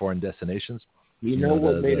all these foreign destinations. You know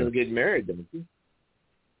what made them get married, don't you?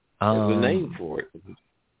 There's a name for it.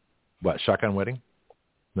 What, shotgun wedding?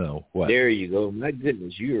 No, what? There you go. My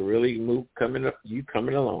goodness, you are really coming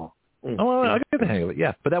along. Oh, well, I get the hang of it.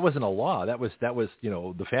 Yeah, but that wasn't a law. That was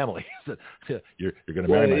the family. You're going to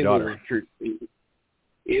marry my daughter.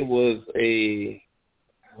 It was a,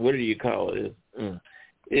 what do you call it?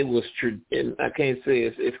 It was I can't say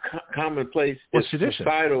it's commonplace. What's tradition?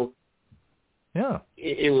 Societal. Yeah.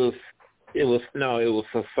 It was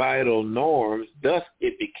societal norms. Thus,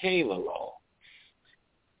 it became a law.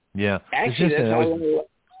 Yeah. Actually,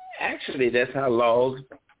 that's how laws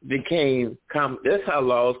became. That's how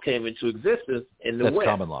laws came into existence in the West. That's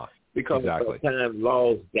common law. Because exactly. by the time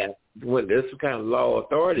when this kind of law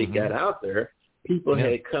authority got out there, people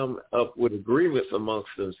had come up with agreements amongst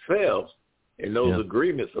themselves, and those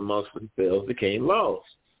agreements amongst themselves became laws.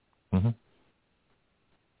 Mm-hmm.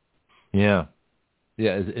 Yeah.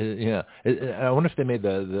 Yeah, I wonder if they made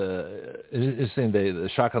the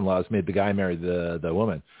shotgun laws made the guy marry the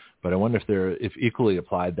woman, but I wonder if equally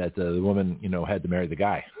applied that the woman had to marry the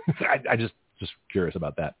guy. I just curious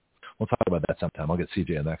about that. We'll talk about that sometime. I'll get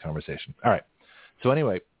CJ in that conversation. All right. So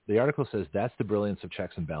anyway, the article says that's the brilliance of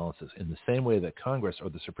checks and balances. In the same way that Congress or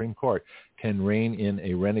the Supreme Court can rein in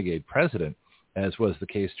a renegade president, as was the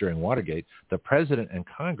case during Watergate, the president and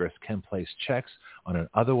Congress can place checks on an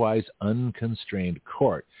otherwise unconstrained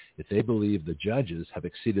court if they believe the judges have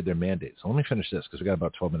exceeded their mandates. So let me finish this because we've got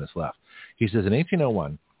about 12 minutes left. He says, in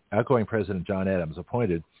 1801, outgoing President John Adams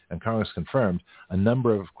appointed and Congress confirmed a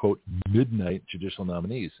number of, quote, midnight judicial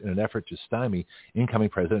nominees in an effort to stymie incoming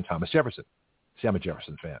President Thomas Jefferson. See, I'm a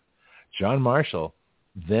Jefferson fan. John Marshall,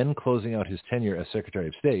 then closing out his tenure as Secretary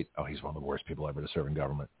of State, he's one of the worst people ever to serve in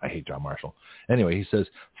government. I hate John Marshall. Anyway, he says,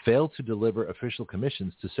 failed to deliver official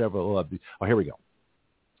commissions to several of the, here we go.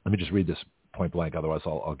 Let me just read this point blank, otherwise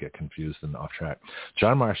I'll get confused and off track.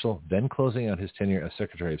 John Marshall, then closing out his tenure as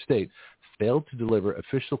Secretary of State, failed to deliver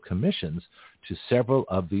official commissions to several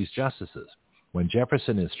of these justices. When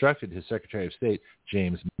Jefferson instructed his Secretary of State,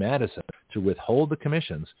 James Madison, to withhold the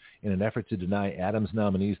commissions in an effort to deny Adams'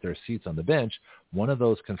 nominees their seats on the bench, one of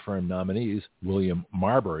those confirmed nominees, William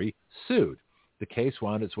Marbury, sued. The case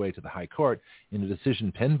wound its way to the High Court. In a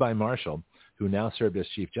decision penned by Marshall, who now served as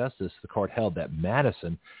Chief Justice, the court held that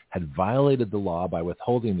Madison had violated the law by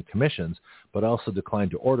withholding the commissions, but also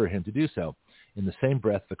declined to order him to do so. In the same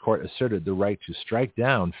breath, the court asserted the right to strike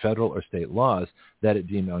down federal or state laws that it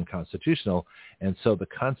deemed unconstitutional, and so the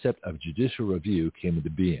concept of judicial review came into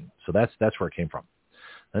being. So that's where it came from.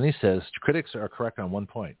 Then he says, critics are correct on one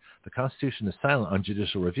point. The Constitution is silent on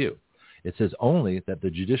judicial review. It says only that the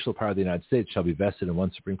judicial power of the United States shall be vested in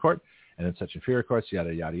one Supreme Court and in such inferior courts,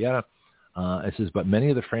 yada, yada, yada. It says, but many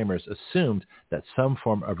of the framers assumed that some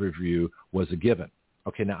form of review was a given.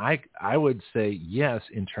 Okay, now I would say yes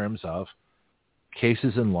in terms of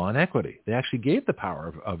cases in law and equity. They actually gave the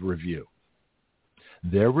power of review.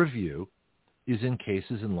 Their review is in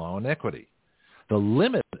cases in law and equity. The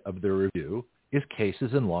limit of their review is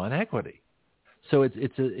cases in law and equity. So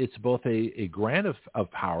it's both a grant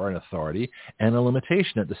of power and authority and a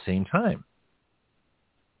limitation at the same time.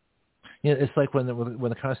 It's like when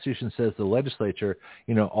the Constitution says the legislature,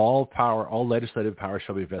 all legislative power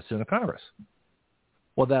shall be vested in the Congress.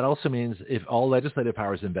 Well, that also means if all legislative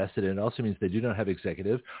power is invested in it, also means they do not have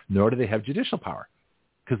executive, nor do they have judicial power,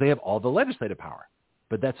 because they have all the legislative power.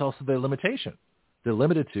 But that's also their limitation. They're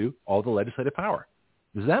limited to all the legislative power.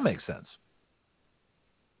 Does that make sense?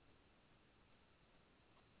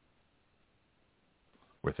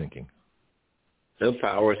 We're thinking. Those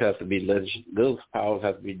powers have to be delegated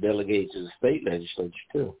to the state legislature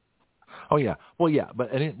too. Oh yeah, well yeah, but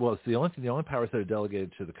it's the only powers that are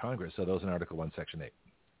delegated to the Congress are those in Article 1, Section 8.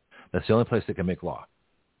 That's the only place they can make law,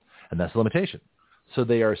 and that's the limitation. So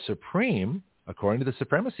they are supreme according to the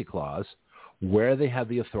Supremacy Clause, where they have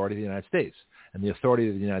the authority of the United States, and the authority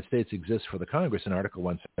of the United States exists for the Congress in Article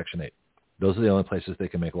 1, Section 8. Those are the only places they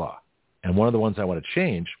can make law. And one of the ones I want to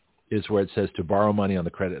change is where it says to borrow money on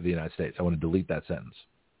the credit of the United States. I want to delete that sentence.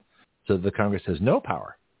 So the Congress has no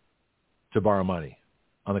power to borrow money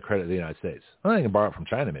on the credit of the United States. Well, they can borrow it from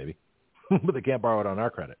China maybe, but they can't borrow it on our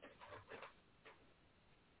credit.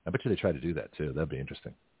 I bet you they try to do that too. That'd be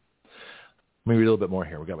interesting. Let me read a little bit more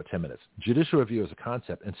here. We've got about 10 minutes. Judicial review is a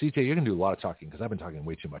concept. And CJ, you're going to do a lot of talking because I've been talking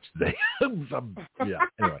way too much today. Yeah,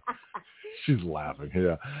 anyway. She's laughing.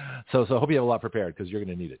 Yeah. So I hope you have a lot prepared because you're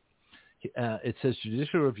going to need it. It says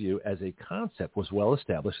judicial review as a concept was well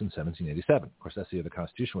established in 1787. Of course, that's the year the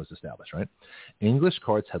Constitution was established, right? English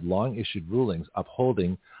courts had long issued rulings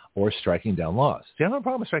upholding or striking down laws. See, I don't have a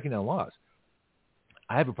problem with striking down laws.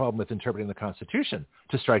 I have a problem with interpreting the Constitution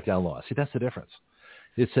to strike down laws. See, that's the difference.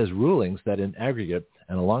 It says rulings that in aggregate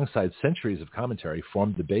and alongside centuries of commentary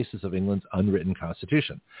formed the basis of England's unwritten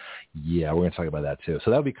Constitution. Yeah, we're going to talk about that too.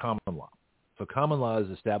 So that would be common law. So common law is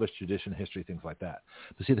established tradition, history, things like that.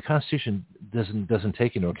 But see, the Constitution doesn't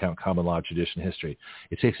take into account common law, tradition, history.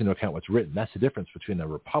 It takes into account what's written. That's the difference between a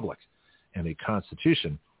republic and a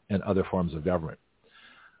constitution and other forms of government.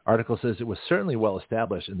 Article says it was certainly well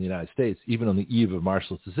established in the United States, even on the eve of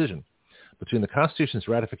Marshall's decision. Between the Constitution's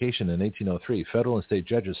ratification in 1803, federal and state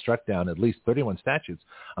judges struck down at least 31 statutes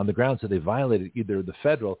on the grounds that they violated either the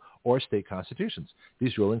federal or state constitutions.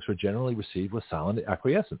 These rulings were generally received with silent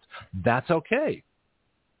acquiescence. That's okay.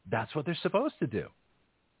 That's what they're supposed to do.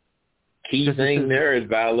 Key thing there is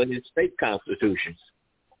violated state constitutions.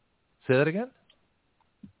 Say that again?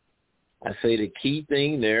 I say the key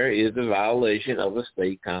thing there is the violation of a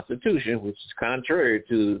state constitution, which is contrary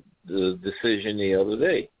to the decision the other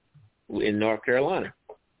day in North Carolina.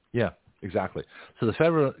 Yeah, exactly. So the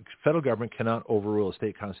federal government cannot overrule a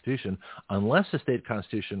state constitution unless the state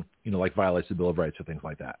constitution, like violates the Bill of Rights or things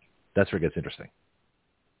like that. That's where it gets interesting.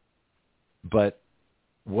 But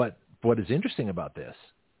what is interesting about this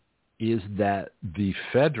is that the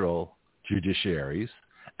federal judiciaries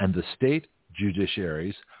and the state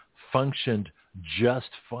judiciaries functioned just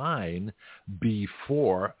fine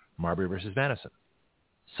before Marbury versus Madison.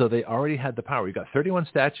 So they already had the power. You got 31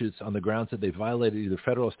 statutes on the grounds that they violated either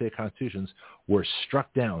federal or state constitutions were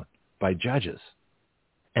struck down by judges.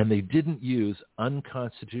 And they didn't use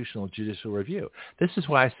unconstitutional judicial review. This is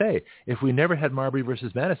why I say, if we never had Marbury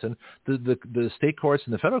versus Madison, the state courts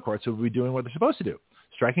and the federal courts would be doing what they're supposed to do,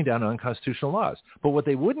 striking down unconstitutional laws. But what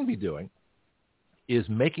they wouldn't be doing is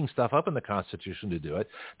making stuff up in the Constitution to do it.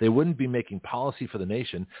 They wouldn't be making policy for the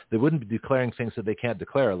nation. They wouldn't be declaring things that they can't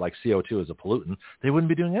declare, like CO2 as a pollutant. They wouldn't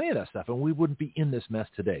be doing any of that stuff, and we wouldn't be in this mess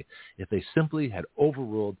today. If they simply had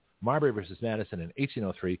overruled Marbury versus Madison in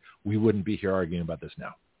 1803, we wouldn't be here arguing about this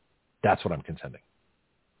now. That's what I'm contending.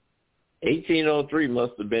 1803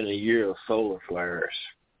 must have been a year of solar flares.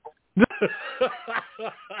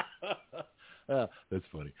 That's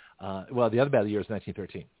funny. Well, the other bad year is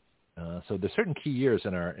 1913. So there's certain key years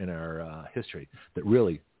in our history that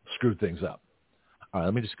really screwed things up. All right,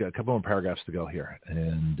 let me just get a couple more paragraphs to go here,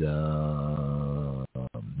 and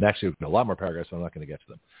actually a lot more paragraphs, but I'm not going to get to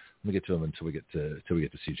them. Let me get to them until we get to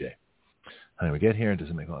CJ. And we get here, and does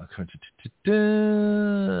it make a lot of sense?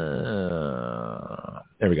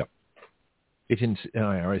 There we go. I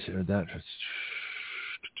already said that.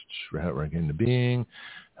 Right into being.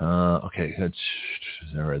 Okay, I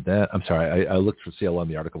read that. I'm sorry, I looked to see how long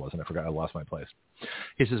the article was, and I forgot I lost my place.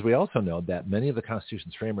 He says, we also know that many of the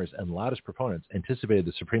Constitution's framers and loudest proponents anticipated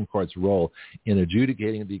the Supreme Court's role in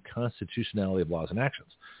adjudicating the constitutionality of laws and actions.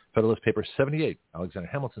 Federalist Paper 78, Alexander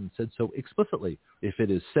Hamilton said so explicitly. If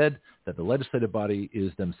it is said that the legislative body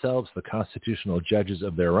is themselves the constitutional judges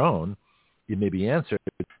of their own, it may be answered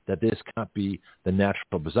that this cannot be the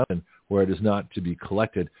natural presumption where it is not to be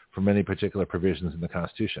collected from any particular provisions in the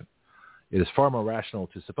Constitution. It is far more rational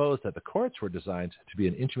to suppose that the courts were designed to be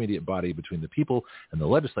an intermediate body between the people and the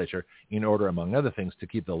legislature in order, among other things, to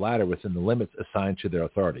keep the latter within the limits assigned to their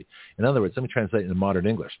authority. In other words, let me translate into modern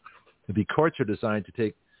English. The courts are designed to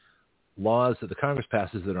take laws that the Congress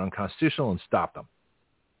passes that are unconstitutional and stop them.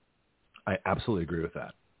 I absolutely agree with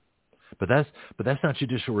that. But that's not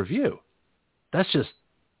judicial review. That's just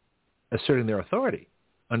asserting their authority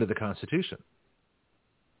under the Constitution.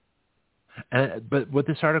 But what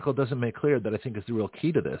this article doesn't make clear that I think is the real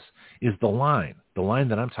key to this is the line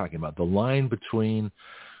that I'm talking about, the line between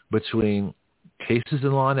cases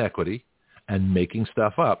in law and equity and making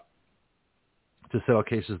stuff up to settle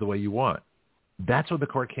cases the way you want. That's what the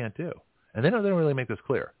court can't do. And they don't really make this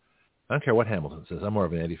clear. I don't care what Hamilton says. I'm more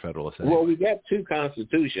of an anti-federalist. Anyway. Well, we got two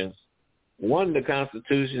constitutions. One, the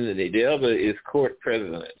Constitution, and the other is court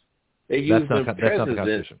president. They use that's not the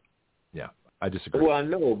Constitution. Yeah, I disagree. Well, I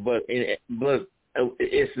know, but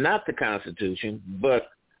it's not the Constitution, but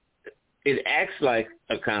it acts like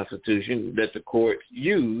a Constitution that the courts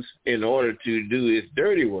use in order to do its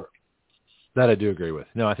dirty work. That I do agree with.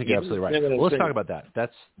 No, I think you're absolutely right. Well, let's talk about that.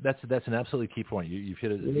 That's an absolutely key point. You've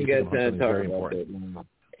hit it. You got time to talk very about important. That.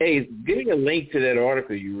 Hey, give me a link to that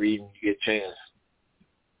article you read when you get a chance.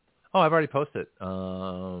 Oh, I've already posted it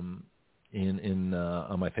on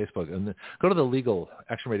my Facebook. And go to the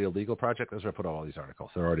Action Radio Legal Project. That's where I put all these articles.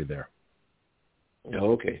 They're already there.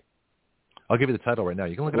 Oh, okay. I'll give you the title right now.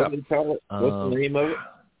 You can look it up. What's the name of it?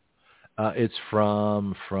 It's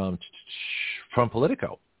from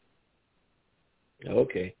Politico.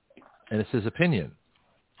 Okay. And it says opinion,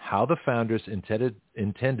 how the founders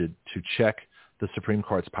intended to check the Supreme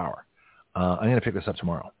Court's power. I'm going to pick this up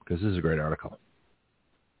tomorrow because this is a great article.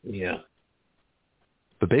 Yeah.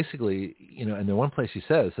 But basically, and the one place he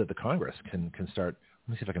says that the Congress can start.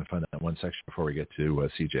 Let me see if I can find that one section before we get to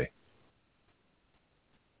CJ.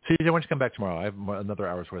 CJ, why don't you come back tomorrow? I have another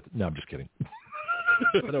hour's worth. No, I'm just kidding.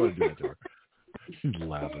 I don't want to do that to her. She's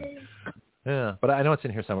laughing. Yeah, but I know it's in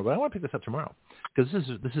here somewhere. But I want to pick this up tomorrow because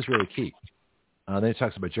this is really key. Then he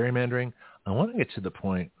talks about gerrymandering. I want to get to the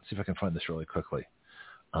point. See if I can find this really quickly.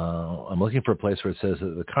 I'm looking for a place where it says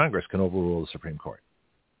that the Congress can overrule the Supreme Court.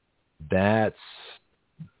 That's...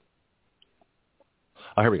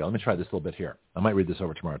 Oh, here we go. Let me try this a little bit here. I might read this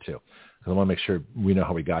over tomorrow, too, because I want to make sure we know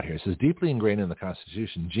how we got here. It says, deeply ingrained in the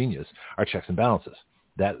Constitution, genius, are checks and balances.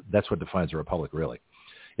 That's what defines a republic, really.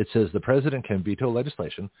 It says the president can veto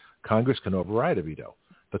legislation. Congress can override a veto.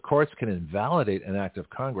 The courts can invalidate an act of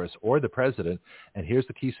Congress or the president, and here's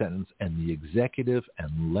the key sentence, and the executive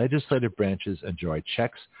and legislative branches enjoy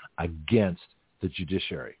checks against the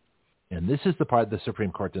judiciary. And this is the part the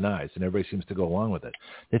Supreme Court denies, and everybody seems to go along with it.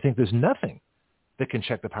 They think there's nothing that can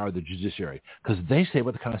check the power of the judiciary because they say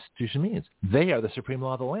what the Constitution means. They are the supreme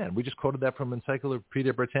law of the land. We just quoted that from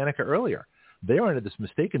Encyclopedia Britannica earlier. They are under this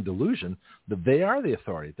mistaken delusion that they are the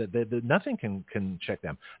authority, that nothing can check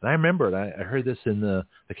them. And I remember it. I heard this in the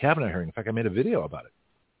Kavanaugh hearing. In fact, I made a video about it.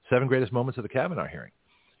 7 greatest moments of the Kavanaugh hearing,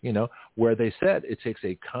 where they said it takes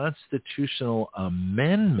a constitutional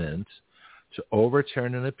amendment to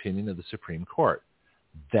overturn an opinion of the Supreme Court.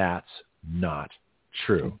 That's not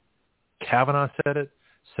true. Kavanaugh said it.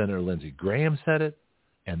 Senator Lindsey Graham said it.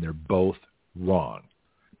 And they're both wrong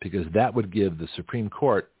because that would give the Supreme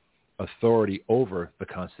Court authority over the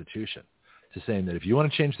Constitution to saying that if you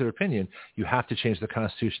want to change their opinion, you have to change the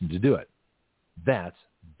Constitution to do it. That's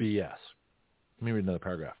BS. Let me read another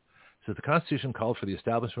paragraph. It says the Constitution called for the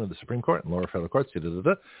establishment of the Supreme Court and lower federal courts.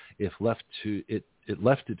 If left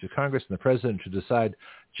it to Congress and the president to decide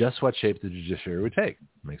just what shape the judiciary would take.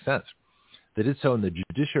 Makes sense. They did so in the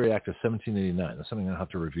Judiciary Act of 1789. That's something I'll have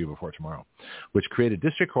to review before tomorrow, which created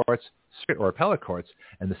district courts or appellate courts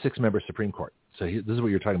and the 6-member Supreme Court. So this is what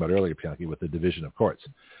you were talking about earlier, Bianchi, with the division of courts.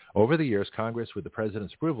 Over the years, Congress, with the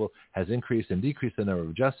president's approval, has increased and decreased the number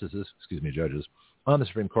of judges on the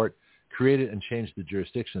Supreme Court, created and changed the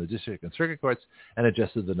jurisdiction of the district and circuit courts, and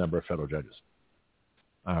adjusted the number of federal judges.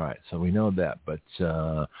 All right, so we know that. But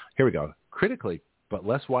here we go. Critically, but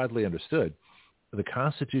less widely understood, the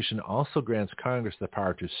Constitution also grants Congress the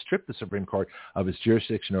power to strip the Supreme Court of its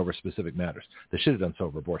jurisdiction over specific matters. They should have done so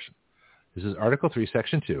over abortion. This is Article 3,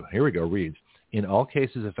 Section 2. Here we go. Reads, in all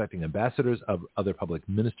cases affecting ambassadors of other public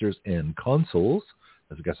ministers and consuls,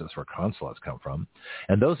 I guess that's where consulates come from,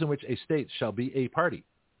 and those in which a state shall be a party,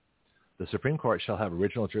 the Supreme Court shall have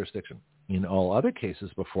original jurisdiction. In all other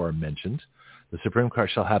cases before mentioned, the Supreme Court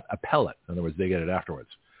shall have appellate. In other words, they get it afterwards,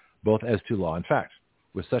 both as to law and fact,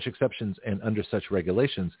 with such exceptions and under such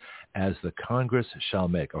regulations as the Congress shall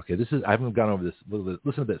make. Okay, I haven't gone over this a little bit.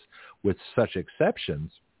 Listen to this. With such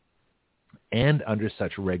exceptions and under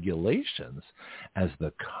such regulations as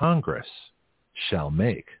the Congress shall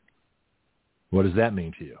make. What does that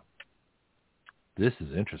mean to you? This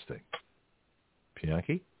is interesting.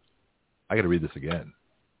 Bianchi? I got to read this again.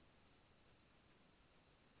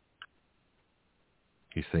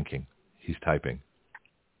 He's thinking. He's typing.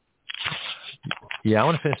 Yeah, I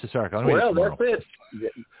want to finish this article. Well, that's it.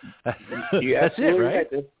 That's it, right?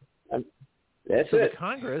 That's so it. The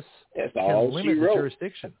Congress that's can limit the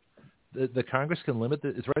jurisdiction. The Congress can limit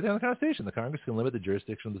it's right down in the Constitution. The Congress can limit the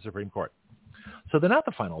jurisdiction of the Supreme Court. So they're not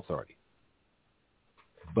the final authority.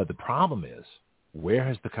 But the problem is, where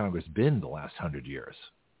has the Congress been the last 100 years?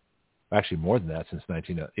 Actually, more than that, since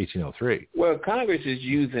 1803. Well, Congress is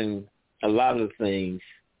using a lot of things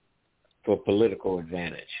for political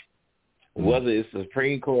advantage. Whether it's the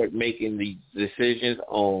Supreme Court making the decisions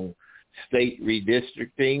on state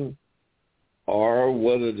redistricting, or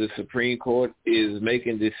whether the Supreme Court is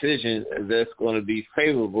making decisions that's going to be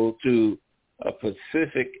favorable to a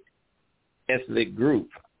specific ethnic group,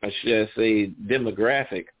 I should say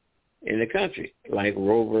demographic in the country, like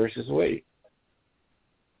Roe versus Wade.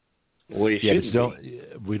 They're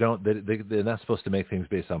not supposed to make things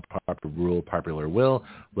based on popular will,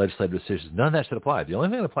 legislative decisions. None of that should apply. The only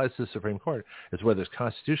thing that applies to the Supreme Court is whether it's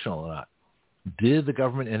constitutional or not. Did the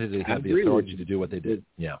government entity have the authority to do what they did?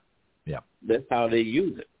 Yeah. That's how they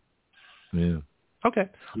use it. Yeah. Okay.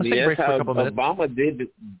 Let's take a break for a couple minutes.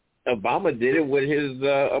 Obama did it with his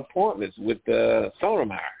appointments with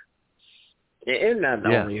Sotomayor. And not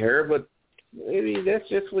only her, but maybe that's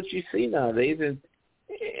just what you see nowadays. And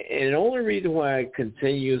the only reason why it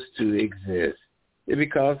continues to exist is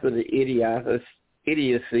because of the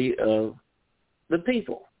idiocy of the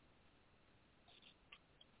people.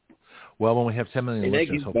 Well, when we have 10 million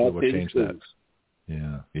listeners, hopefully we'll change that.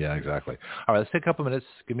 Yeah, exactly. All right, let's take a couple minutes.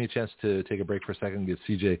 Give me a chance to take a break for a second, get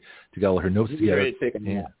CJ to get all her notes together. Ready to take a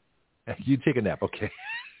nap. You take a nap, okay.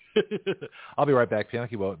 I'll be right back.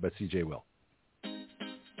 Bianchi won't, but CJ will.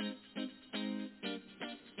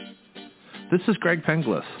 This is Greg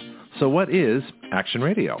Penglis. So what is Action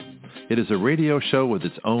Radio? It is a radio show with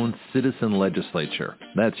its own citizen legislature.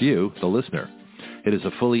 That's you, the listener. It is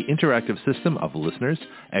a fully interactive system of listeners,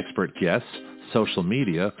 expert guests, social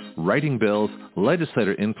media, writing bills,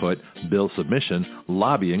 legislator input, bill submission,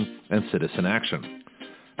 lobbying, and citizen action.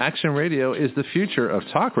 Action Radio is the future of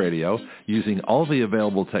talk radio using all the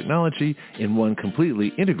available technology in one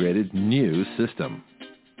completely integrated new system.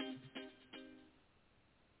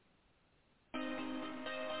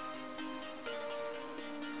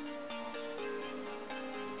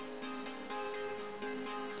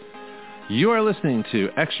 You are listening to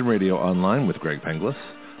Action Radio Online with Greg Penglis.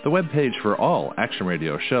 The webpage for all Action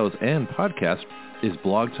Radio shows and podcasts is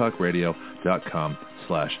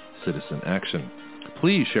blogtalkradio.com/citizenaction.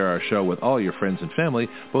 Please share our show with all your friends and family,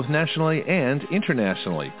 both nationally and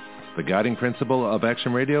internationally. The guiding principle of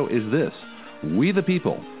Action Radio is this: we the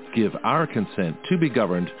people give our consent to be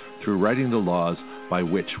governed through writing the laws by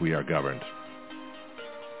which we are governed.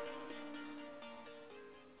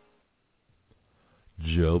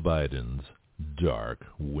 Joe Biden's dark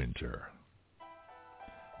winter.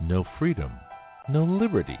 No freedom, no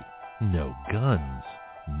liberty, no guns,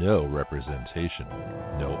 no representation,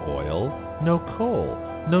 no oil, no coal,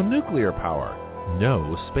 no nuclear power,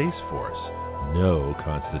 no space force, no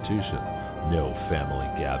constitution, no family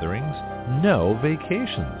gatherings, no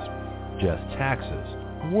vacations, just taxes,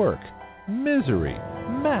 work, misery,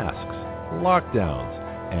 masks, lockdowns,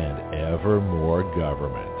 and ever more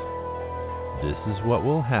government. This is what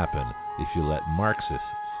will happen if you let Marxists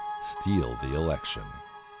steal the election.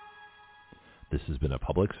 This has been a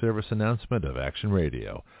public service announcement of Action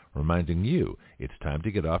Radio, reminding you it's time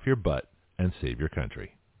to get off your butt and save your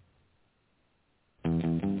country.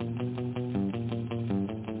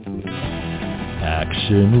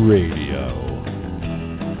 Action Radio,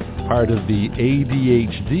 part of the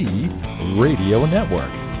ADHD Radio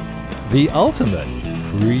Network, the ultimate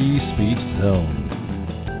free speech zone.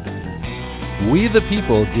 We the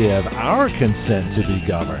people give our consent to be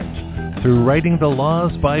governed through writing the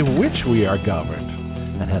laws by which we are governed,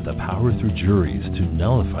 and have the power through juries to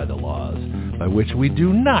nullify the laws by which we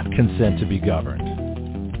do not consent to be governed.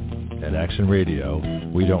 At Action Radio,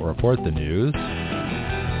 we don't report the news.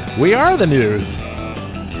 We are the news.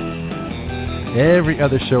 Every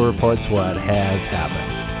other show reports what has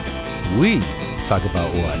happened. We talk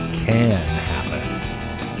about what can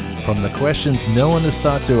happen. From the questions no one has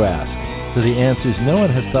thought to ask, to the answers no one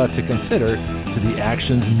has thought to consider, to the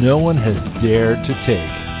actions no one has dared to take.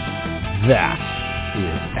 That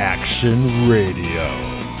is Action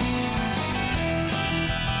Radio.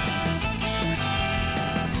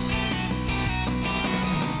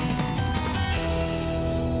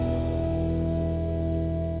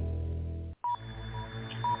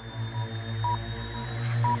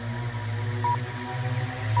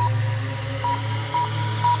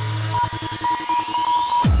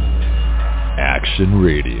 Action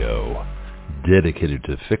Radio, dedicated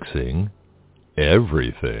to fixing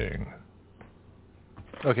everything.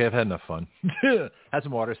 Okay, I've had enough fun. Had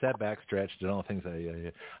some water, sat back, stretched, did all the things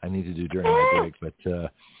I need to do during my break.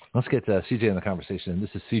 But let's get CJ in the conversation. And this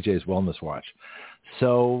is CJ's Wellness Watch.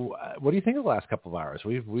 So what do you think of the last couple of hours?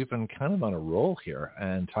 We've been kind of on a roll here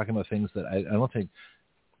and talking about things that I don't think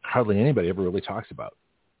hardly anybody ever really talks about.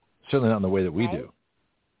 Certainly not in the way that we do.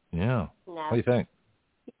 Yeah. No. What do you think?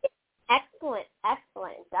 Excellent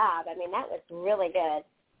job. I mean, that was really good.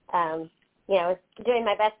 I was doing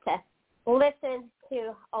my best to listen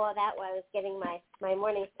to all of that while I was getting my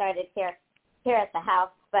morning started here at the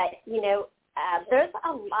house. But, there's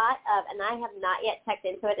a lot of, and I have not yet checked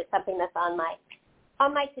into it. It's something that's on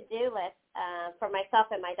my to-do list for myself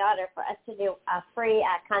and my daughter for us to do a free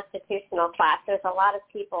constitutional class. There's a lot of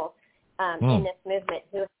people in this movement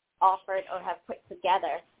who have offered or have put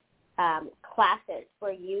together classes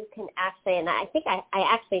where you can actually, and I think I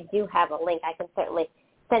actually do have a link. I can certainly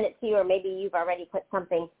send it to you, or maybe you've already put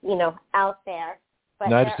something, out there. But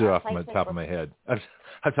no, I just do it off the top of my head.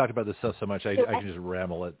 I've talked about this stuff so much, I can just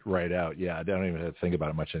ramble it right out. Yeah, I don't even have to think about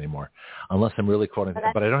it much anymore, unless I'm really quoting.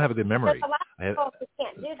 But I don't have a good memory. There's a lot of people who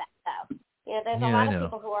can't do that, though. There's a lot of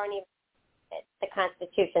people who aren't even the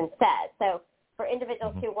Constitution says. So for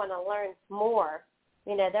individuals who want to learn more,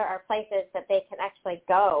 there are places that they can actually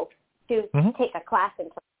go to take a class and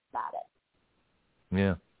talk about it.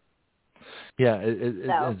 Yeah. Yeah,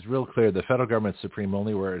 it's real clear. The federal government is supreme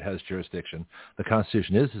only where it has jurisdiction. The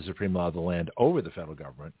Constitution is the supreme law of the land over the federal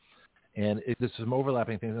government. And there's some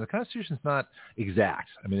overlapping things. And the Constitution is not exact.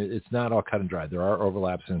 I mean, it's not all cut and dry. There are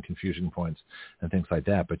overlaps and confusion points and things like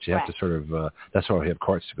that. But you have to sort of, that's why we have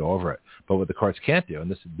courts to go over it. But what the courts can't do,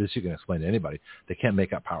 and this you can explain to anybody, they can't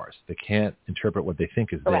make up powers. They can't interpret what they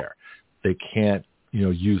think is there. They can't,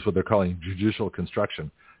 use what they're calling judicial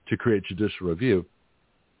construction to create judicial review.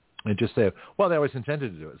 And just say, well, they always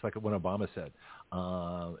intended to do it. It's like when Obama said,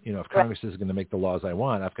 if Congress is going to make the laws I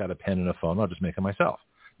want, I've got a pen and a phone. I'll just make them myself.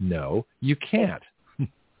 No, you can't.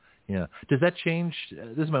 Yeah. Does that change?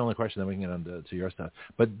 This is my only question. Then we can get on to your stuff.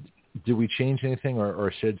 But do we change anything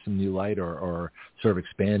or shed some new light or sort of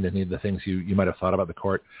expand any of the things you might have thought about the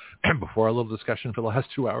court before our little discussion for the last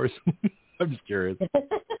 2 hours? I'm just curious.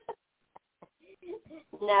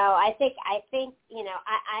 No, I think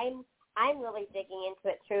I'm really digging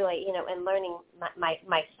into it truly, and learning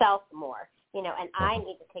myself more, and I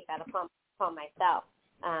need to take that upon myself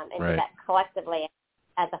and do that collectively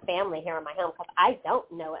as a family here in my home, because I don't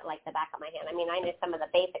know it like the back of my hand. I mean, I know some of the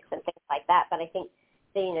basics and things like that, but I think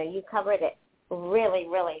that, you covered it really,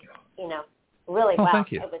 really, really well.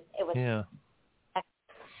 Thank you. It was yeah.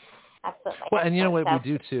 Absolutely. Well, and you know what we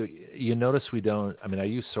do too. You notice we don't. I mean, I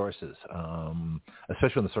use sources,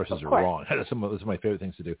 especially when the sources are wrong. Those are my favorite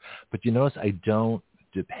things to do. But you notice I don't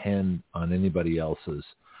depend on anybody else's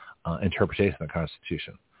interpretation of the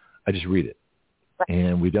Constitution. I just read it,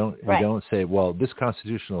 and we don't say, well, this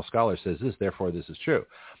constitutional scholar says this, therefore this is true.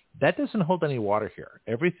 That doesn't hold any water here.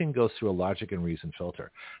 Everything goes through a logic and reason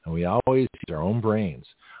filter, and we always use our own brains.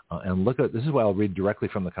 And look at, this is why I'll read directly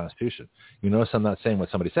from the Constitution. You notice I'm not saying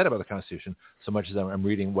what somebody said about the Constitution so much as I'm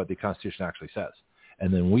reading what the Constitution actually says.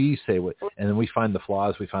 And then we say and then we find the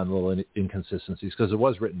flaws, we find the little inconsistencies, because it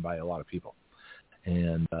was written by a lot of people.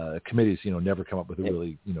 And committees, never come up with a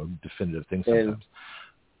really, definitive thing sometimes.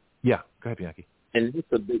 Yeah, go ahead, Bianchi. And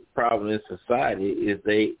it's a big problem in society is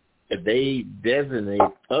if they designate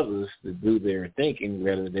others to do their thinking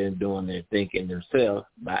rather than doing their thinking themselves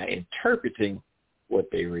by interpreting what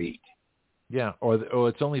they read. Yeah, or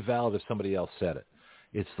it's only valid if somebody else said it.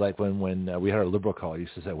 It's like when we had our liberal caller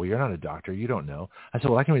used to say, well, you're not a doctor, you don't know. I said,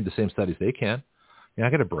 well, I can read the same studies they can. I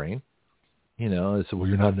got a brain. I said, well,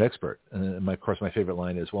 you're not an expert. And of course, my favorite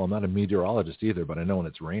line is, well, I'm not a meteorologist either, but I know when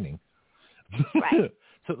it's raining. Right.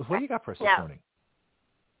 So what do you got for us this morning?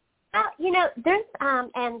 There's,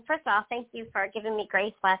 and first of all, thank you for giving me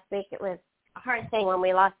grace last week. It was a hard thing when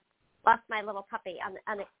we lost my little puppy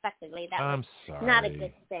unexpectedly. That I'm was sorry. not a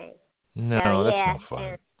good thing. No, that's no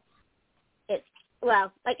fun.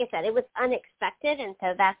 Well, like I said, it was unexpected, and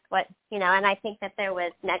so that's what, and I think that there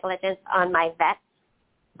was negligence on my vet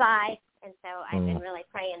side, and so I've been really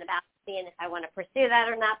praying about seeing if I want to pursue that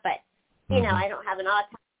or not, but, I don't have an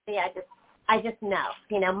autopsy. I just know,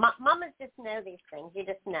 mamas just know these things. You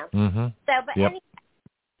just know. Mm-hmm. So, but anyway,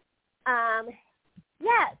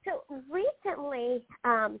 so recently,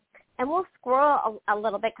 and we'll scroll a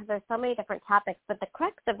little bit because there's so many different topics, but the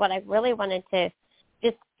crux of what I really wanted to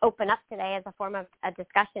just open up today as a form of a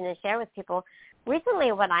discussion and share with people,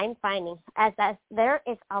 recently what I'm finding is that there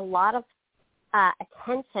is a lot of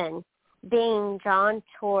attention being drawn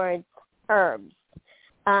towards herbs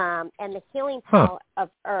and the healing power of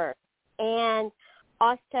herbs. And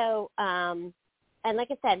also, and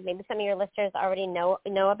like I said, maybe some of your listeners already know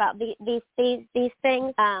about these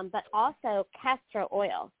things, but also castor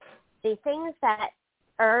oil. The things that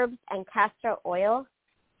herbs and castor oil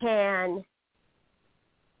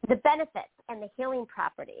the benefits and the healing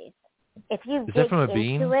properties. If you dig that from a into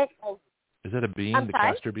bean? It, is that a bean? I'm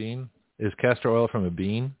sorry? Castor bean? Is castor oil from a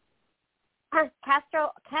bean? Castor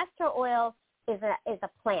oil is a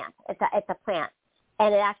plant. It's a plant,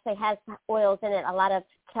 and it actually has oils in it. A lot of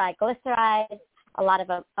triglycerides, a lot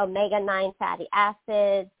of omega-9 fatty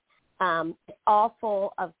acids. It's all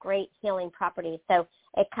full of great healing properties. So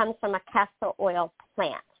it comes from a castor oil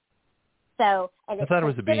plant. So, and I thought it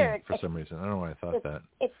was a bean for some reason. I don't know why I thought that.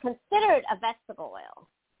 It's considered a vegetable oil.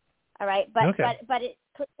 All right, but it's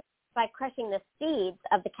produced by crushing the seeds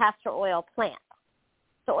of the castor oil plant.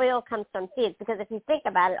 The oil comes from seeds because if you think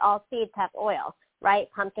about it, all seeds have oil, right?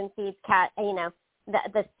 Pumpkin seeds,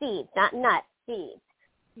 the seeds, not nuts, seeds.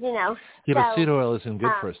 Yeah, but seed oil isn't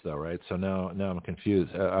good for us, though, right? So now I'm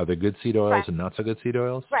confused. Are there good seed oils and not so good seed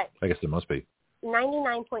oils? Right. I guess there must be.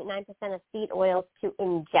 99.9% of seed oils to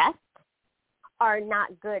ingest are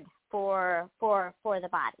not good for the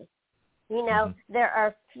body. There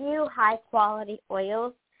are few high quality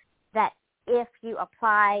oils that if you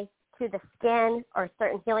apply to the skin or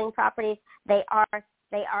certain healing properties, they are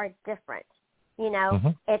different.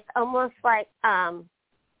 It's almost like I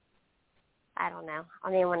don't know. I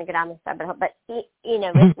don't even want to get on this rabbit hole, but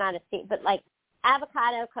it's not a seed, but like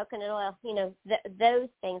avocado, coconut oil, those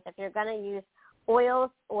things. If you're going to use oils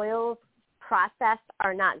processed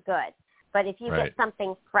are not good. But if you get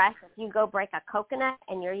something fresh, if you go break a coconut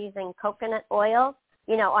and you're using coconut oil,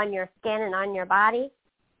 on your skin and on your body,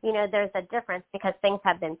 there's a difference because things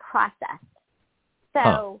have been processed.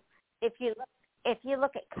 So if you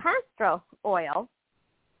look at castor oil,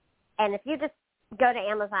 and if you just go to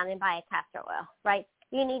Amazon and buy a castor oil, right?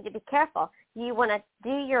 You need to be careful. You want to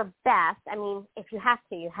do your best. I mean, if you have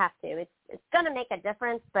to, you have to. It's going to make a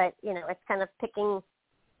difference, but it's kind of picking.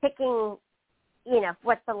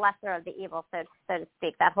 What's the lesser of the evil, so to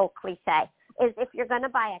speak. That whole cliche is if you're going to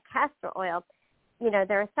buy a castor oil,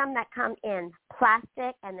 there are some that come in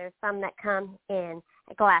plastic and there's some that come in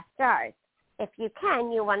glass jars. If you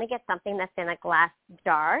can, you want to get something that's in a glass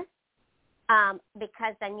jar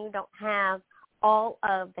because then you don't have all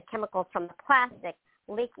of the chemicals from the plastic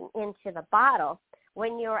leaking into the bottle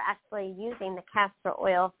when you're actually using the castor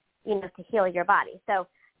oil, to heal your body. So,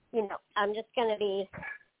 I'm just going to be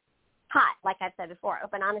hot, like I said before,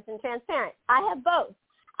 open, honest, and transparent. I have both.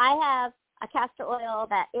 I have a castor oil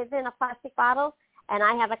that is in a plastic bottle, and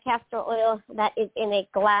I have a castor oil that is in a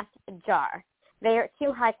glass jar. They are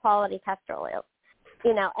two high-quality castor oils,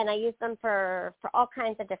 and I use them for all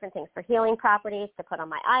kinds of different things, for healing properties, to put on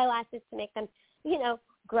my eyelashes to make them,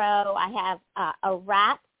 grow. I have a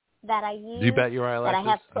wrap that I use. Do you bat your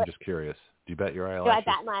eyelashes? I'm just curious. Do you bat your eyelashes?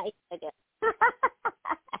 Do I bat my eyelashes?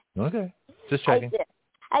 Okay. Just checking.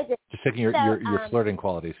 I do. Just checking your flirting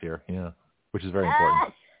qualities here, which is very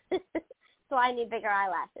important. So I need bigger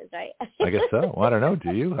eyelashes, right? I guess so. Well, I don't know.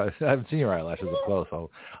 Do you? I haven't seen your eyelashes up close.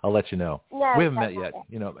 I'll let you know. No, we haven't met yet.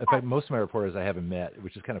 In fact, most of my reporters I haven't met,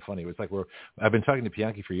 which is kind of funny. It's like I've been talking to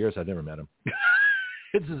Bianchi for years. I've never met him.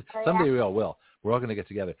 Someday we all will. We're all going to get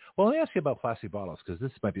together. Well, let me ask you about plastic bottles, because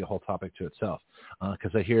this might be a whole topic to itself. Because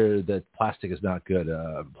I hear that plastic is not good.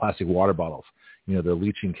 Plastic water bottles, they're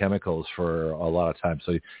leaching chemicals for a lot of times.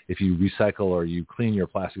 So if you recycle or you clean your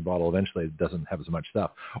plastic bottle, eventually it doesn't have as much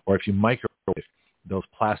stuff. Or if you microwave those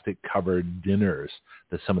plastic-covered dinners,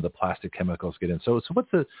 that some of the plastic chemicals get in. So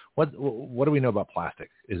what do we know about plastic?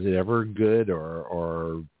 Is it ever good,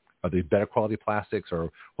 or are they better quality plastics,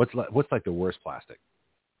 or what's like the worst plastic?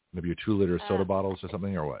 Maybe your 2-liter soda bottles or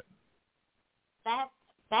something, or what? That's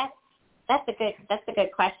a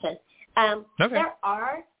good question. Okay. There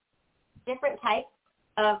are different types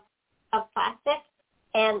of plastic,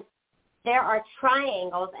 and there are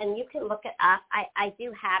triangles, and you can look it up. I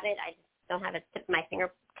do have it. I just don't have it at my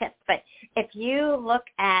fingertips. But if you look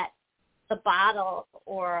at the bottle,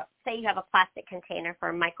 or say you have a plastic container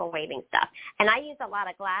for microwaving stuff, and I use a lot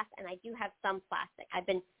of glass, and I do have some plastic. I've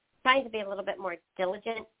been trying to be a little bit more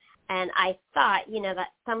diligent, and I thought,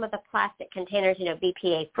 that some of the plastic containers,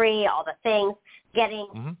 BPA free, all the things,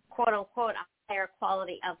 getting quote unquote a higher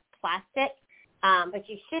quality of plastic, but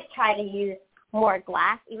you should try to use more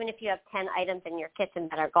glass, even if you have 10 items in your kitchen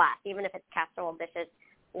that are glass, even if it's casserole dishes,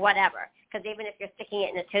 whatever. Because even if you're sticking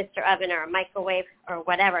it in a toaster oven or a microwave or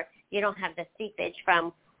whatever, you don't have the seepage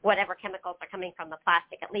from whatever chemicals are coming from the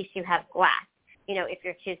plastic. At least you have glass. if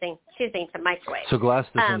you're choosing to microwave. So glass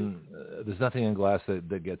doesn't, there's nothing in glass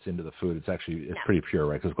that gets into the food. It's pretty pure,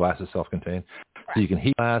 right? Because glass is self-contained. Correct. So you can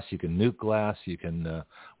heat glass, you can nuke glass, you can,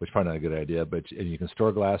 which is probably not a good idea, and you can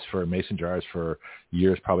store glass for mason jars for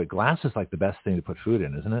years probably. Glass is like the best thing to put food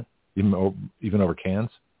in, isn't it? Even over cans?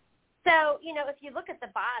 So, if you look at the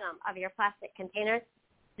bottom of your plastic containers,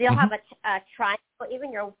 they'll have a triangle,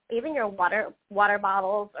 even your water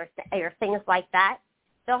bottles or things like that.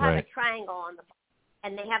 They'll have a triangle on the bottom,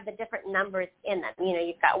 and they have the different numbers in them.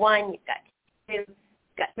 You've got 1, you've got 2, you've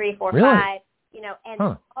got 3, 4, really? 5,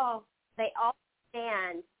 and they all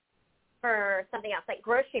stand for something else, like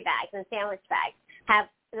grocery bags and sandwich bags have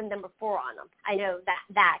the number 4 on them. I know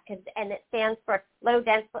that and it stands for low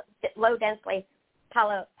densely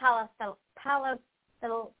polyethylene.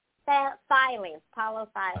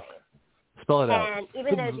 Spell it out. And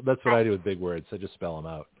even though that's what I do with big words. I just spell them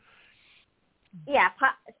out. Yeah,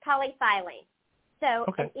 polyethylene. So,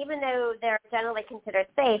 and even though they're generally considered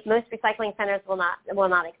safe, most recycling centers will not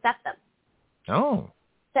accept them. Oh.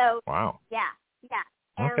 So. Wow. Yeah.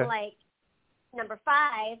 And like number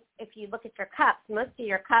 5, if you look at your cups, most of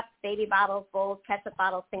your cups, baby bottles, bowls, ketchup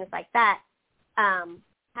bottles, things like that,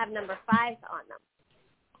 have number 5s on them.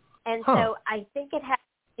 And so I think it has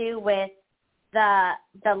to do with the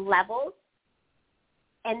levels.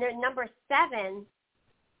 And their number 7,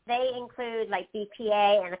 they include like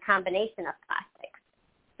BPA and a combination of plastics.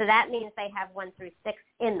 So that means they have 1 through 6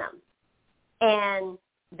 in them. And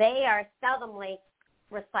they are seldomly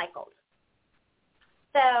recycled.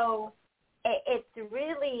 So it's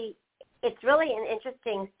really an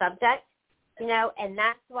interesting subject, and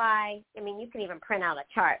that's why, you can even print out a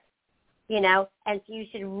chart, and so you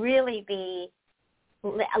should really be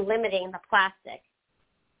limiting the plastic,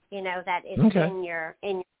 that is in your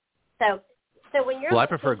so when you're I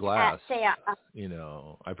prefer glass.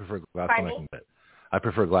 I prefer glass when I can get. I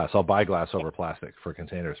prefer glass. I'll buy glass over plastic for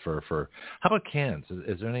containers. For how about cans?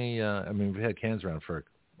 Is there any? We've had cans around for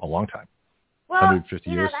a long time. Well, 150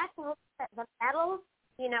 years. That's the metals.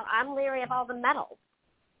 I'm leery of all the metals,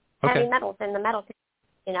 Okay. heavy metals in the metal.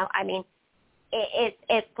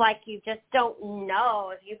 It's like you just don't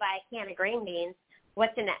know if you buy a can of green beans,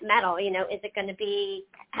 what's in that metal. Is it going to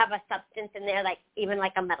have a substance in there, like even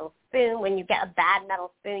like a metal spoon? When you get a bad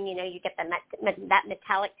metal spoon, you get that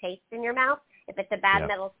metallic taste in your mouth. If it's a bad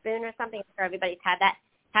metal spoon or something, I'm sure everybody's had that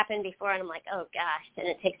happen before, and I'm like, oh gosh, and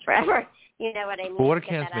it takes forever. You know what I mean? Well, what are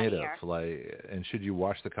cans made of? And should you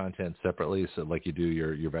wash the content separately, so like you do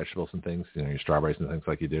your vegetables and things, your strawberries and things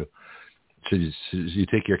like you do? Should you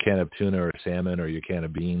take your can of tuna or salmon or your can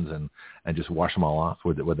of beans and just wash them all off?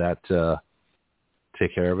 Would that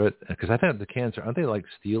take care of it? Because I think the cans aren't they like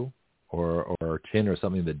steel or tin or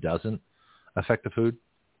something that doesn't affect the food?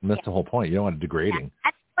 And that's the whole point. You don't want it degrading.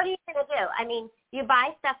 Yeah. What are you going to do? You buy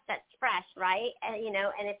stuff that's fresh, right? And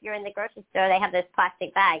if you're in the grocery store, they have those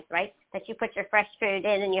plastic bags, right, that you put your fresh food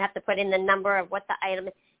in, and you have to put in the number of what the item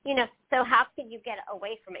is. So how can you get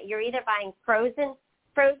away from it? You're either buying frozen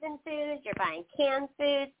foods, you're buying canned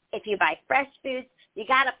foods. If you buy fresh foods, you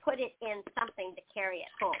got to put it in something to carry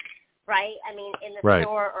at home, right? In the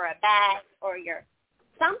store or a bag or your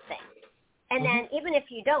something. And then even if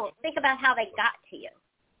you don't, think about how they got to you.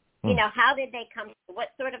 How did they come? What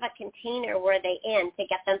sort of a container were they in to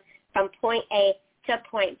get them from point A to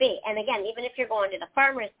point B? And again, even if you're going to the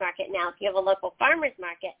farmer's market now, if you have a local farmer's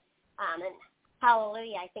market, and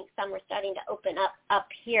hallelujah, I think some are starting to open up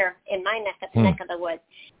here in my neck of the woods.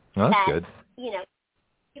 Well, that's good.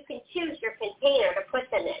 You can choose your container to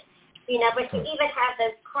put them in. But you even have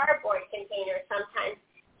those cardboard containers sometimes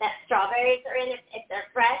that strawberries are in if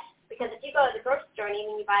they're fresh. Because if you go to the grocery store and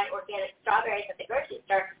even you buy organic strawberries at the grocery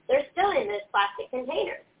store, they're still in those plastic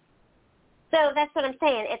containers. So that's what I'm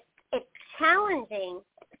saying. It's challenging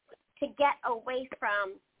to get away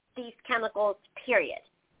from these chemicals, period.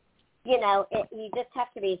 You just have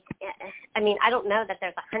to be, I don't know that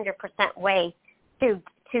there's 100% way to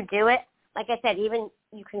do it. Like I said, even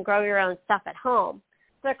you can grow your own stuff at home.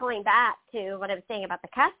 Circling back to what I was saying about the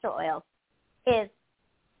castor oil is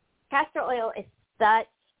such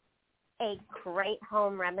a great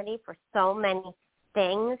home remedy for so many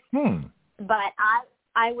things. But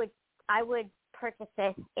I would purchase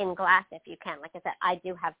this in glass if you can. Like I said, I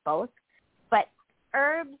do have both. But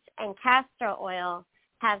herbs and castor oil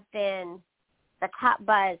have been the top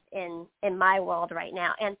buzz in my world right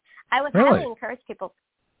now. And I would highly encourage people,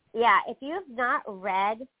 if you have not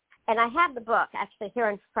read, and I have the book actually here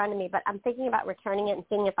in front of me, but I'm thinking about returning it and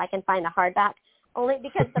seeing if I can find a hardback, only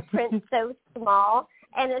because the print's so small.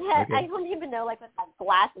 And it has, I don't even know, like, with my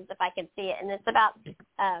glasses, if I can see it. And it's about,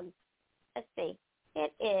 let's see,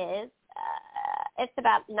 it is it's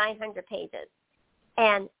about 900 pages,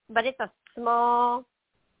 but it's a small,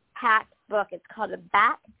 packed book. It's called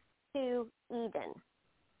Back to Eden,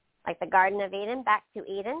 like the Garden of Eden, Back to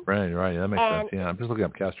Eden. Right. That makes sense. Yeah, I'm just looking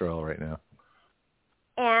up castor oil right now.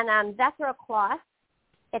 And Zethro Kloss,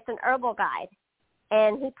 it's an herbal guide,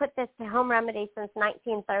 and he put this to home remedies since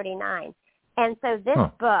 1939. And so this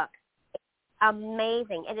book is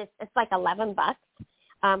amazing. It's like $11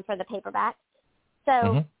 for the paperback.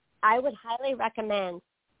 So I would highly recommend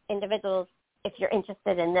individuals, if you're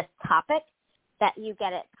interested in this topic, that you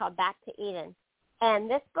get it. It's called Back to Eden. And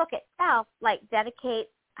this book itself, dedicates,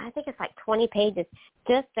 I think it's 20 pages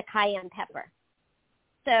just to cayenne pepper.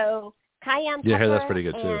 So cayenne pepper. Yeah, that's pretty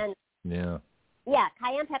good too. Yeah,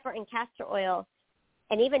 cayenne pepper and castor oil,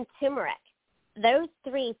 and even turmeric. Those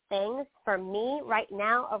three things for me right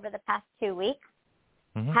now over the past 2 weeks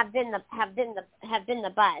have been the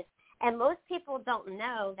buzz. And most people don't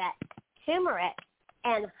know that turmeric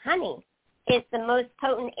and honey is the most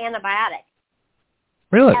potent antibiotic.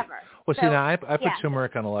 Really? Ever. Well, see, now I put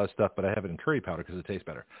turmeric on a lot of stuff, but I have it in curry powder because it tastes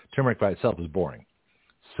better. Turmeric by itself is boring,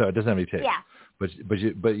 so it doesn't have any taste. Yeah.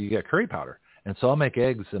 But you get curry powder, and so I'll make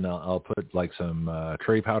eggs and I'll put some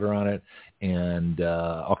curry powder on it and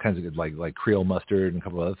all kinds of good like Creole mustard and a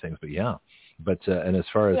couple of other things. But and as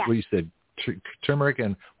far as what you said, turmeric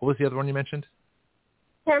and what was the other one you mentioned?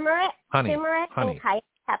 Turmeric, honey, and cayenne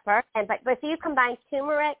pepper, but if you combine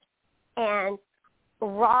turmeric and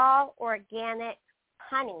raw organic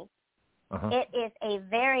honey, it is a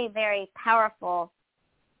very, very powerful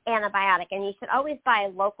antibiotic, and you should always buy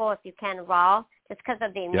local if you can raw, just because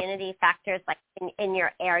of the immunity factors in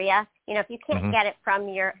your area. If you can't get it from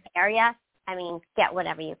your area, get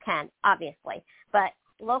whatever you can, obviously. But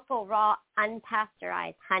local raw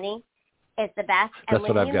unpasteurized honey is the best. That's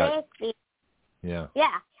what I've got. Yeah,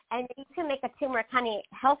 and you can make a turmeric honey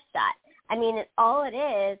health shot. All it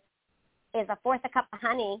is a fourth a cup of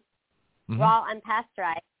honey, raw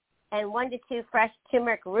unpasteurized, and 1 to 2 fresh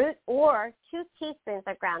turmeric root, or 2 teaspoons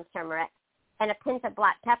of ground turmeric, and a pinch of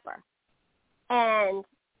black pepper. And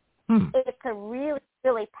it's a really,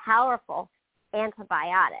 really powerful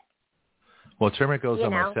antibiotic. Well, turmeric goes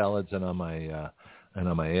on my salads and on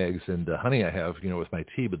my eggs, and honey I have, with my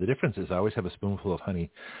tea. But the difference is I always have a spoonful of honey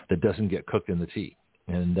that doesn't get cooked in the tea.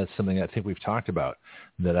 And that's something I think we've talked about,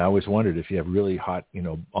 that I always wondered if you have really hot,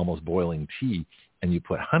 almost boiling tea and you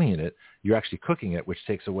put honey in it, you're actually cooking it, which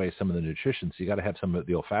takes away some of the nutrition. So you got to have some of it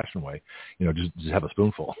the old-fashioned way, just have a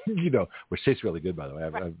spoonful, which tastes really good, by the way.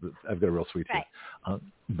 I've got a real sweet tooth.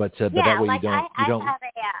 But that way you don't. I have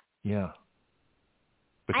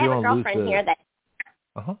But I you have a don't lose girlfriend here that.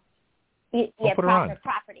 Put her on.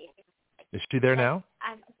 Property. Is she there now?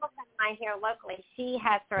 I have a girlfriend of mine here locally. She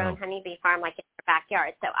has her own honeybee farm, in her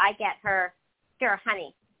backyard. So I get her pure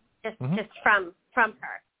honey just from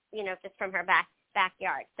her, just from her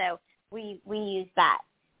backyard. So we use that.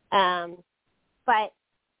 But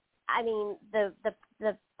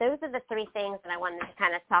those are the three things that I wanted to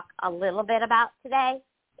kind of talk a little bit about today: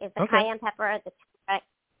 is the cayenne pepper, the turmeric,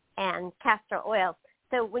 and castor oil.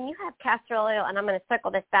 So when you have castor oil, and I'm going to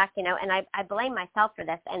circle this back, and I blame myself for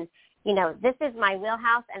this, and this is my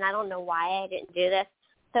wheelhouse, and I don't know why I didn't do this.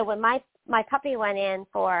 So when my puppy went in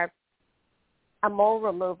for a mole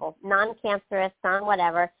removal, non-cancerous,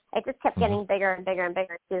 non-whatever, it just kept getting bigger and bigger and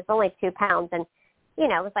bigger. She was only 2 pounds, and,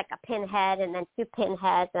 it was like a pinhead and then 2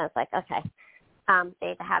 pinheads, and I was like, okay, they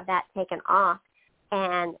had to have that taken off.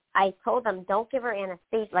 And I told them, don't give her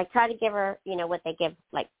anesthesia. Try to give her, what they give,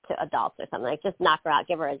 to adults or something. Just knock her out,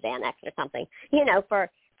 give her a Xanax or something, for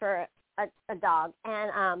a dog.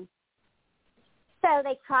 And so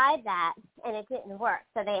they tried that, and it didn't work.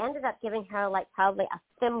 So they ended up giving her, probably a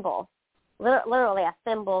thimble, literally a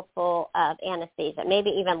thimble full of anesthesia, maybe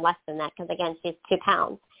even less than that, because, again, she's 2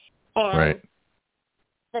 pounds. And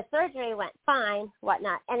the surgery went fine,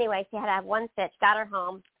 whatnot. Anyway, she had to have 1 stitch, got her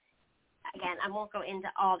home. Again, I won't go into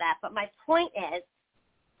all that, but my point is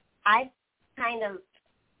I kind of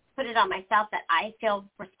put it on myself that I feel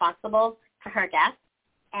responsible for her death,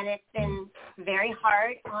 and it's been very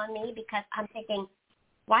hard on me because I'm thinking,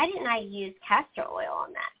 why didn't I use castor oil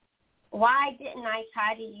on that? Why didn't I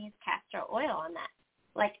try to use castor oil on that?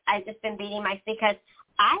 I've just been beating myself because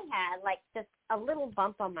I had, just a little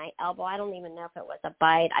bump on my elbow. I don't even know if it was a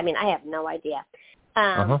bite. I have no idea.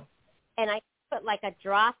 And I put a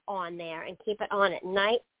drop on there and keep it on at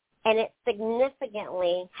night, and it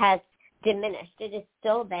significantly has diminished. It is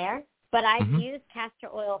still there, but I've used castor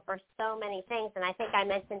oil for so many things, and I think I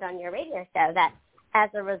mentioned on your radio show that as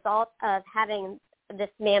a result of having this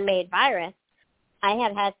man-made virus, I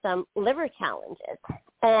have had some liver challenges,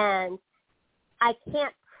 and I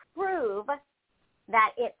can't prove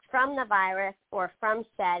that it's from the virus or from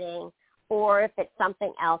shedding or if it's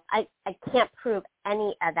something else. I can't prove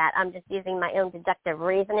any of that. I'm just using my own deductive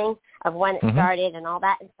reasoning of when it started and all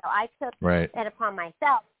that. And so I took it upon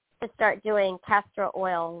myself to start doing castor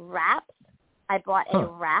oil wraps. I bought a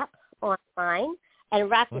wrap online and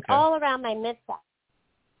wrapped it all around my midsection.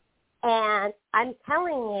 And I'm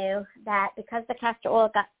telling you that because the castor oil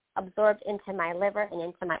got absorbed into my liver and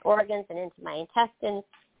into my organs and into my intestines,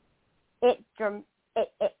 it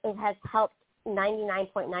has helped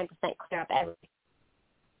 99.9% clear up everything.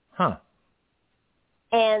 Huh.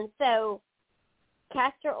 And so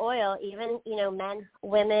castor oil, even, men,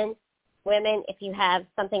 women, if you have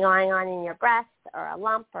something going on in your breast or a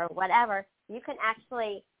lump or whatever, you can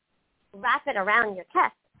actually wrap it around your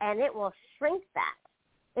chest and it will shrink that.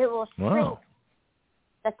 It will shrink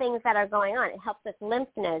the things that are going on. It helps with lymph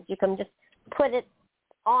nodes. You can just put it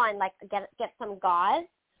on, like get some gauze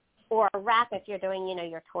or wrap if you're doing,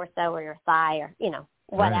 your torso or your thigh or,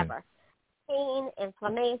 whatever. Pain,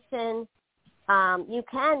 inflammation. You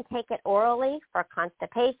can take it orally for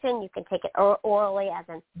constipation. You can take it orally as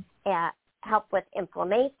help with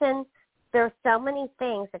inflammation. There are so many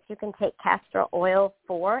things that you can take castor oil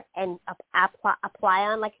for and apply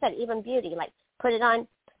on, like I said, even beauty, like put it on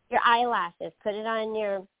your eyelashes, put it on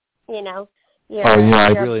your, I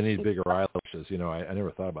really need bigger eyelashes. I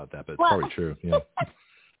never thought about that, but it's probably true. Yeah.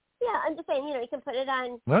 Yeah, I'm just saying, you can put it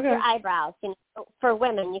on your eyebrows. For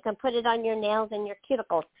women, you can put it on your nails and your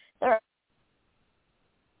cuticles. I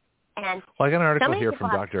got an article here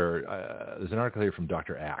from there's an article here from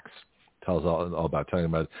Dr. Axe. Tells all about talking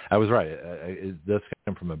about. I was right. It does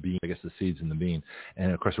come from a bean. I guess the seeds in the bean,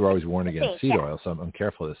 and of course we're always warned against seed oil, so I'm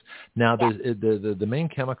careful of this. Now, the main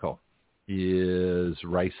chemical is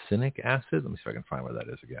ricinic acid. Let me see if I can find where that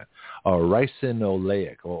is again.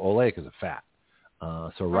 Ricinoleic. Oleic is a fat.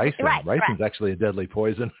 So ricin's actually a deadly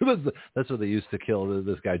poison. That's what they used to kill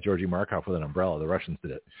this guy Georgy Markov with an umbrella. The Russians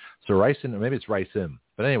did it. So ricin, maybe it's ricin,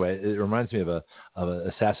 but anyway, it reminds me of an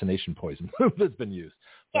assassination poison that's been used.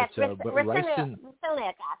 Yes, ricinoleic acid.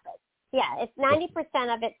 Yeah, it's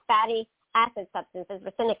 90% of its fatty acid substance is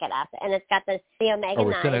ricinic acid, and it's got the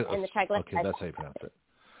omega-9 and the triglycerides. Okay, that's how you pronounce it.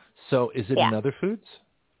 So is it in other foods?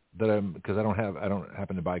 Because I don't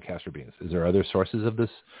happen to buy castor beans. Is there other sources of this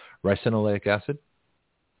ricinoleic acid?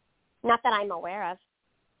 Not that I'm aware of.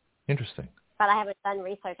 Interesting. But I haven't done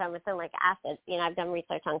research on ricinoleic acid. I've done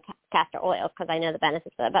research on castor oil because I know the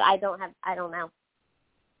benefits of it, but I don't know.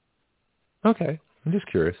 Okay, I'm just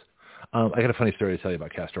curious. I got a funny story to tell you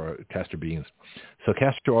about castor beans. So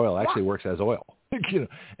castor oil actually works as oil.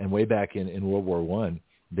 And way back in World War I,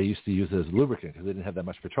 they used to use it as lubricant because they didn't have that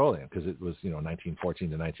much petroleum because it was 1914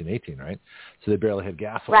 to 1918, right? So they barely had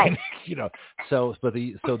gasoline, right. But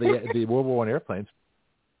the World War I airplanes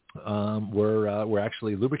were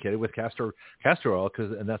actually lubricated with castor oil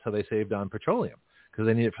and that's how they saved on petroleum because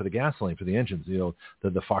they need it for the gasoline for the engines,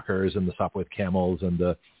 the Fokkers and the Sopwith Camels and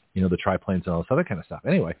the triplanes and all this other kind of stuff.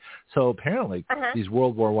 Anyway, so apparently these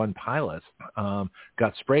World War I pilots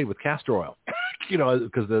got sprayed with castor oil,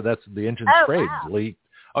 because that's the engine sprayed, leaked.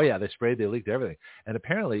 Oh, yeah, they sprayed, they leaked everything. And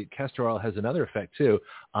apparently castor oil has another effect, too.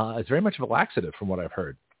 It's very much of a laxative from what I've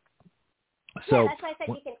heard. So, that's why I said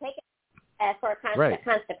you can take it for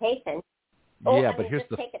constipation. But here's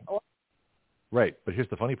but here's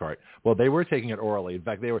the funny part. Well, they were taking it orally. In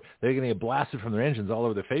fact, they were getting it blasted from their engines all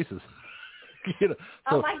over their faces.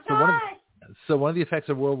 Oh, my gosh. So one of the effects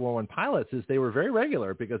of World War I pilots is they were very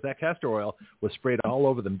regular because that castor oil was sprayed all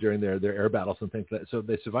over them during their air battles and things like that. So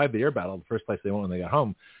they survived the air battle. The first place they went when they got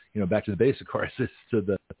home, back to the base, of course, is to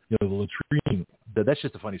the latrine. That's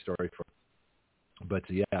just a funny story. But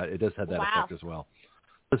it does have that effect as well.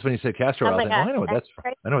 That's when you say castor oil. I know what that's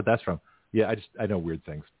from. I know what that's from. Yeah, I know weird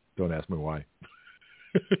things. Don't ask me why.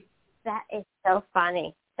 That is so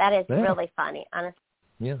funny. That is really funny, honestly.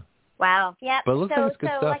 Yeah. Wow. Yeah. But it looks like it's good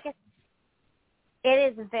stuff.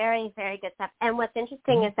 It is very, very good stuff. And what's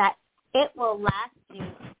interesting is that it will last you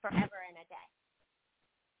forever and a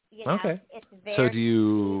day. Okay. It's very so do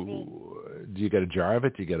you get a jar of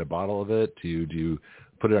it? Do you get a bottle of it? Do you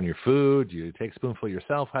put it on your food? Do you take a spoonful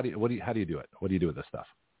yourself? How do you do it? What do you do with this stuff?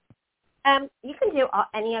 You can do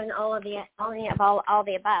all of the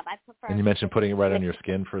above. I prefer. And you mentioned putting it right on your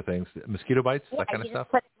skin for things, mosquito bites, that kind of stuff.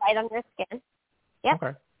 Put it right on your skin. Yep.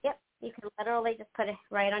 Okay. Yep. You can literally just put it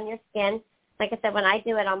right on your skin. Like I said, when I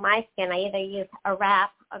do it on my skin, I either use a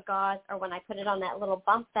wrap, a gauze, or when I put it on that little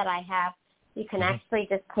bump that I have, you can actually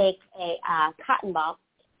just take a cotton ball.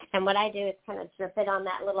 And what I do is kind of drip it on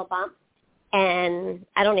that little bump. And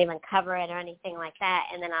I don't even cover it or anything like that.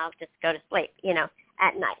 And then I'll just go to sleep,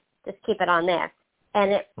 at night. Just keep it on there.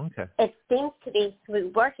 And it seems to be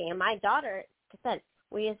working. And my daughter, like I said,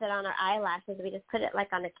 we use it on our eyelashes. We just put it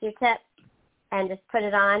like on a Q-tip and just put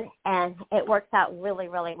it on, and it works out really,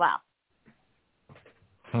 really well.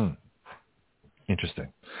 Interesting.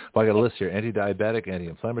 Well, I got a list here: anti-diabetic,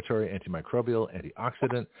 anti-inflammatory, antimicrobial,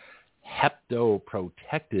 antioxidant,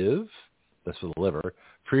 hepatoprotective, that's for the liver,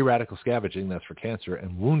 free radical scavenging, that's for cancer,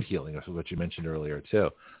 and wound healing, that's what you mentioned earlier too.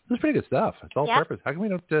 This is pretty good stuff. It's all purpose. How come we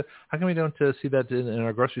don't see that in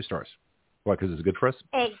our grocery stores? Why? Because it's good for us.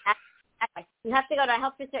 Exactly. You have to go to a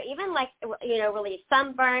health food store. Even relieve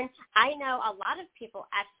sunburn. I know a lot of people,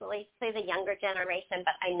 actually, say the younger generation,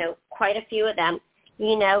 but I know quite a few of them,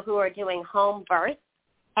 who are doing home births,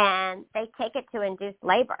 and they take it to induce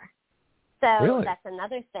labor. So really? That's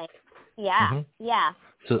another thing. Yeah, yeah,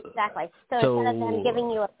 so, exactly. So instead of them giving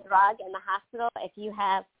you a drug in the hospital, if you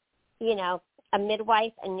have, a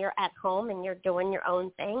midwife and you're at home and you're doing your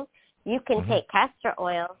own thing, you can take castor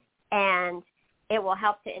oil and it will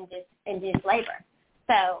help to induce labor.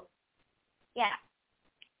 So, yeah.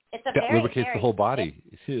 It's a very, lubricates the whole body.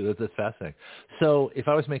 That's fascinating. So if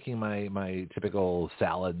I was making my typical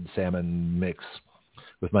salad salmon mix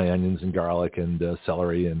with my onions and garlic and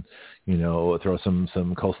celery and, throw some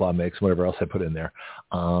coleslaw mix, whatever else I put in there,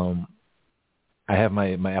 I have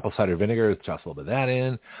my apple cider vinegar, toss a little bit of that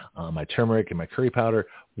in, my turmeric and my curry powder.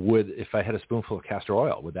 If I had a spoonful of castor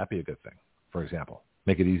oil, would that be a good thing, for example?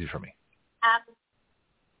 Make it easy for me.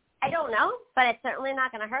 I don't know, but it's certainly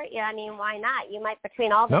not going to hurt you. I mean, why not? You might,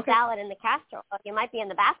 between all the salad and the castor oil, you might be in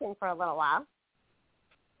the bathroom for a little while.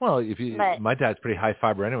 Well, my diet's pretty high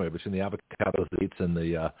fiber anyway, between the avocados, the beets, and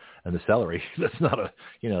the celery. That's not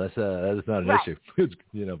that's not an issue.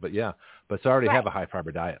 But so I already have a high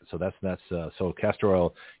fiber diet, so that's so castor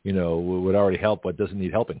oil, would already help what doesn't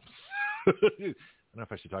need helping. I don't know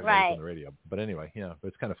if I should talk about this on the radio, but anyway, but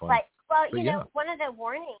it's kind of fun. Right. Well, one of the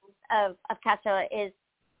warnings of castor oil is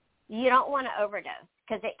you don't want to overdose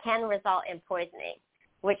because it can result in poisoning,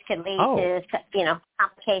 which could lead to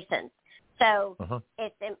complications. So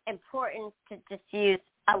it's important to just use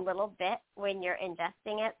a little bit when you're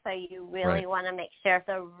ingesting it. So you really want to make sure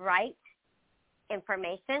the right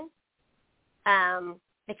information,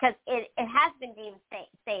 because it has been deemed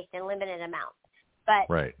safe in limited amounts. But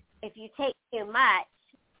if you take too much,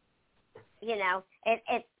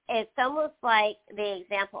 it's almost like the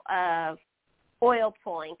example of oil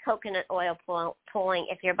pulling, coconut oil pulling.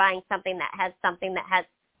 If you're buying something that has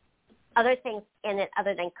other things in it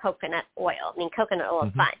other than coconut oil. I mean, coconut oil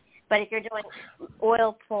is fine. But if you're doing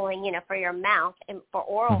oil pulling, for your mouth and for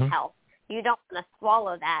oral health, you don't want to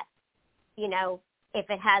swallow that, if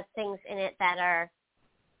it has things in it that are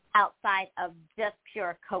outside of just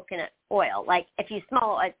pure coconut oil. Like if you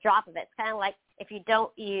swallow a drop of it, it's kind of like if you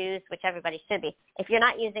don't use, which everybody should be, if you're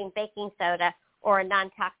not using baking soda or a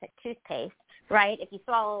non-toxic toothpaste, right? If you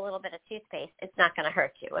swallow a little bit of toothpaste, it's not going to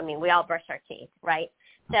hurt you. I mean, we all brush our teeth, right?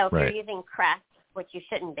 So if you're using Crest, which you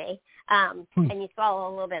shouldn't be, and you swallow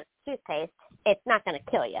a little bit of toothpaste, it's not going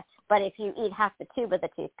to kill you. But if you eat half the tube of the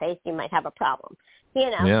toothpaste, you might have a problem.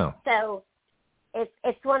 So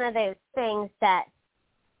it's one of those things that,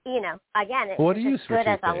 again, it's as good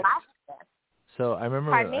as a laxative. So I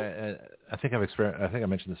remember, I think I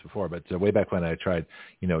mentioned this before, but way back when I tried,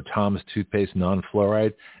 Tom's toothpaste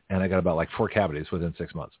non-fluoride, and I got about 4 cavities within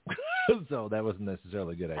 6 months. So that wasn't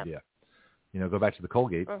necessarily a good idea. Go back to the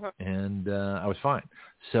Colgate, and I was fine.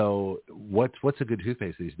 So what's a good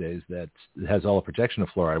toothpaste these days that has all the protection of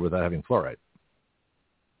fluoride without having fluoride?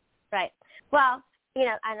 Right. Well,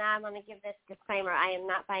 and I'm going to give this disclaimer. I am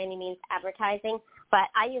not by any means advertising, but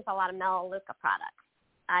I use a lot of Melaleuca products.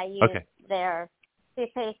 I use their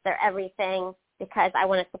toothpaste, their everything, because I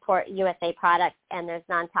want to support USA products, and there's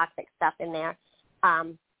non-toxic stuff in there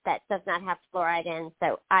that does not have fluoride in.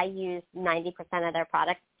 So I use 90% of their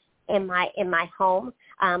products in my home,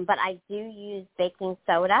 but I do use baking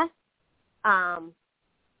soda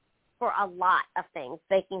for a lot of things,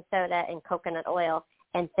 baking soda and coconut oil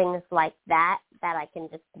and things like that I can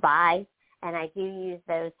just buy, and I do use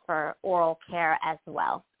those for oral care as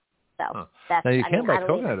well. So that's, now you can buy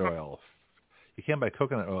coconut oil. You can buy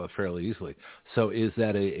coconut oil fairly easily. So is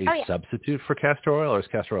that a substitute for castor oil, or is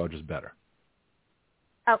castor oil just better?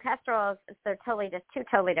 Oh, castor oil, they're two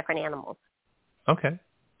totally different animals. Okay.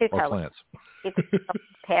 Or plants. You can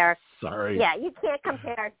compare. Sorry. Yeah, you can't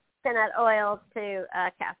compare coconut oil to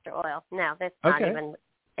castor oil. No, that's not even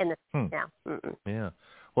in the no. Mm-mm. Yeah.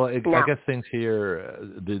 Well, I guess things here,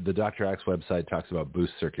 the Dr. Axe website talks about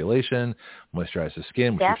boosts circulation, moisturizes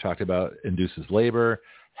skin, which we've talked about, induces labor,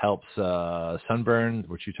 helps sunburn,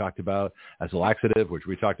 which you talked about, as a laxative, which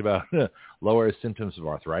we talked about, lowers symptoms of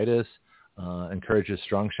arthritis, encourages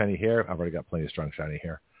strong, shiny hair. I've already got plenty of strong, shiny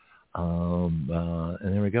hair. And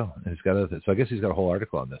there we go. And he's got so I guess he's got a whole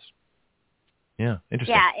article on this. Yeah,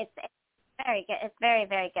 interesting. Yeah, it's very good. It's very,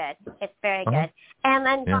 very good. It's very good. And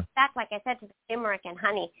then going back, like I said, to the turmeric and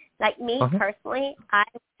honey, like me personally, I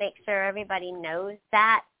make sure everybody knows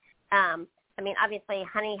that. I mean, obviously,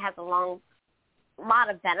 honey has a lot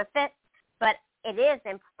of benefits, but it is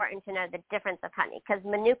important to know the difference of honey because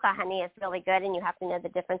Manuka honey is really good, and you have to know the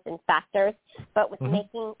difference in factors. But with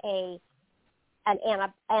making an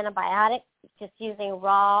antibiotic, just using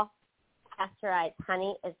raw pasteurized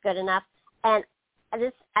honey is good enough. And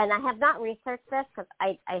I have not researched this because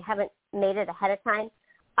I haven't made it ahead of time.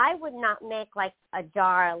 I would not make like a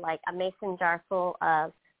jar, like a mason jar full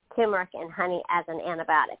of turmeric and honey as an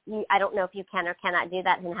antibiotic. I don't know if you can or cannot do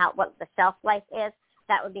that and what the shelf life is.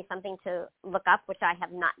 That would be something to look up, which I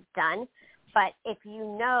have not done. But if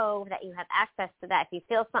you know that you have access to that, if you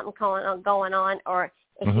feel something going on, or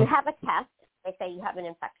if you have a test, they say you have an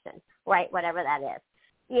infection, right, whatever that is.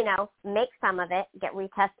 You know, make some of it, get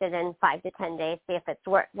retested in 5 to 10 days, see if it's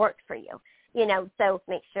worked for you. You know, so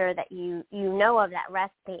make sure that you know of that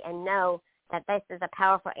recipe and know that this is a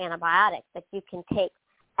powerful antibiotic that you can take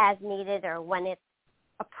as needed or when it's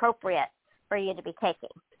appropriate for you to be taking.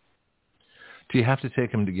 Do you have to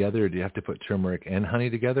take them together, or do you have to put turmeric and honey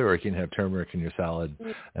together, or you can have turmeric in your salad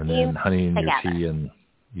and then honey in your tea, and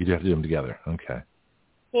you do have to do them together? Okay.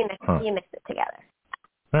 You mix it together.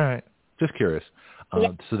 All right. Just curious.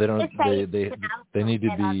 So they don't. They need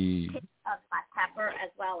to be of black pepper as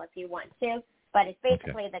well if you want to, but it's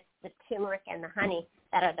basically the turmeric and the honey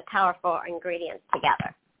that are the powerful ingredients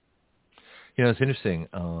together. You know, it's interesting.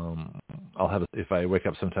 I'll have if I wake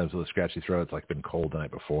up sometimes with a scratchy throat, it's like been cold the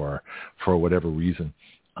night before, for whatever reason.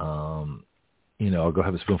 You know, I'll go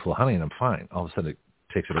have a spoonful of honey and I'm fine. All of a sudden, it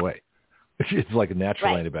takes it away. It's like a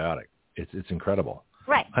natural antibiotic. It's incredible.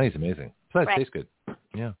 Right. Honey's amazing. Besides, it tastes good.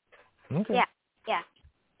 Yeah. Okay. Yeah.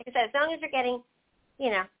 Like I said, as long as you're getting, you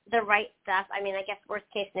know, the right stuff. I mean, I guess worst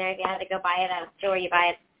case scenario, if you had to go buy it at a store, you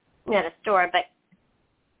buy it at a store. But,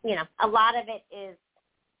 you know, a lot of it is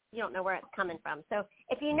you don't know where it's coming from. So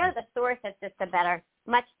if you know the source, it's just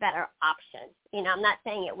much better option. You know, I'm not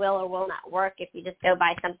saying it will or will not work if you just go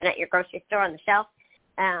buy something at your grocery store on the shelf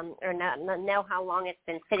or know how long it's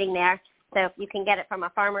been sitting there. So if you can get it from a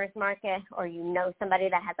farmer's market or you know somebody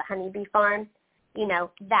that has a honeybee farm, you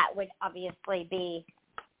know, that would obviously be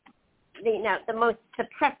the most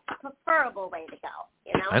preferable way to go,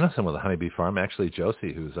 you know? I know someone with a honeybee farm, actually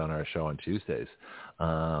Josie, who's on our show on Tuesdays.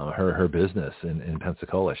 Her business in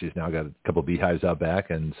Pensacola. She's now got a couple of beehives out back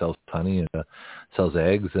and sells honey and sells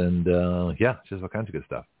eggs and she has all kinds of good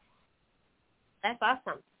stuff. That's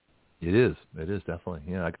awesome. It is definitely.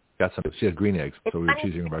 Yeah, I got some. She had green eggs, so we were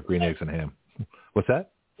choosing about green eggs and ham. What's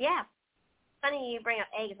that? Yeah, funny you bring up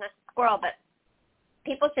eggs, not squirrel, but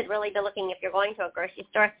people should really be looking, if you're going to a grocery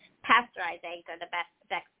store, pasteurized eggs are the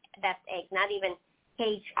best eggs, not even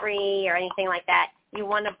cage-free or anything like that. You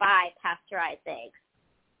want to buy pasteurized eggs.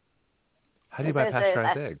 How do you buy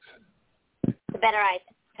pasteurized eggs? The better eggs.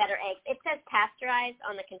 It says pasteurized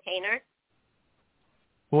on the container.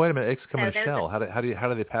 Well, wait a minute. Eggs come in a shell. How do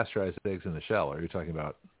they pasteurize the eggs in the shell? Are you talking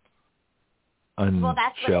about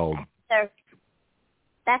unshelled? Well,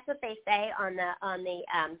 that's what they say on the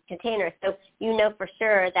container. So you know for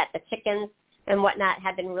sure that the chickens and whatnot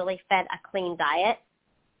have been really fed a clean diet,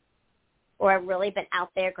 or really been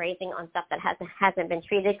out there grazing on stuff that hasn't been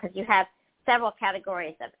treated, because you have several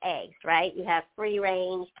categories of eggs, right? You have free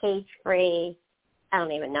range, cage free. I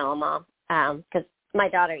don't even know them all because my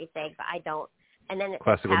daughter eats eggs, but I don't. And then it's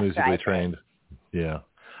classical musically trained. Yeah.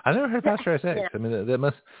 I never heard pasteurized eggs. I mean, that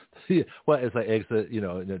must see. Well, it's like eggs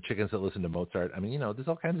that, chickens that listen to Mozart. I mean, there's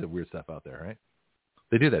all kinds of weird stuff out there, right?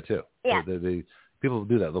 They do that too. Yeah. People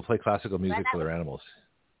do that. They'll play classical music for their animals.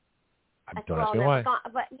 Don't ask me why.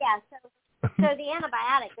 But yeah, so the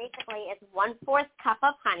antibiotic basically is 1/4 cup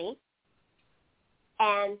of honey,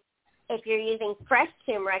 and if you're using fresh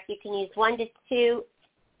turmeric, you can use 1 to 2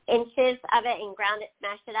 inches of it and ground it,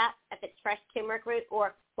 smash it up if it's fresh turmeric root,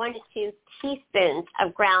 or 1 to 2 teaspoons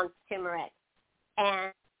of ground turmeric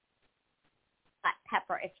and black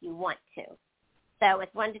pepper if you want to. So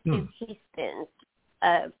it's 1 to 2 teaspoons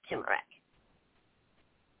of turmeric.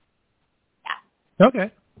 Yeah.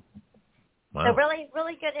 Okay. Wow. So really,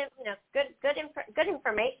 really good, good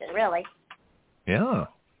information, really. Yeah.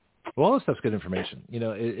 Well, all this stuff's good information.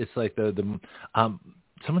 It's like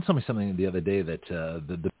someone told me something the other day that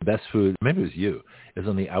the best food, maybe it was you, is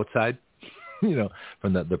on the outside.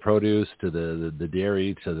 From the produce to the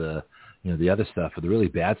dairy to the The other stuff, or the really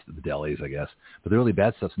bad stuff, the delis, I guess, but the really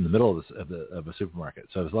bad stuff's in the middle of a supermarket.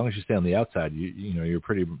 So as long as you stay on the outside,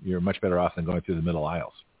 you're much better off than going through the middle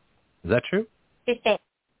aisles. Is that true? True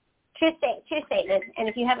statement. And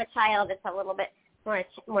if you have a child, it's a little bit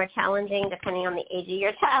more challenging depending on the age of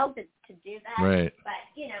your child to do that. Right. But,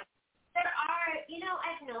 there are,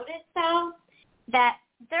 I've noticed, though, that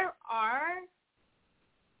there are,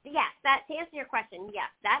 yes, that to answer your question, yes,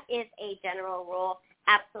 that is a general rule,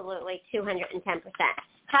 absolutely, 210%.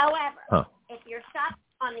 However, if you're shopping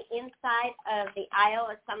on the inside of the aisle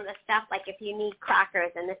of some of the stuff, like if you need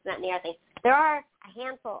crackers and this, that, and the other thing, there are a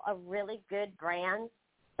handful of really good brands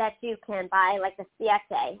that you can buy, like the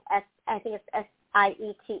CXA, I think it's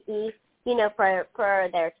SIETE, for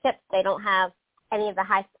their chips. They don't have any of the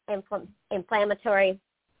high inflammatory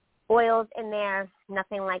oils in there,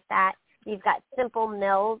 nothing like that. You've got Simple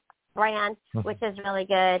Mills brand, which is really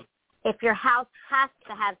good. If your house has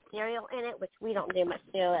to have cereal in it, which we don't do much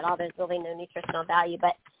cereal at all, there's really no nutritional value,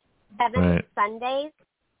 but Seven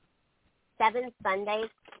Sundays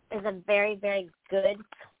is a very, very good,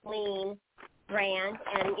 clean brand.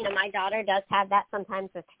 And, my daughter does have that sometimes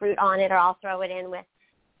with fruit on it, or I'll throw it in with,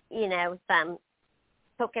 some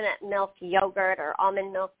coconut milk yogurt or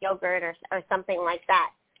almond milk yogurt or something like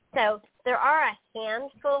that. So there are a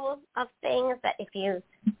handful of things that if you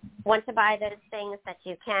want to buy those things that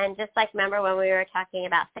you can, just like remember when we were talking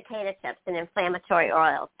about cicada chips and inflammatory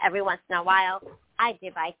oils. Every once in a while, I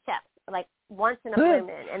do buy chips, like once in a blue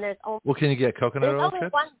moon. And there's only can you get coconut oil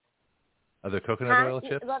chips? Are there coconut oil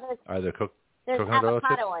chips? Well, there's coconut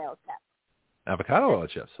avocado oil chips. Avocado oil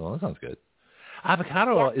chips. Well, that sounds good.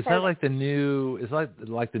 Avocado oil, is that like the new? Is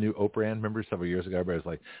like the new oat brand? Remember several years ago, everybody was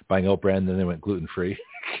like buying oat brand, and then they went gluten free.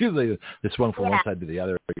 they swung from one side to the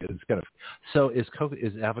other. It's kind of so. Is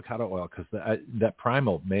avocado oil, because that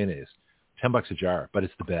Primal mayonnaise, $10 a jar, but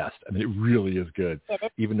it's the best. I mean, it really is good.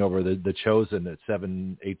 Even over the Chosen at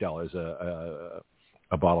 $7-8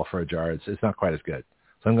 a bottle for a jar, it's not quite as good.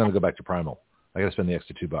 So I'm going to go back to Primal. I got to spend the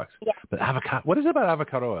extra $2. Yeah. But avocado, what is it about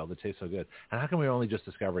avocado oil that tastes so good? And how come we're only just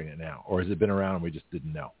discovering it now? Or has it been around and we just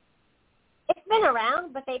didn't know? It's been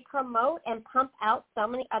around, but they promote and pump out so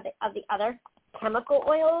many of the other chemical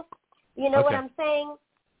oils. You know what I'm saying?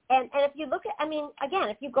 And if you look at, again,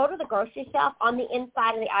 if you go to the grocery shelf on the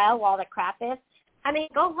inside of the aisle where all the crap is,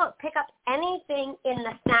 go look, pick up anything in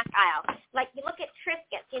the snack aisle. Like you look at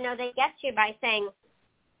Triscuits, they get you by saying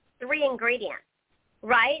 3 ingredients.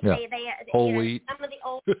 Right? Yeah. They whole wheat. Some of the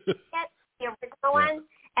old the original ones,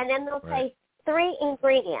 and then they'll say 3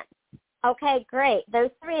 ingredients. Okay, great. Those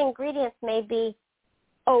 3 ingredients may be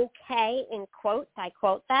okay in quotes. I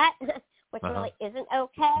quote that, which really isn't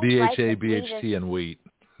okay. BHA, BHT, and wheat.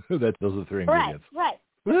 Those are the 3 ingredients. Right.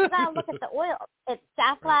 You gotta look at the oil. It's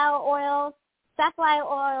safflower oil,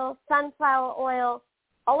 sunflower oil,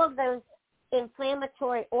 all of those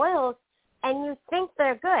inflammatory oils. And you think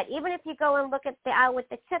they're good. Even if you go and look at the aisle with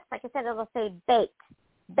the chips, like I said, it'll say baked.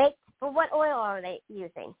 Baked, but what oil are they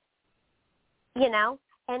using?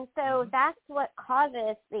 And so that's what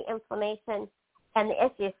causes the inflammation and the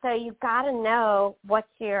issues. So you've got to know what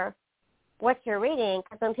you're reading.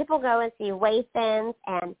 Because when people go and see whey thins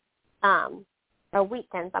and wheat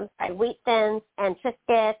thins and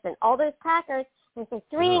Triscuits and all those crackers, they say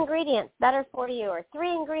 3 ingredients better for you, or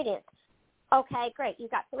 3 ingredients. Okay, great.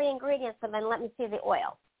 You've got 3 ingredients, but then let me see the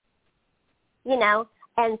oil.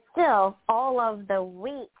 And still all of the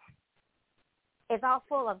wheat is all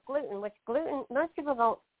full of gluten, which gluten, most people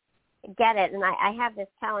don't get it. And I have this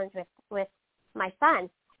challenge with my son,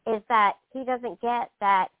 is that he doesn't get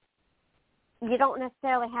that you don't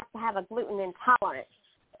necessarily have to have a gluten intolerance.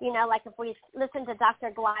 Like if we listen to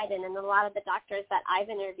Dr. Glyden and a lot of the doctors that I've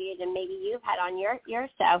interviewed and maybe you've had on your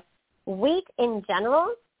show, wheat in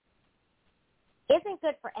general isn't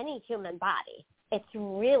good for any human body. It's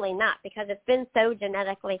really not, because it's been so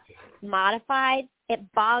genetically modified. It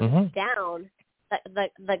bogs down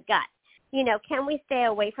the gut. Can we stay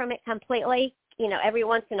away from it completely? Every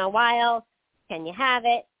once in a while, can you have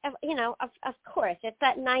it? Of course. It's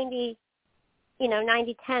that 90-10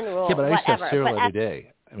 rule. Yeah, but I used to have whatever. cereal every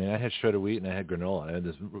day. I had shredded wheat and I had granola. I had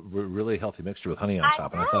this really healthy mixture with honey on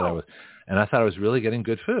top, and I thought I was really getting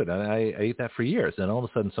good food. And I ate that for years. And all of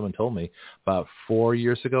a sudden, someone told me about 4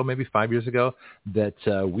 years ago, maybe 5 years ago, that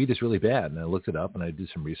wheat is really bad. And I looked it up and I did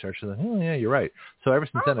some research, and yeah, you're right. So ever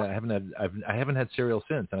since then, I haven't had cereal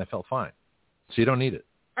since, and I felt fine. So you don't need it.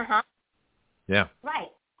 Yeah. Right.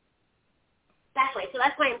 Exactly. So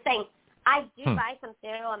that's why I'm saying I do buy some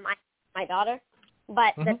cereal on my daughter,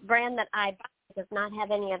 but the brand that I buy does not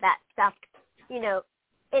have any of that stuff, in it.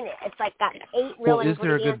 It's like got 8 real ingredients. Is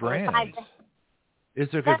there a good brand? Is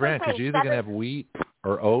there a good brand? Because you're either going to have wheat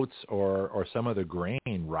or oats or some other grain,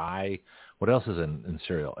 rye. What else is in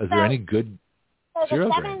cereal? Is there any good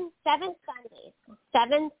cereal grain?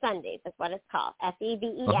 Seven Sundays is what it's called.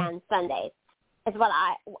 SEVEN Sundays is what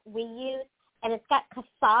we use, and it's got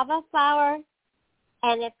cassava flour,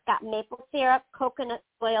 and it's got maple syrup, coconut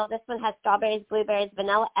oil. This one has strawberries, blueberries,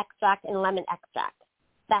 vanilla extract, and lemon extract.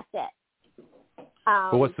 That's it.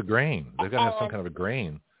 But what's the grain? They've got to have some kind of a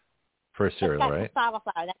grain for a cereal, right? It's got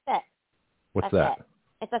cassava flour. That's it. What's that?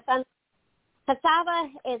 It's cassava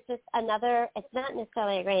is just another. It's not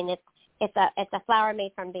necessarily a grain. It's a flour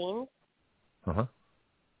made from beans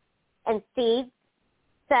and seeds.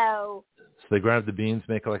 So they grind up the beans,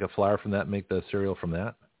 make like a flour from that, make the cereal from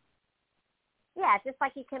that. Yeah, just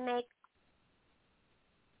like you can make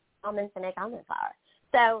almonds to make almond flour.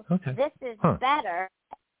 So this is better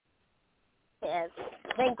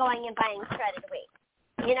than going and buying shredded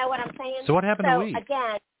wheat. You know what I'm saying? So what happened to wheat?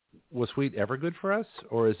 Again, was wheat ever good for us,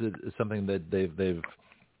 or is it something that they've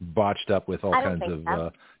botched up with all kinds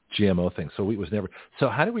of GMO things? So wheat was never. So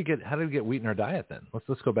how did we get wheat in our diet then?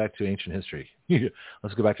 Let's go back to ancient history.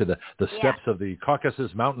 Let's go back to the steppes of the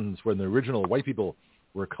Caucasus Mountains, when the original white people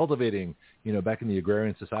were cultivating, back in the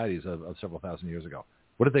agrarian societies of several thousand years ago.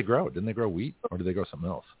 What did they grow? Didn't they grow wheat, or did they grow something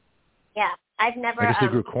else? Yeah, I've never. I guess they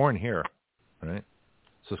grew corn here, right?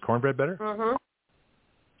 So is cornbread better? Mm-hmm.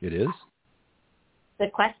 It is?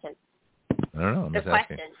 Good question. I don't know. I'm just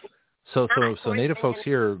asking. So native folks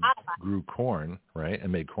here grew corn, right,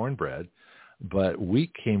 and made cornbread, but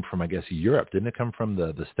wheat came from, I guess, Europe. Didn't it come from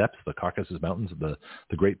the steppes, the Caucasus Mountains, the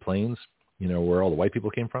Great Plains, where all the white people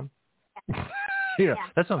came from? Yeah,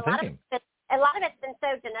 that's what I'm thinking. A lot of it's been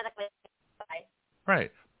so genetically modified.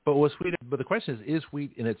 Right. But the question is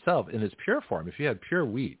wheat in itself, in its pure form, if you had pure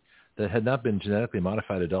wheat that had not been genetically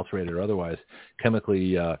modified, adulterated, or otherwise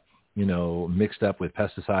chemically, mixed up with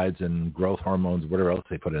pesticides and growth hormones, whatever else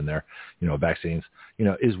they put in there, vaccines,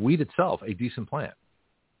 is wheat itself a decent plant?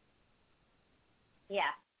 Yeah.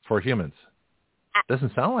 For humans?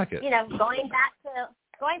 Doesn't sound like it. Going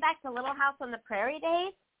back to Little House on the Prairie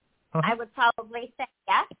days, I would probably say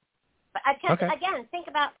yes. But again, think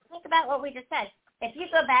about what we just said. If you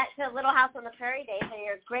go back to Little House on the Prairie days and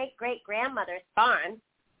your great-great-grandmother's farm,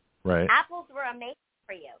 right, apples were amazing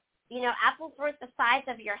for you. Apples were the size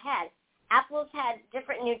of your head. Apples had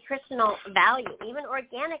different nutritional value. Even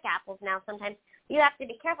organic apples now, sometimes you have to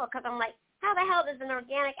be careful, because I'm like, how the hell does an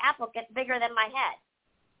organic apple get bigger than my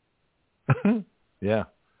head? Yeah.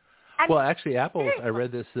 Well, actually, apples, seriously. I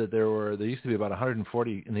read this, that there used to be about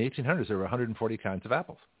 140, in the 1800s, there were 140 kinds of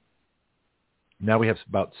apples. Now we have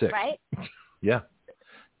about 6. Right. Yeah.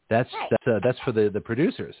 That's for the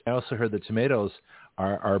producers. I also heard that tomatoes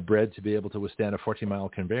are bred to be able to withstand a 14-mile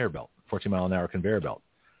an hour conveyor belt.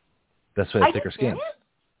 That's why they have thicker skins.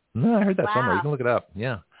 No, I heard that somewhere. You can look it up.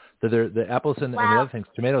 Yeah. The apples and the other things,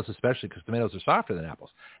 tomatoes especially, because tomatoes are softer than apples.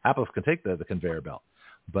 Apples can take the conveyor belt.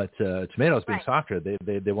 But tomatoes being softer,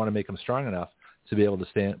 they want to make them strong enough to be able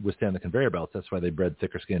to withstand the conveyor belts. That's why they bred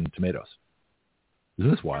thicker-skinned tomatoes. Isn't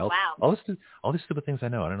this wild? Wow. All these stupid things I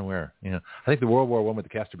know. I don't know where. I think the World War I with the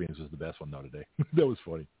castor beans was the best one, though, today. That was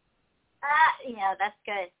funny. Yeah, that's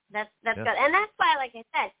good. That's good. And that's why, like I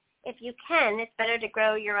said, if you can, it's better to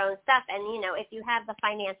grow your own stuff. And, if you have the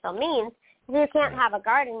financial means, if you can't have a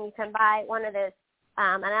garden, you can buy one of those,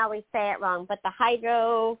 and I always say it wrong, but the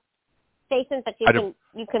hydro stations that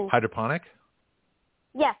you can hydroponic?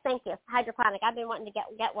 Yes, thank you. Hydroponic. I've been wanting to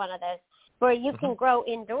get one of those where you can grow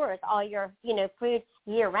indoors all your food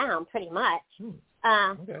year round, pretty much.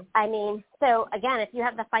 Okay. I mean, so again, if you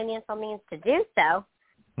have the financial means to do so,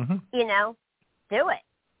 do it.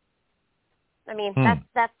 I mean,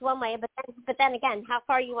 that's one way. But then again, how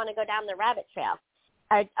far you want to go down the rabbit trail?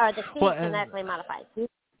 Are the seeds genetically modified?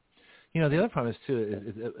 The other problem is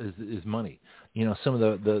too is money. Some of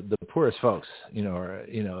the poorest folks,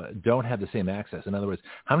 don't have the same access. In other words,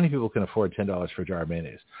 how many people can afford $10 for a jar of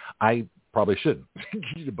mayonnaise? I probably shouldn't,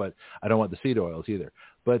 but I don't want the seed oils either.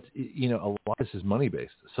 But a lot of this is money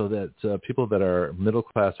based, so that people that are middle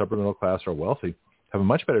class, upper middle class, or wealthy have a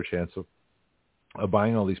much better chance of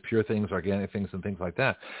buying all these pure things, organic things, and things like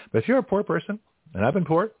that. But if you're a poor person, and I've been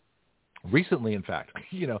poor recently, in fact,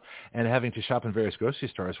 and having to shop in various grocery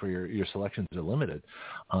stores where your selections are limited.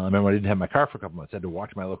 I remember I didn't have my car for a couple months. I had to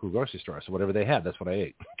walk to my local grocery store. So whatever they had, that's what I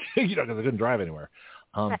ate, because I couldn't drive anywhere.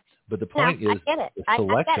 But the point is, the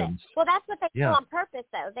selections. I get it. Well, that's what they do on purpose,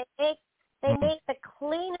 though. They make the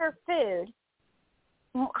cleaner food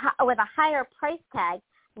with a higher price tag,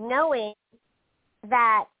 knowing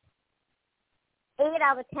that 8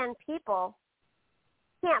 out of 10 people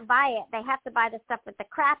can't buy it. They have to buy the stuff with the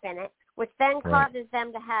crap in it, which then causes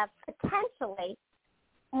them to have potentially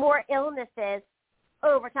more illnesses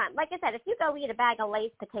over time. Like I said, if you go eat a bag of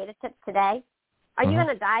Lay's potato chips today, are you going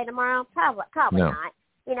to die tomorrow? Probably not.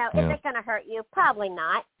 You know, is it going to hurt you? Probably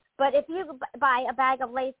not. But if you buy a bag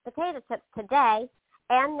of Lay's potato chips today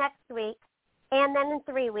and next week and then in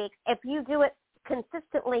 3 weeks, if you do it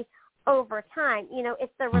consistently over time, you know,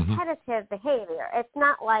 it's the repetitive behavior. It's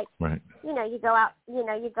not like, you know, you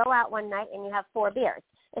go out one night and you have 4 beers.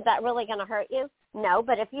 Is that really going to hurt you? No,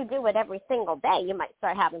 but if you do it every single day, you might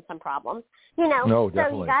start having some problems. You know,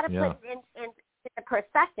 so you got to put it in the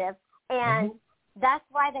perspective, and that's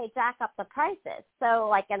why they jack up the prices. So,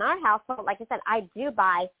 like in our household, like I said, I do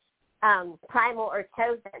buy Primal or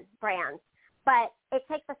Chosen brands, but it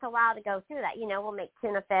takes us a while to go through that. You know, we'll make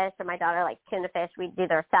tuna fish, or my daughter likes tuna fish. We do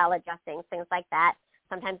their salad dressings, things like that.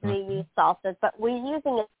 Sometimes we use salsas, but we're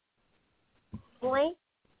using it only.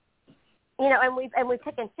 You know, and we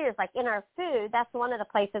pick and choose. Like in our food, that's one of the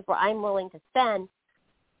places where I'm willing to spend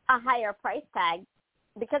a higher price tag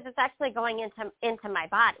because it's actually going into my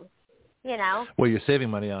body. You know. Well, you're saving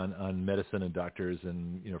money on medicine and doctors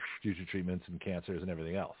and, you know, future treatments and cancers and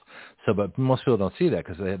everything else. So, but most people don't see that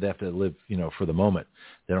because they have to live, you know, for the moment.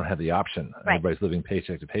 They don't have the option. Right. Everybody's living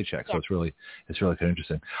paycheck to paycheck. So it's really kind of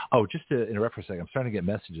interesting. Oh, just to interrupt for a second, I'm starting to get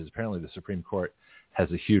messages. Apparently, the Supreme Court has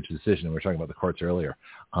a huge decision, and we were talking about the courts earlier,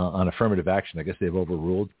 on affirmative action. I guess they've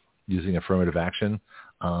overruled using affirmative action.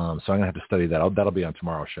 So I'm going to have to study that. That'll be on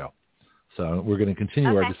tomorrow's show. So we're going to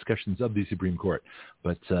continue our discussions of the Supreme Court.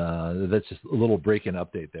 But that's just a little break-in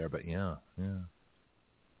update there. But, yeah.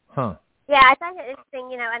 Huh. Yeah, I find it interesting,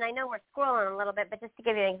 you know, and I know we're scrolling a little bit, but just to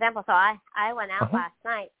give you an example, so I went out last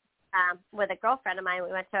night with a girlfriend of mine.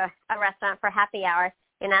 We went to a restaurant for happy hour,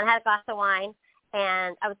 and I had a glass of wine.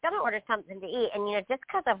 And I was going to order something to eat. And, you know, just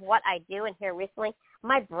because of what I do in here recently,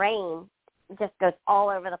 my brain just goes all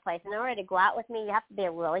over the place. In order to go out with me, you have to be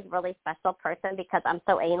a really, really special person because I'm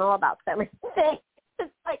so anal about so many things.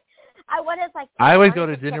 It's like, I would go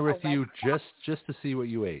to dinner with you just to see what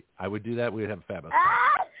you ate. I would do that. We would have a fabulous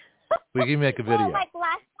time. We can make a video. Well, like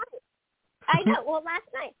last night. I know. Well, last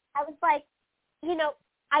night, I was like, you know,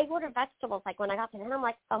 I ordered vegetables, like, when I got there, and I'm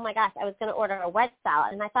like, oh, my gosh, I was going to order a wedge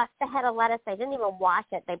salad. And I thought the head of lettuce, they didn't even wash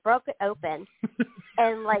it. They broke it open.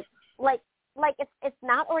 And, like it's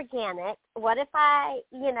not organic. What if I,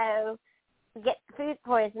 you know, get food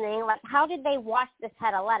poisoning? Like, how did they wash this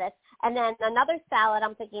head of lettuce? And then another salad,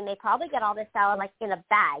 I'm thinking they probably get all this salad, like, in a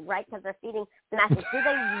bag, right, because they're feeding the masses. Do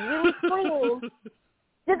they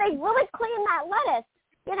really clean that lettuce,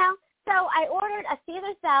 you know? So I ordered a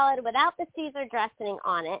Caesar salad without the Caesar dressing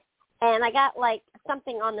on it, and I got, like,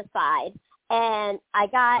 something on the side. And I'm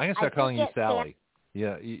going to start calling you Sally.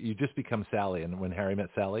 Yeah, you just become Sally. And when Harry met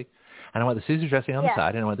Sally, and I want the Caesar dressing on the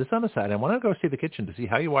side, and I want this on the side. I want to go see the kitchen to see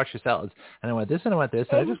how you wash your salads, and I want this and I want this,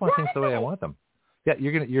 and I just want things the way I want them. Yeah,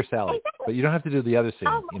 you're Sally, but you don't have to do the other scene,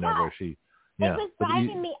 you know, where she. Yeah, it was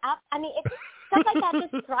driving me up. I mean, stuff like that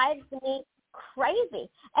just drives me crazy.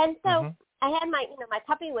 And so I had my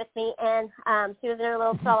puppy with me, and she was in her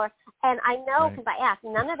little stroller, and I know because I asked,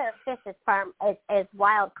 none of their fish is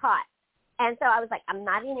wild caught. And so I was like, I'm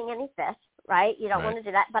not eating any fish, right? You don't want to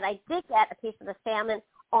do that. But I did get a piece of the salmon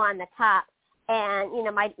on the top. And, you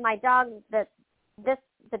know, my dog, the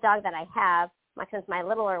dog that I have, since my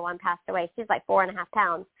littler one passed away, she's like 4.5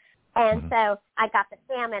 pounds. And so I got the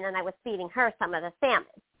salmon, and I was feeding her some of the salmon.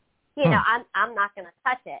 You know, I'm not going to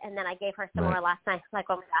touch it. And then I gave her some more last night, like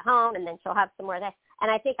when we got home, and then she'll have some more there. And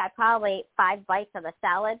I think I probably 5 bites of the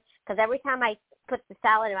salad, because every time I put the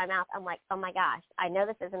salad in my mouth, I'm like, oh, my gosh, I know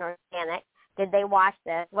this isn't organic. Did they wash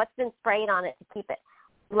this? What's been sprayed on it to keep it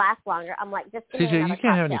last longer? I'm like, just CJ, you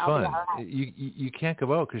can't have any fun. Right. You can't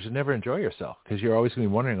go out because you never enjoy yourself because you're always going to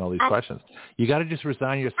be wondering all these questions. You got to just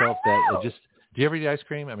resign yourself that do you ever eat ice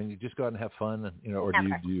cream? I mean, you just go out and have fun, and, you know, or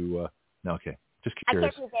never. do you no, okay. Just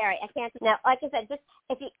curious. I can't do dairy. I can't. No, like I said, just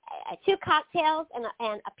if you 2 cocktails and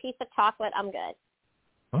a piece of chocolate, I'm good.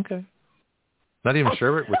 Okay. Not even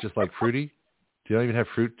sherbet, which is like fruity. Do you not even have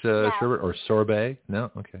fruit sherbet or sorbet? No.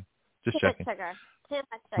 Okay. Just Too checking. much sugar. Too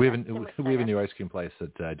much sugar. We have a new ice cream place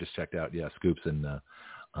that I just checked out. Yeah, Scoops in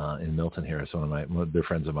Milton here. It's they're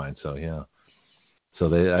friends of mine. So yeah. So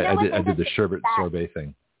I did the sherbet sorbet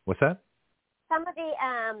thing. What's that? Some of the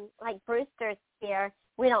like Brewster's here,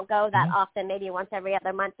 we don't go that often, maybe once every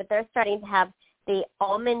other month, but they're starting to have the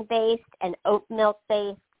almond-based and oat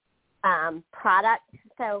milk-based product.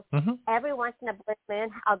 So every once in a blue moon,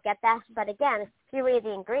 I'll get that. But again, if you read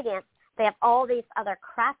the ingredients, they have all these other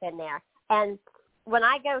crap in there. And when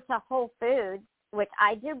I go to Whole Foods which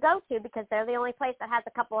I do go to because they're the only place that has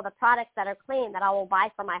a couple of the products that are clean that I will buy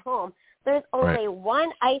for my home. There's only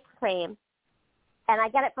one ice cream, and I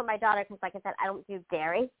get it from my daughter because, like I said, I don't do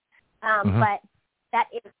dairy, but that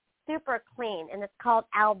is super clean, and it's called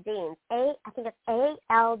Aldean's. I think it's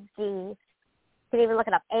ALD. You can even look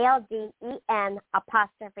it up. ALDEN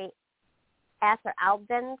apostrophe S or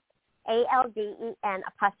Aldean's. ALDEN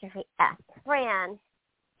apostrophe S. Brand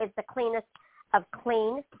is the cleanest of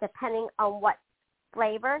clean, depending on what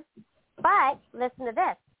flavor. But listen to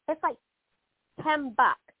this. It's like $10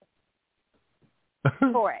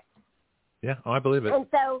 for it. Yeah, I believe it. And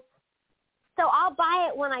so I'll buy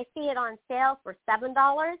it when I see it on sale for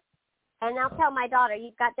 $7, and I'll tell my daughter,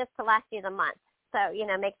 you've got this to last you the month. So,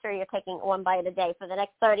 make sure you're taking one bite a day for the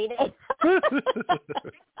next 30 days.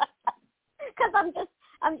 Because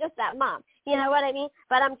I'm just that mom. You know what I mean?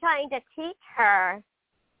 But I'm trying to teach her,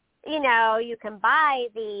 you can buy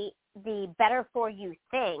the better for you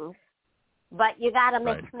things, but you got to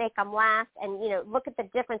make them last and, look at the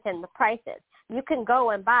difference in the prices. You can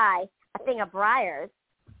go and buy a thing of Breyers,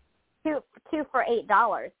 two for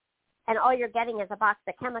 $8, and all you're getting is a box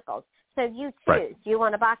of chemicals. So you choose. Right. Do you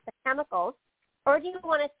want a box of chemicals, or do you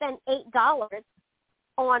want to spend $8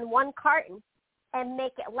 on one carton and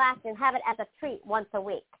make it last and have it as a treat once a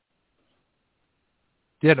week?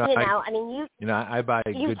 Yeah, no, I buy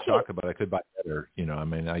good chocolate, but I could buy better.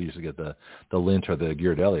 I usually get the Lindt or the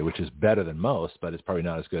Ghirardelli, which is better than most, but it's probably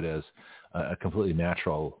not as good as a completely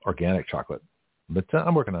natural organic chocolate. But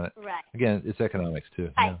I'm working on it. Right. Again, it's economics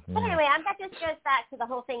too. Right. Yeah, But anyway, that just goes back to the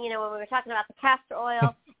whole thing, when we were talking about the castor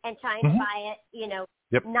oil and trying to buy it,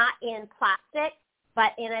 not in plastic,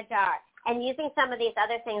 but in a jar. And using some of these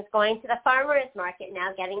other things, going to the farmer's market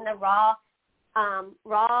now, getting the raw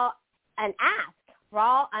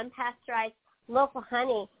unpasteurized local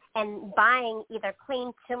honey and buying either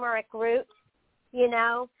clean turmeric root,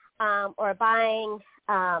 or buying,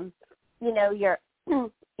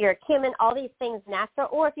 your cumin, all these things natural.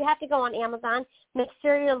 Or if you have to go on Amazon, make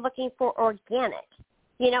sure you're looking for organic.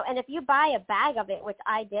 And if you buy a bag of it, which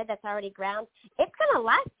I did, that's already ground, it's going to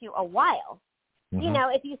last you a while.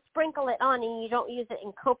 If you sprinkle it on and you don't use it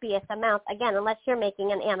in copious amounts, again, unless you're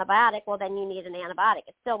making an antibiotic, well, then you need an antibiotic.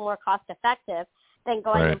 It's still more cost effective than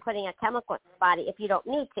going and putting a chemical in your body if you don't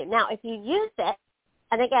need to. Now, if you use it,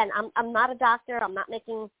 and again, I'm not a doctor, I'm not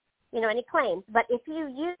making, any claims, but if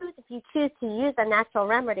you choose to use a natural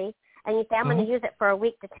remedy and you say, I'm going to use it for a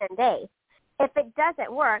week to 10 days, if it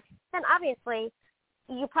doesn't work, then obviously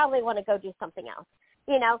you probably want to go do something else.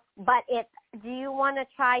 But do you want to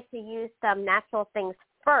try to use some natural things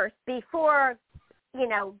first before,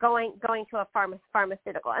 going to a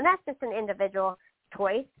pharmaceutical? And that's just an individual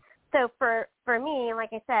choice. So for me,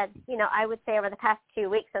 like I said, I would say over the past 2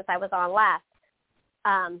 weeks since I was on last,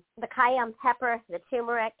 the cayenne pepper, the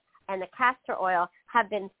turmeric, and the castor oil have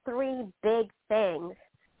been 3 big things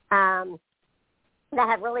that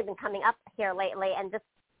have really been coming up here lately, and just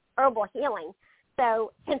herbal healing.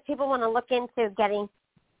 So if people want to look into getting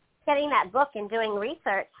that book and doing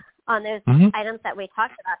research on those items that we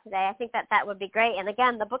talked about today, I think that would be great. And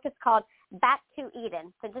again, the book is called Back to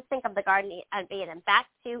Eden. So just think of the Garden of Eden, Back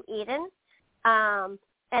to Eden. And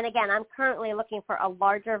again, I'm currently looking for a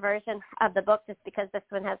larger version of the book just because this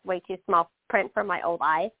one has way too small print for my old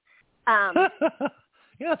eyes.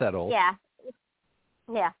 You're not that old. Yeah.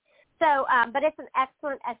 So, but it's an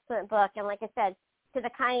excellent book. And like I said, to the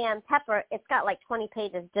cayenne pepper, it's got like 20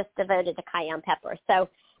 pages just devoted to cayenne pepper. So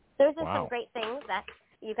those are some great things that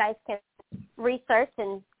you guys can research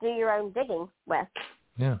and do your own digging with.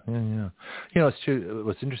 Yeah. It's true.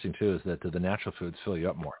 What's interesting too is that the natural foods fill you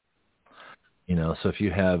up more. So if you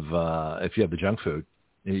have the junk food,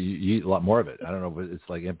 you eat a lot more of it. I don't know if it's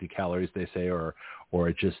like empty calories, they say, or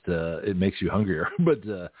it just it makes you hungrier. But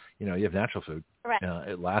you have natural food. Right.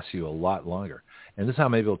 It lasts you a lot longer. And this is how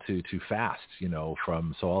I'm able to fast.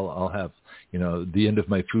 I'll have the end of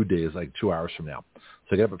my food day is like 2 hours from now.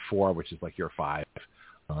 So I get up at 4, which is like your 5,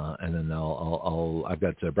 and then I've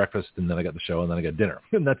got breakfast, and then I got the show, and then I got dinner,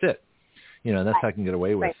 and that's it. And that's how I can get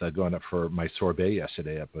away with going up for my sorbet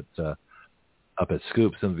yesterday up at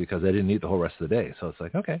Scoop, simply because I didn't eat the whole rest of the day. So it's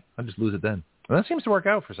like, okay, I'll just lose it then. And that seems to work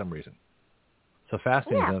out for some reason. So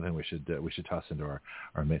fasting is another thing we should toss into our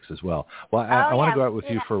mix as well. Well, I want to go out with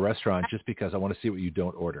you for a restaurant just because I want to see what you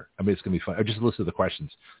don't order. I mean, it's going to be fun. I just listen to the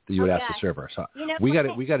questions that you would ask the server. So we got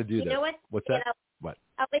to do this. What's that? What?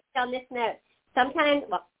 I'll leave you on this note. Sometimes,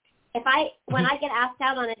 when I get asked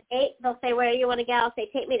out on a date, they'll say, where do you want to go? I'll say,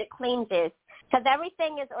 take me to Clean Juice. Because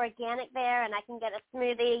everything is organic there, and I can get a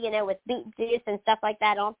smoothie, with beet juice and stuff like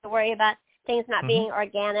that. I don't have to worry about things not being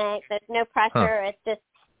organic. There's no pressure. It's just,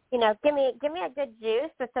 give me a good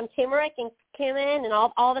juice with some turmeric and cumin and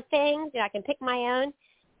all the things. I can pick my own.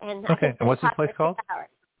 And okay. And what's this place called?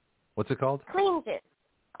 What's it called? Clean Juice.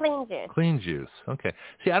 Clean Juice. Clean Juice. Okay.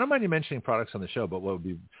 See, I don't mind you mentioning products on the show, but it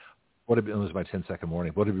was my 10-second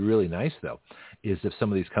warning. What would be really nice, though, is if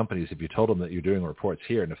some of these companies, if you told them that you're doing reports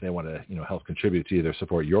here, and if they want to, help contribute to either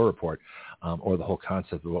support your report or the whole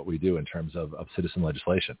concept of what we do in terms of citizen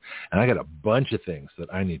legislation. And I got a bunch of things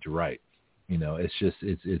that I need to write. It's just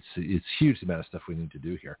it's huge the amount of stuff we need to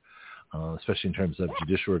do here. Especially in terms of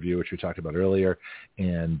judicial review, which we talked about earlier,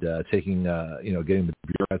 and getting the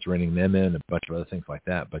bureaucrats, reining them in, a bunch of other things like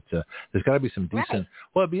that. But there's got to be some decent. Right.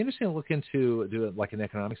 Well, it'd be interesting to look into like an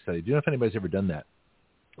economic study. Do you know if anybody's ever done that?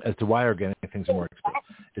 As to why organic things are more expensive?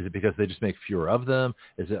 Is it because they just make fewer of them?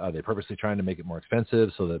 Are they purposely trying to make it more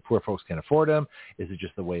expensive so that poor folks can't afford them? Is it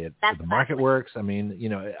just the way the market works? I mean,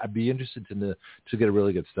 I'd be interested to get a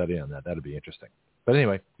really good study on that. That'd be interesting. But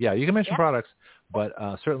anyway, yeah, you can mention products, but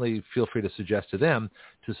certainly feel free to suggest to them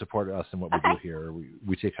to support us in what we do here.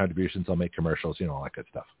 We take contributions. I'll make commercials, all that good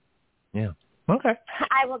stuff. Yeah. Okay.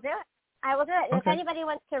 I will do it. And if anybody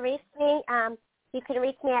wants to reach me, you can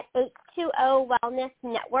reach me at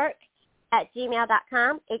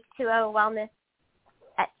H2OWellnessNetwork@gmail.com,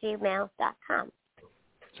 H2OWellness@gmail.com.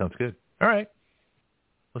 Sounds good. All right.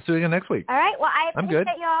 Let's do it again next week. All right. Well, I appreciate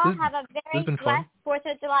you all. Have a very blessed 4th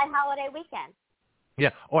of July holiday weekend.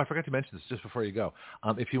 Yeah. Oh, I forgot to mention this just before you go.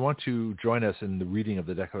 If you want to join us in the reading of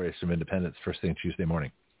the Declaration of Independence first thing Tuesday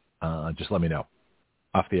morning, just let me know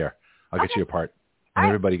off the air. I'll get you a part. And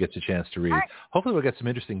everybody gets a chance to read. Right. Hopefully we'll get some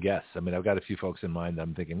interesting guests. I mean, I've got a few folks in mind that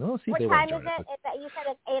I'm thinking, see if they want to join us. What time is it? You said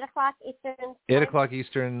it's 8 o'clock Eastern? 8 o'clock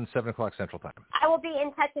Eastern, 7 o'clock Central Time. I will be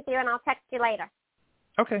in touch with you, and I'll text you later.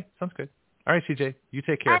 Okay. Sounds good. All right, CJ. You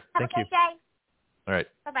take care. Thank you. Have a good day. All right.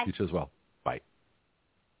 Bye-bye. You too as well. Bye.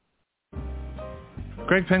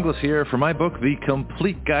 Greg Penglis here for my book, The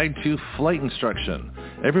Complete Guide to Flight Instruction.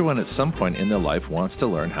 Everyone at some point in their life wants to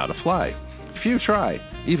learn how to fly. Few try.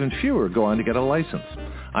 Even fewer go on to get a license.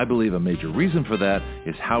 I believe a major reason for that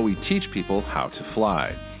is how we teach people how to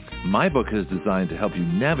fly. My book is designed to help you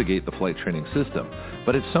navigate the flight training system,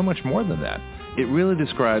 but it's so much more than that. It really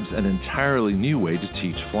describes an entirely new way to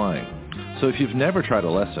teach flying. So if you've never tried a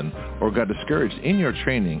lesson or got discouraged in your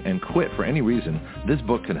training and quit for any reason, this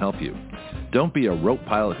book can help you. Don't be a rote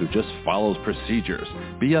pilot who just follows procedures.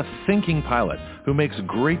 Be a thinking pilot who makes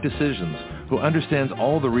great decisions, who understands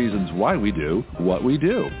all the reasons why we do what we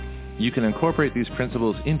do. You can incorporate these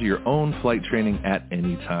principles into your own flight training at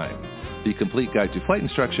any time. The Complete Guide to Flight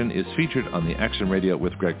Instruction is featured on the Action Radio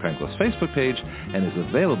with Greg Penglis Facebook page and is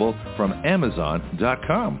available from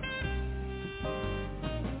Amazon.com.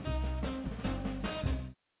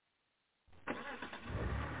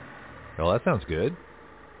 Well, that sounds good.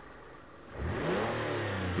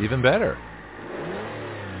 Even better.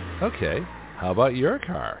 Okay, how about your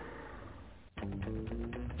car?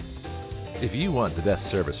 If you want the best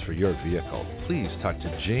service for your vehicle, please talk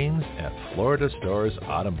to James at Florida Stores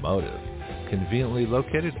Automotive, conveniently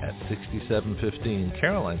located at 6715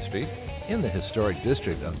 Caroline Street in the historic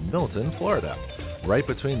district of Milton, Florida, right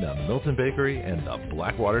between the Milton Bakery and the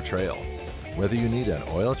Blackwater Trail. Whether you need an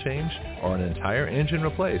oil change or an entire engine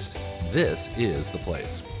replaced, this is the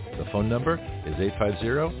place. The phone number is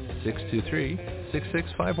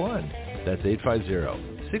 850-623-6651. That's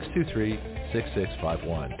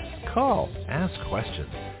 850-623-6651. Call, ask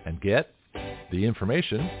questions, and get the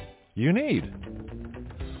information you need.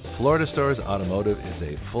 Florida Stores Automotive is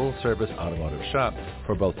a full-service automotive shop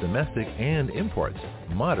for both domestic and imports,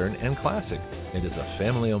 modern and classic. It is a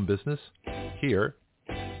family-owned business here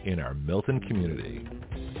in our Milton community.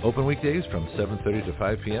 Open weekdays from 7:30 to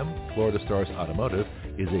 5 p.m., Florida Stars Automotive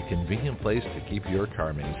is a convenient place to keep your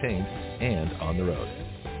car maintained and on the road.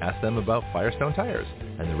 Ask them about Firestone tires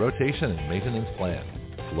and the rotation and maintenance plan.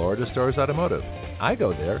 Florida Stars Automotive. I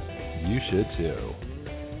go there. You should too.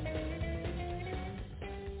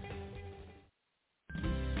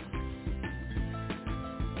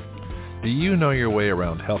 Do you know your way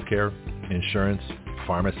around healthcare, insurance,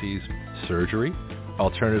 pharmacies, surgery,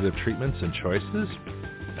 alternative treatments and choices?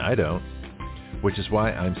 I don't. Which is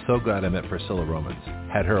why I'm so glad I met Priscilla Romans,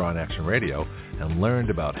 had her on Action Radio, and learned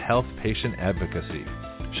about health patient advocacy.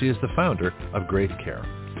 She is the founder of Great Care.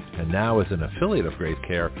 And now as an affiliate of Great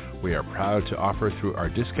Care, we are proud to offer through our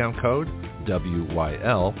discount code,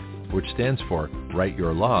 WYL, which stands for Write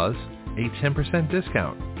Your Laws, a 10%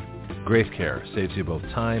 discount. Great Care saves you both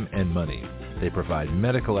time and money. They provide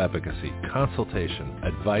medical advocacy, consultation,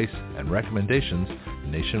 advice, and recommendations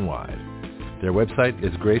nationwide. Their website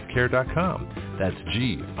is greatcare.com. That's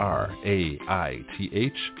GRAITH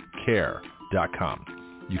care.com.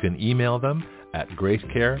 You can email them at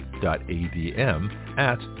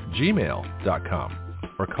greatcare.adm@gmail.com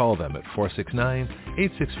or call them at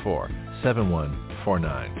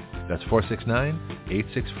 469-864-7149. That's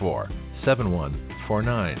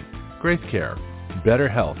 469-864-7149. Great Care, better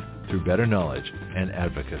health through better knowledge and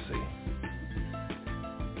advocacy.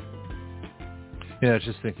 I was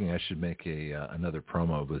just thinking I should make another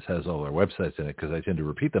promo that has all our websites in it because I tend to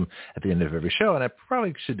repeat them at the end of every show, and I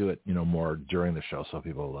probably should do it, more during the show so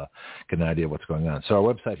people get an idea of what's going on. So our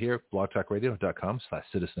website here,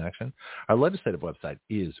 blogtalkradio.com/citizenaction. Our legislative website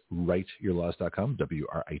is writeyourlaws.com,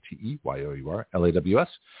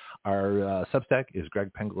 WRITEYOURLAWS. Our Substack is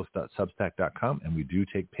gregpenglis.substack.com, and we do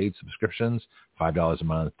take paid subscriptions, $5 a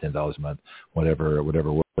month, $10 a month, whatever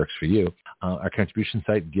works for you. Our contribution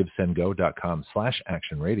site,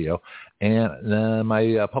 givesendgo.com/actionradio, and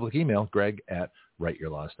my public email,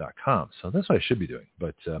 greg@writeyourlaws.com. So that's what I should be doing,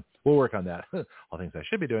 but we'll work on that. All things I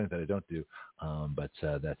should be doing that I don't do, but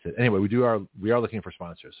that's it. Anyway, we are looking for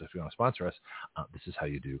sponsors, so if you want to sponsor us, this is how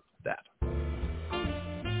you do that.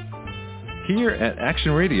 Here at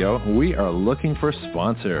Action Radio, we are looking for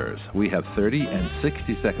sponsors. We have 30 and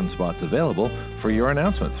 60-second spots available for your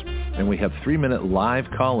announcements, and we have 3-minute live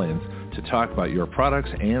call-ins to talk about your products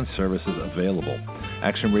and services available.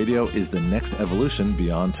 Action Radio is the next evolution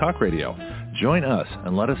beyond talk radio. Join us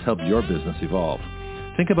and let us help your business evolve.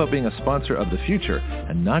 Think about being a sponsor of the future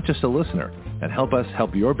and not just a listener, and help us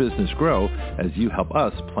help your business grow as you help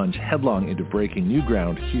us plunge headlong into breaking new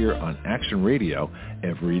ground here on Action Radio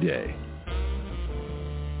every day.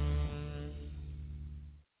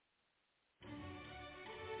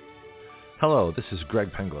 Hello, this is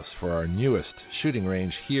Greg Penglis for our newest shooting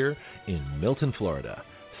range here in Milton, Florida.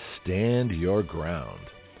 Stand Your Ground.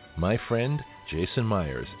 My friend Jason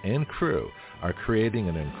Myers and crew are creating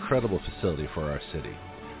an incredible facility for our city.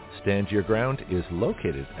 Stand Your Ground is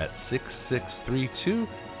located at 6632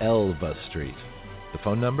 Elva Street. The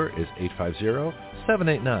phone number is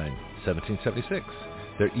 850-789-1776.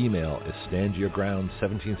 Their email is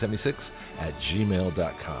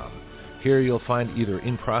standyourground1776@gmail.com. Here you'll find either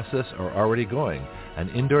in process or already going an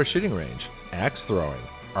indoor shooting range, axe throwing,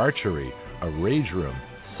 archery, a rage room,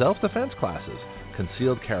 self-defense classes,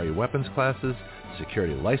 concealed carry weapons classes,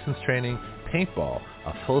 security license training, paintball,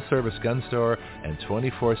 a full-service gun store, and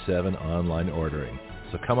 24/7 online ordering.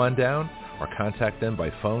 So come on down or contact them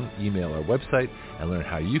by phone, email, or website and learn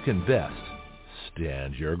how you can best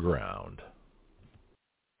stand your ground.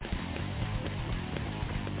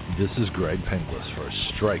 This is Greg Penglis for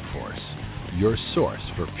Strikeforce, your source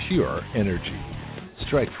for pure energy.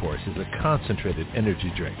 Strikeforce is a concentrated energy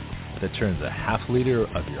drink that turns a half liter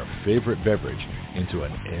of your favorite beverage into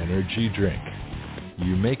an energy drink.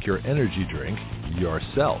 You make your energy drink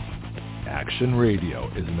yourself. Action Radio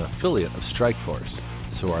is an affiliate of Strikeforce,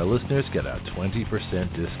 so our listeners get a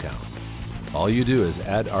 20% discount. All you do is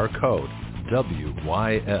add our code,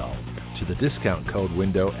 WYL, to the discount code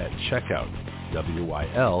window at checkout.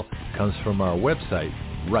 WYL comes from our website,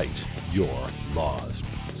 Write Your Laws.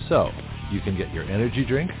 So you can get your energy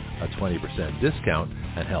drink, a 20% discount,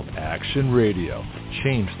 and help Action Radio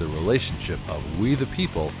change the relationship of we the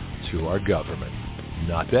people to our government.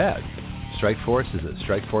 Not bad. Strikeforce is at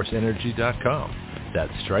strikeforceenergy.com.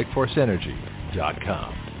 That's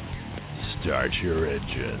strikeforceenergy.com. Start your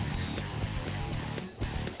engines.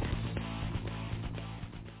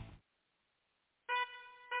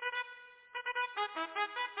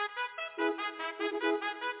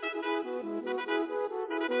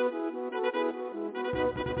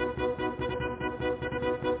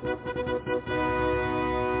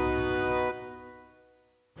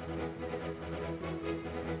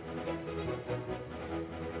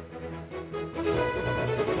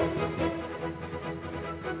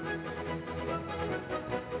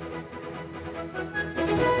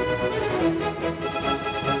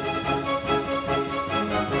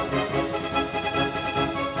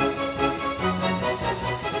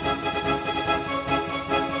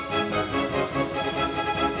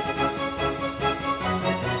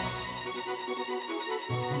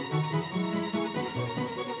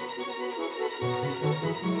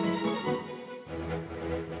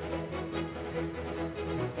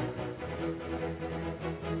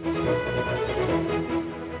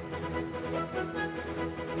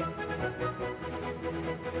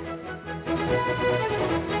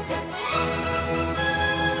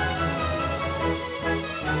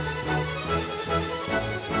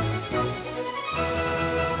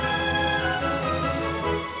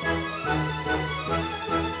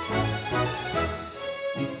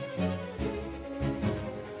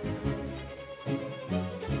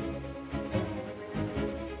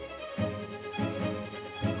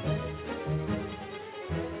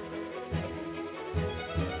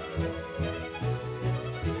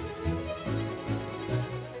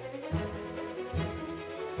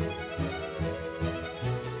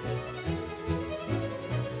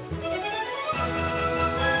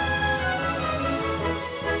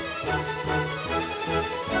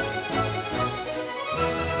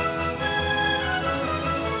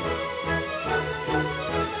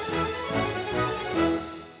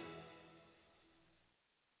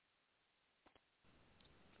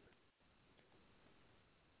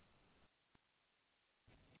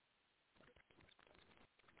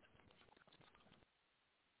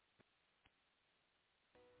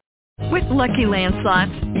 With Lucky Land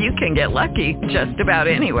Slots, you can get lucky just about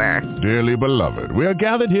anywhere. Dearly beloved, we are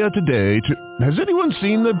gathered here today to... Has anyone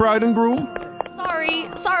seen the bride and groom?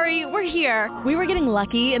 Sorry, we're here. We were getting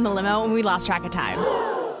lucky in the limo and we lost track of time.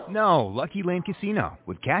 No, Lucky Land Casino,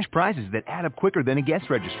 with cash prizes that add up quicker than a guest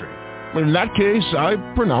registry. In that case, I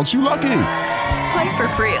pronounce you lucky. Play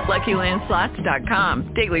for free at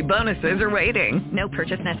LuckyLandSlots.com. Daily bonuses are waiting. No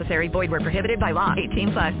purchase necessary. Void where prohibited by law.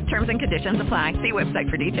 18+. Terms and conditions apply. See website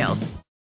for details.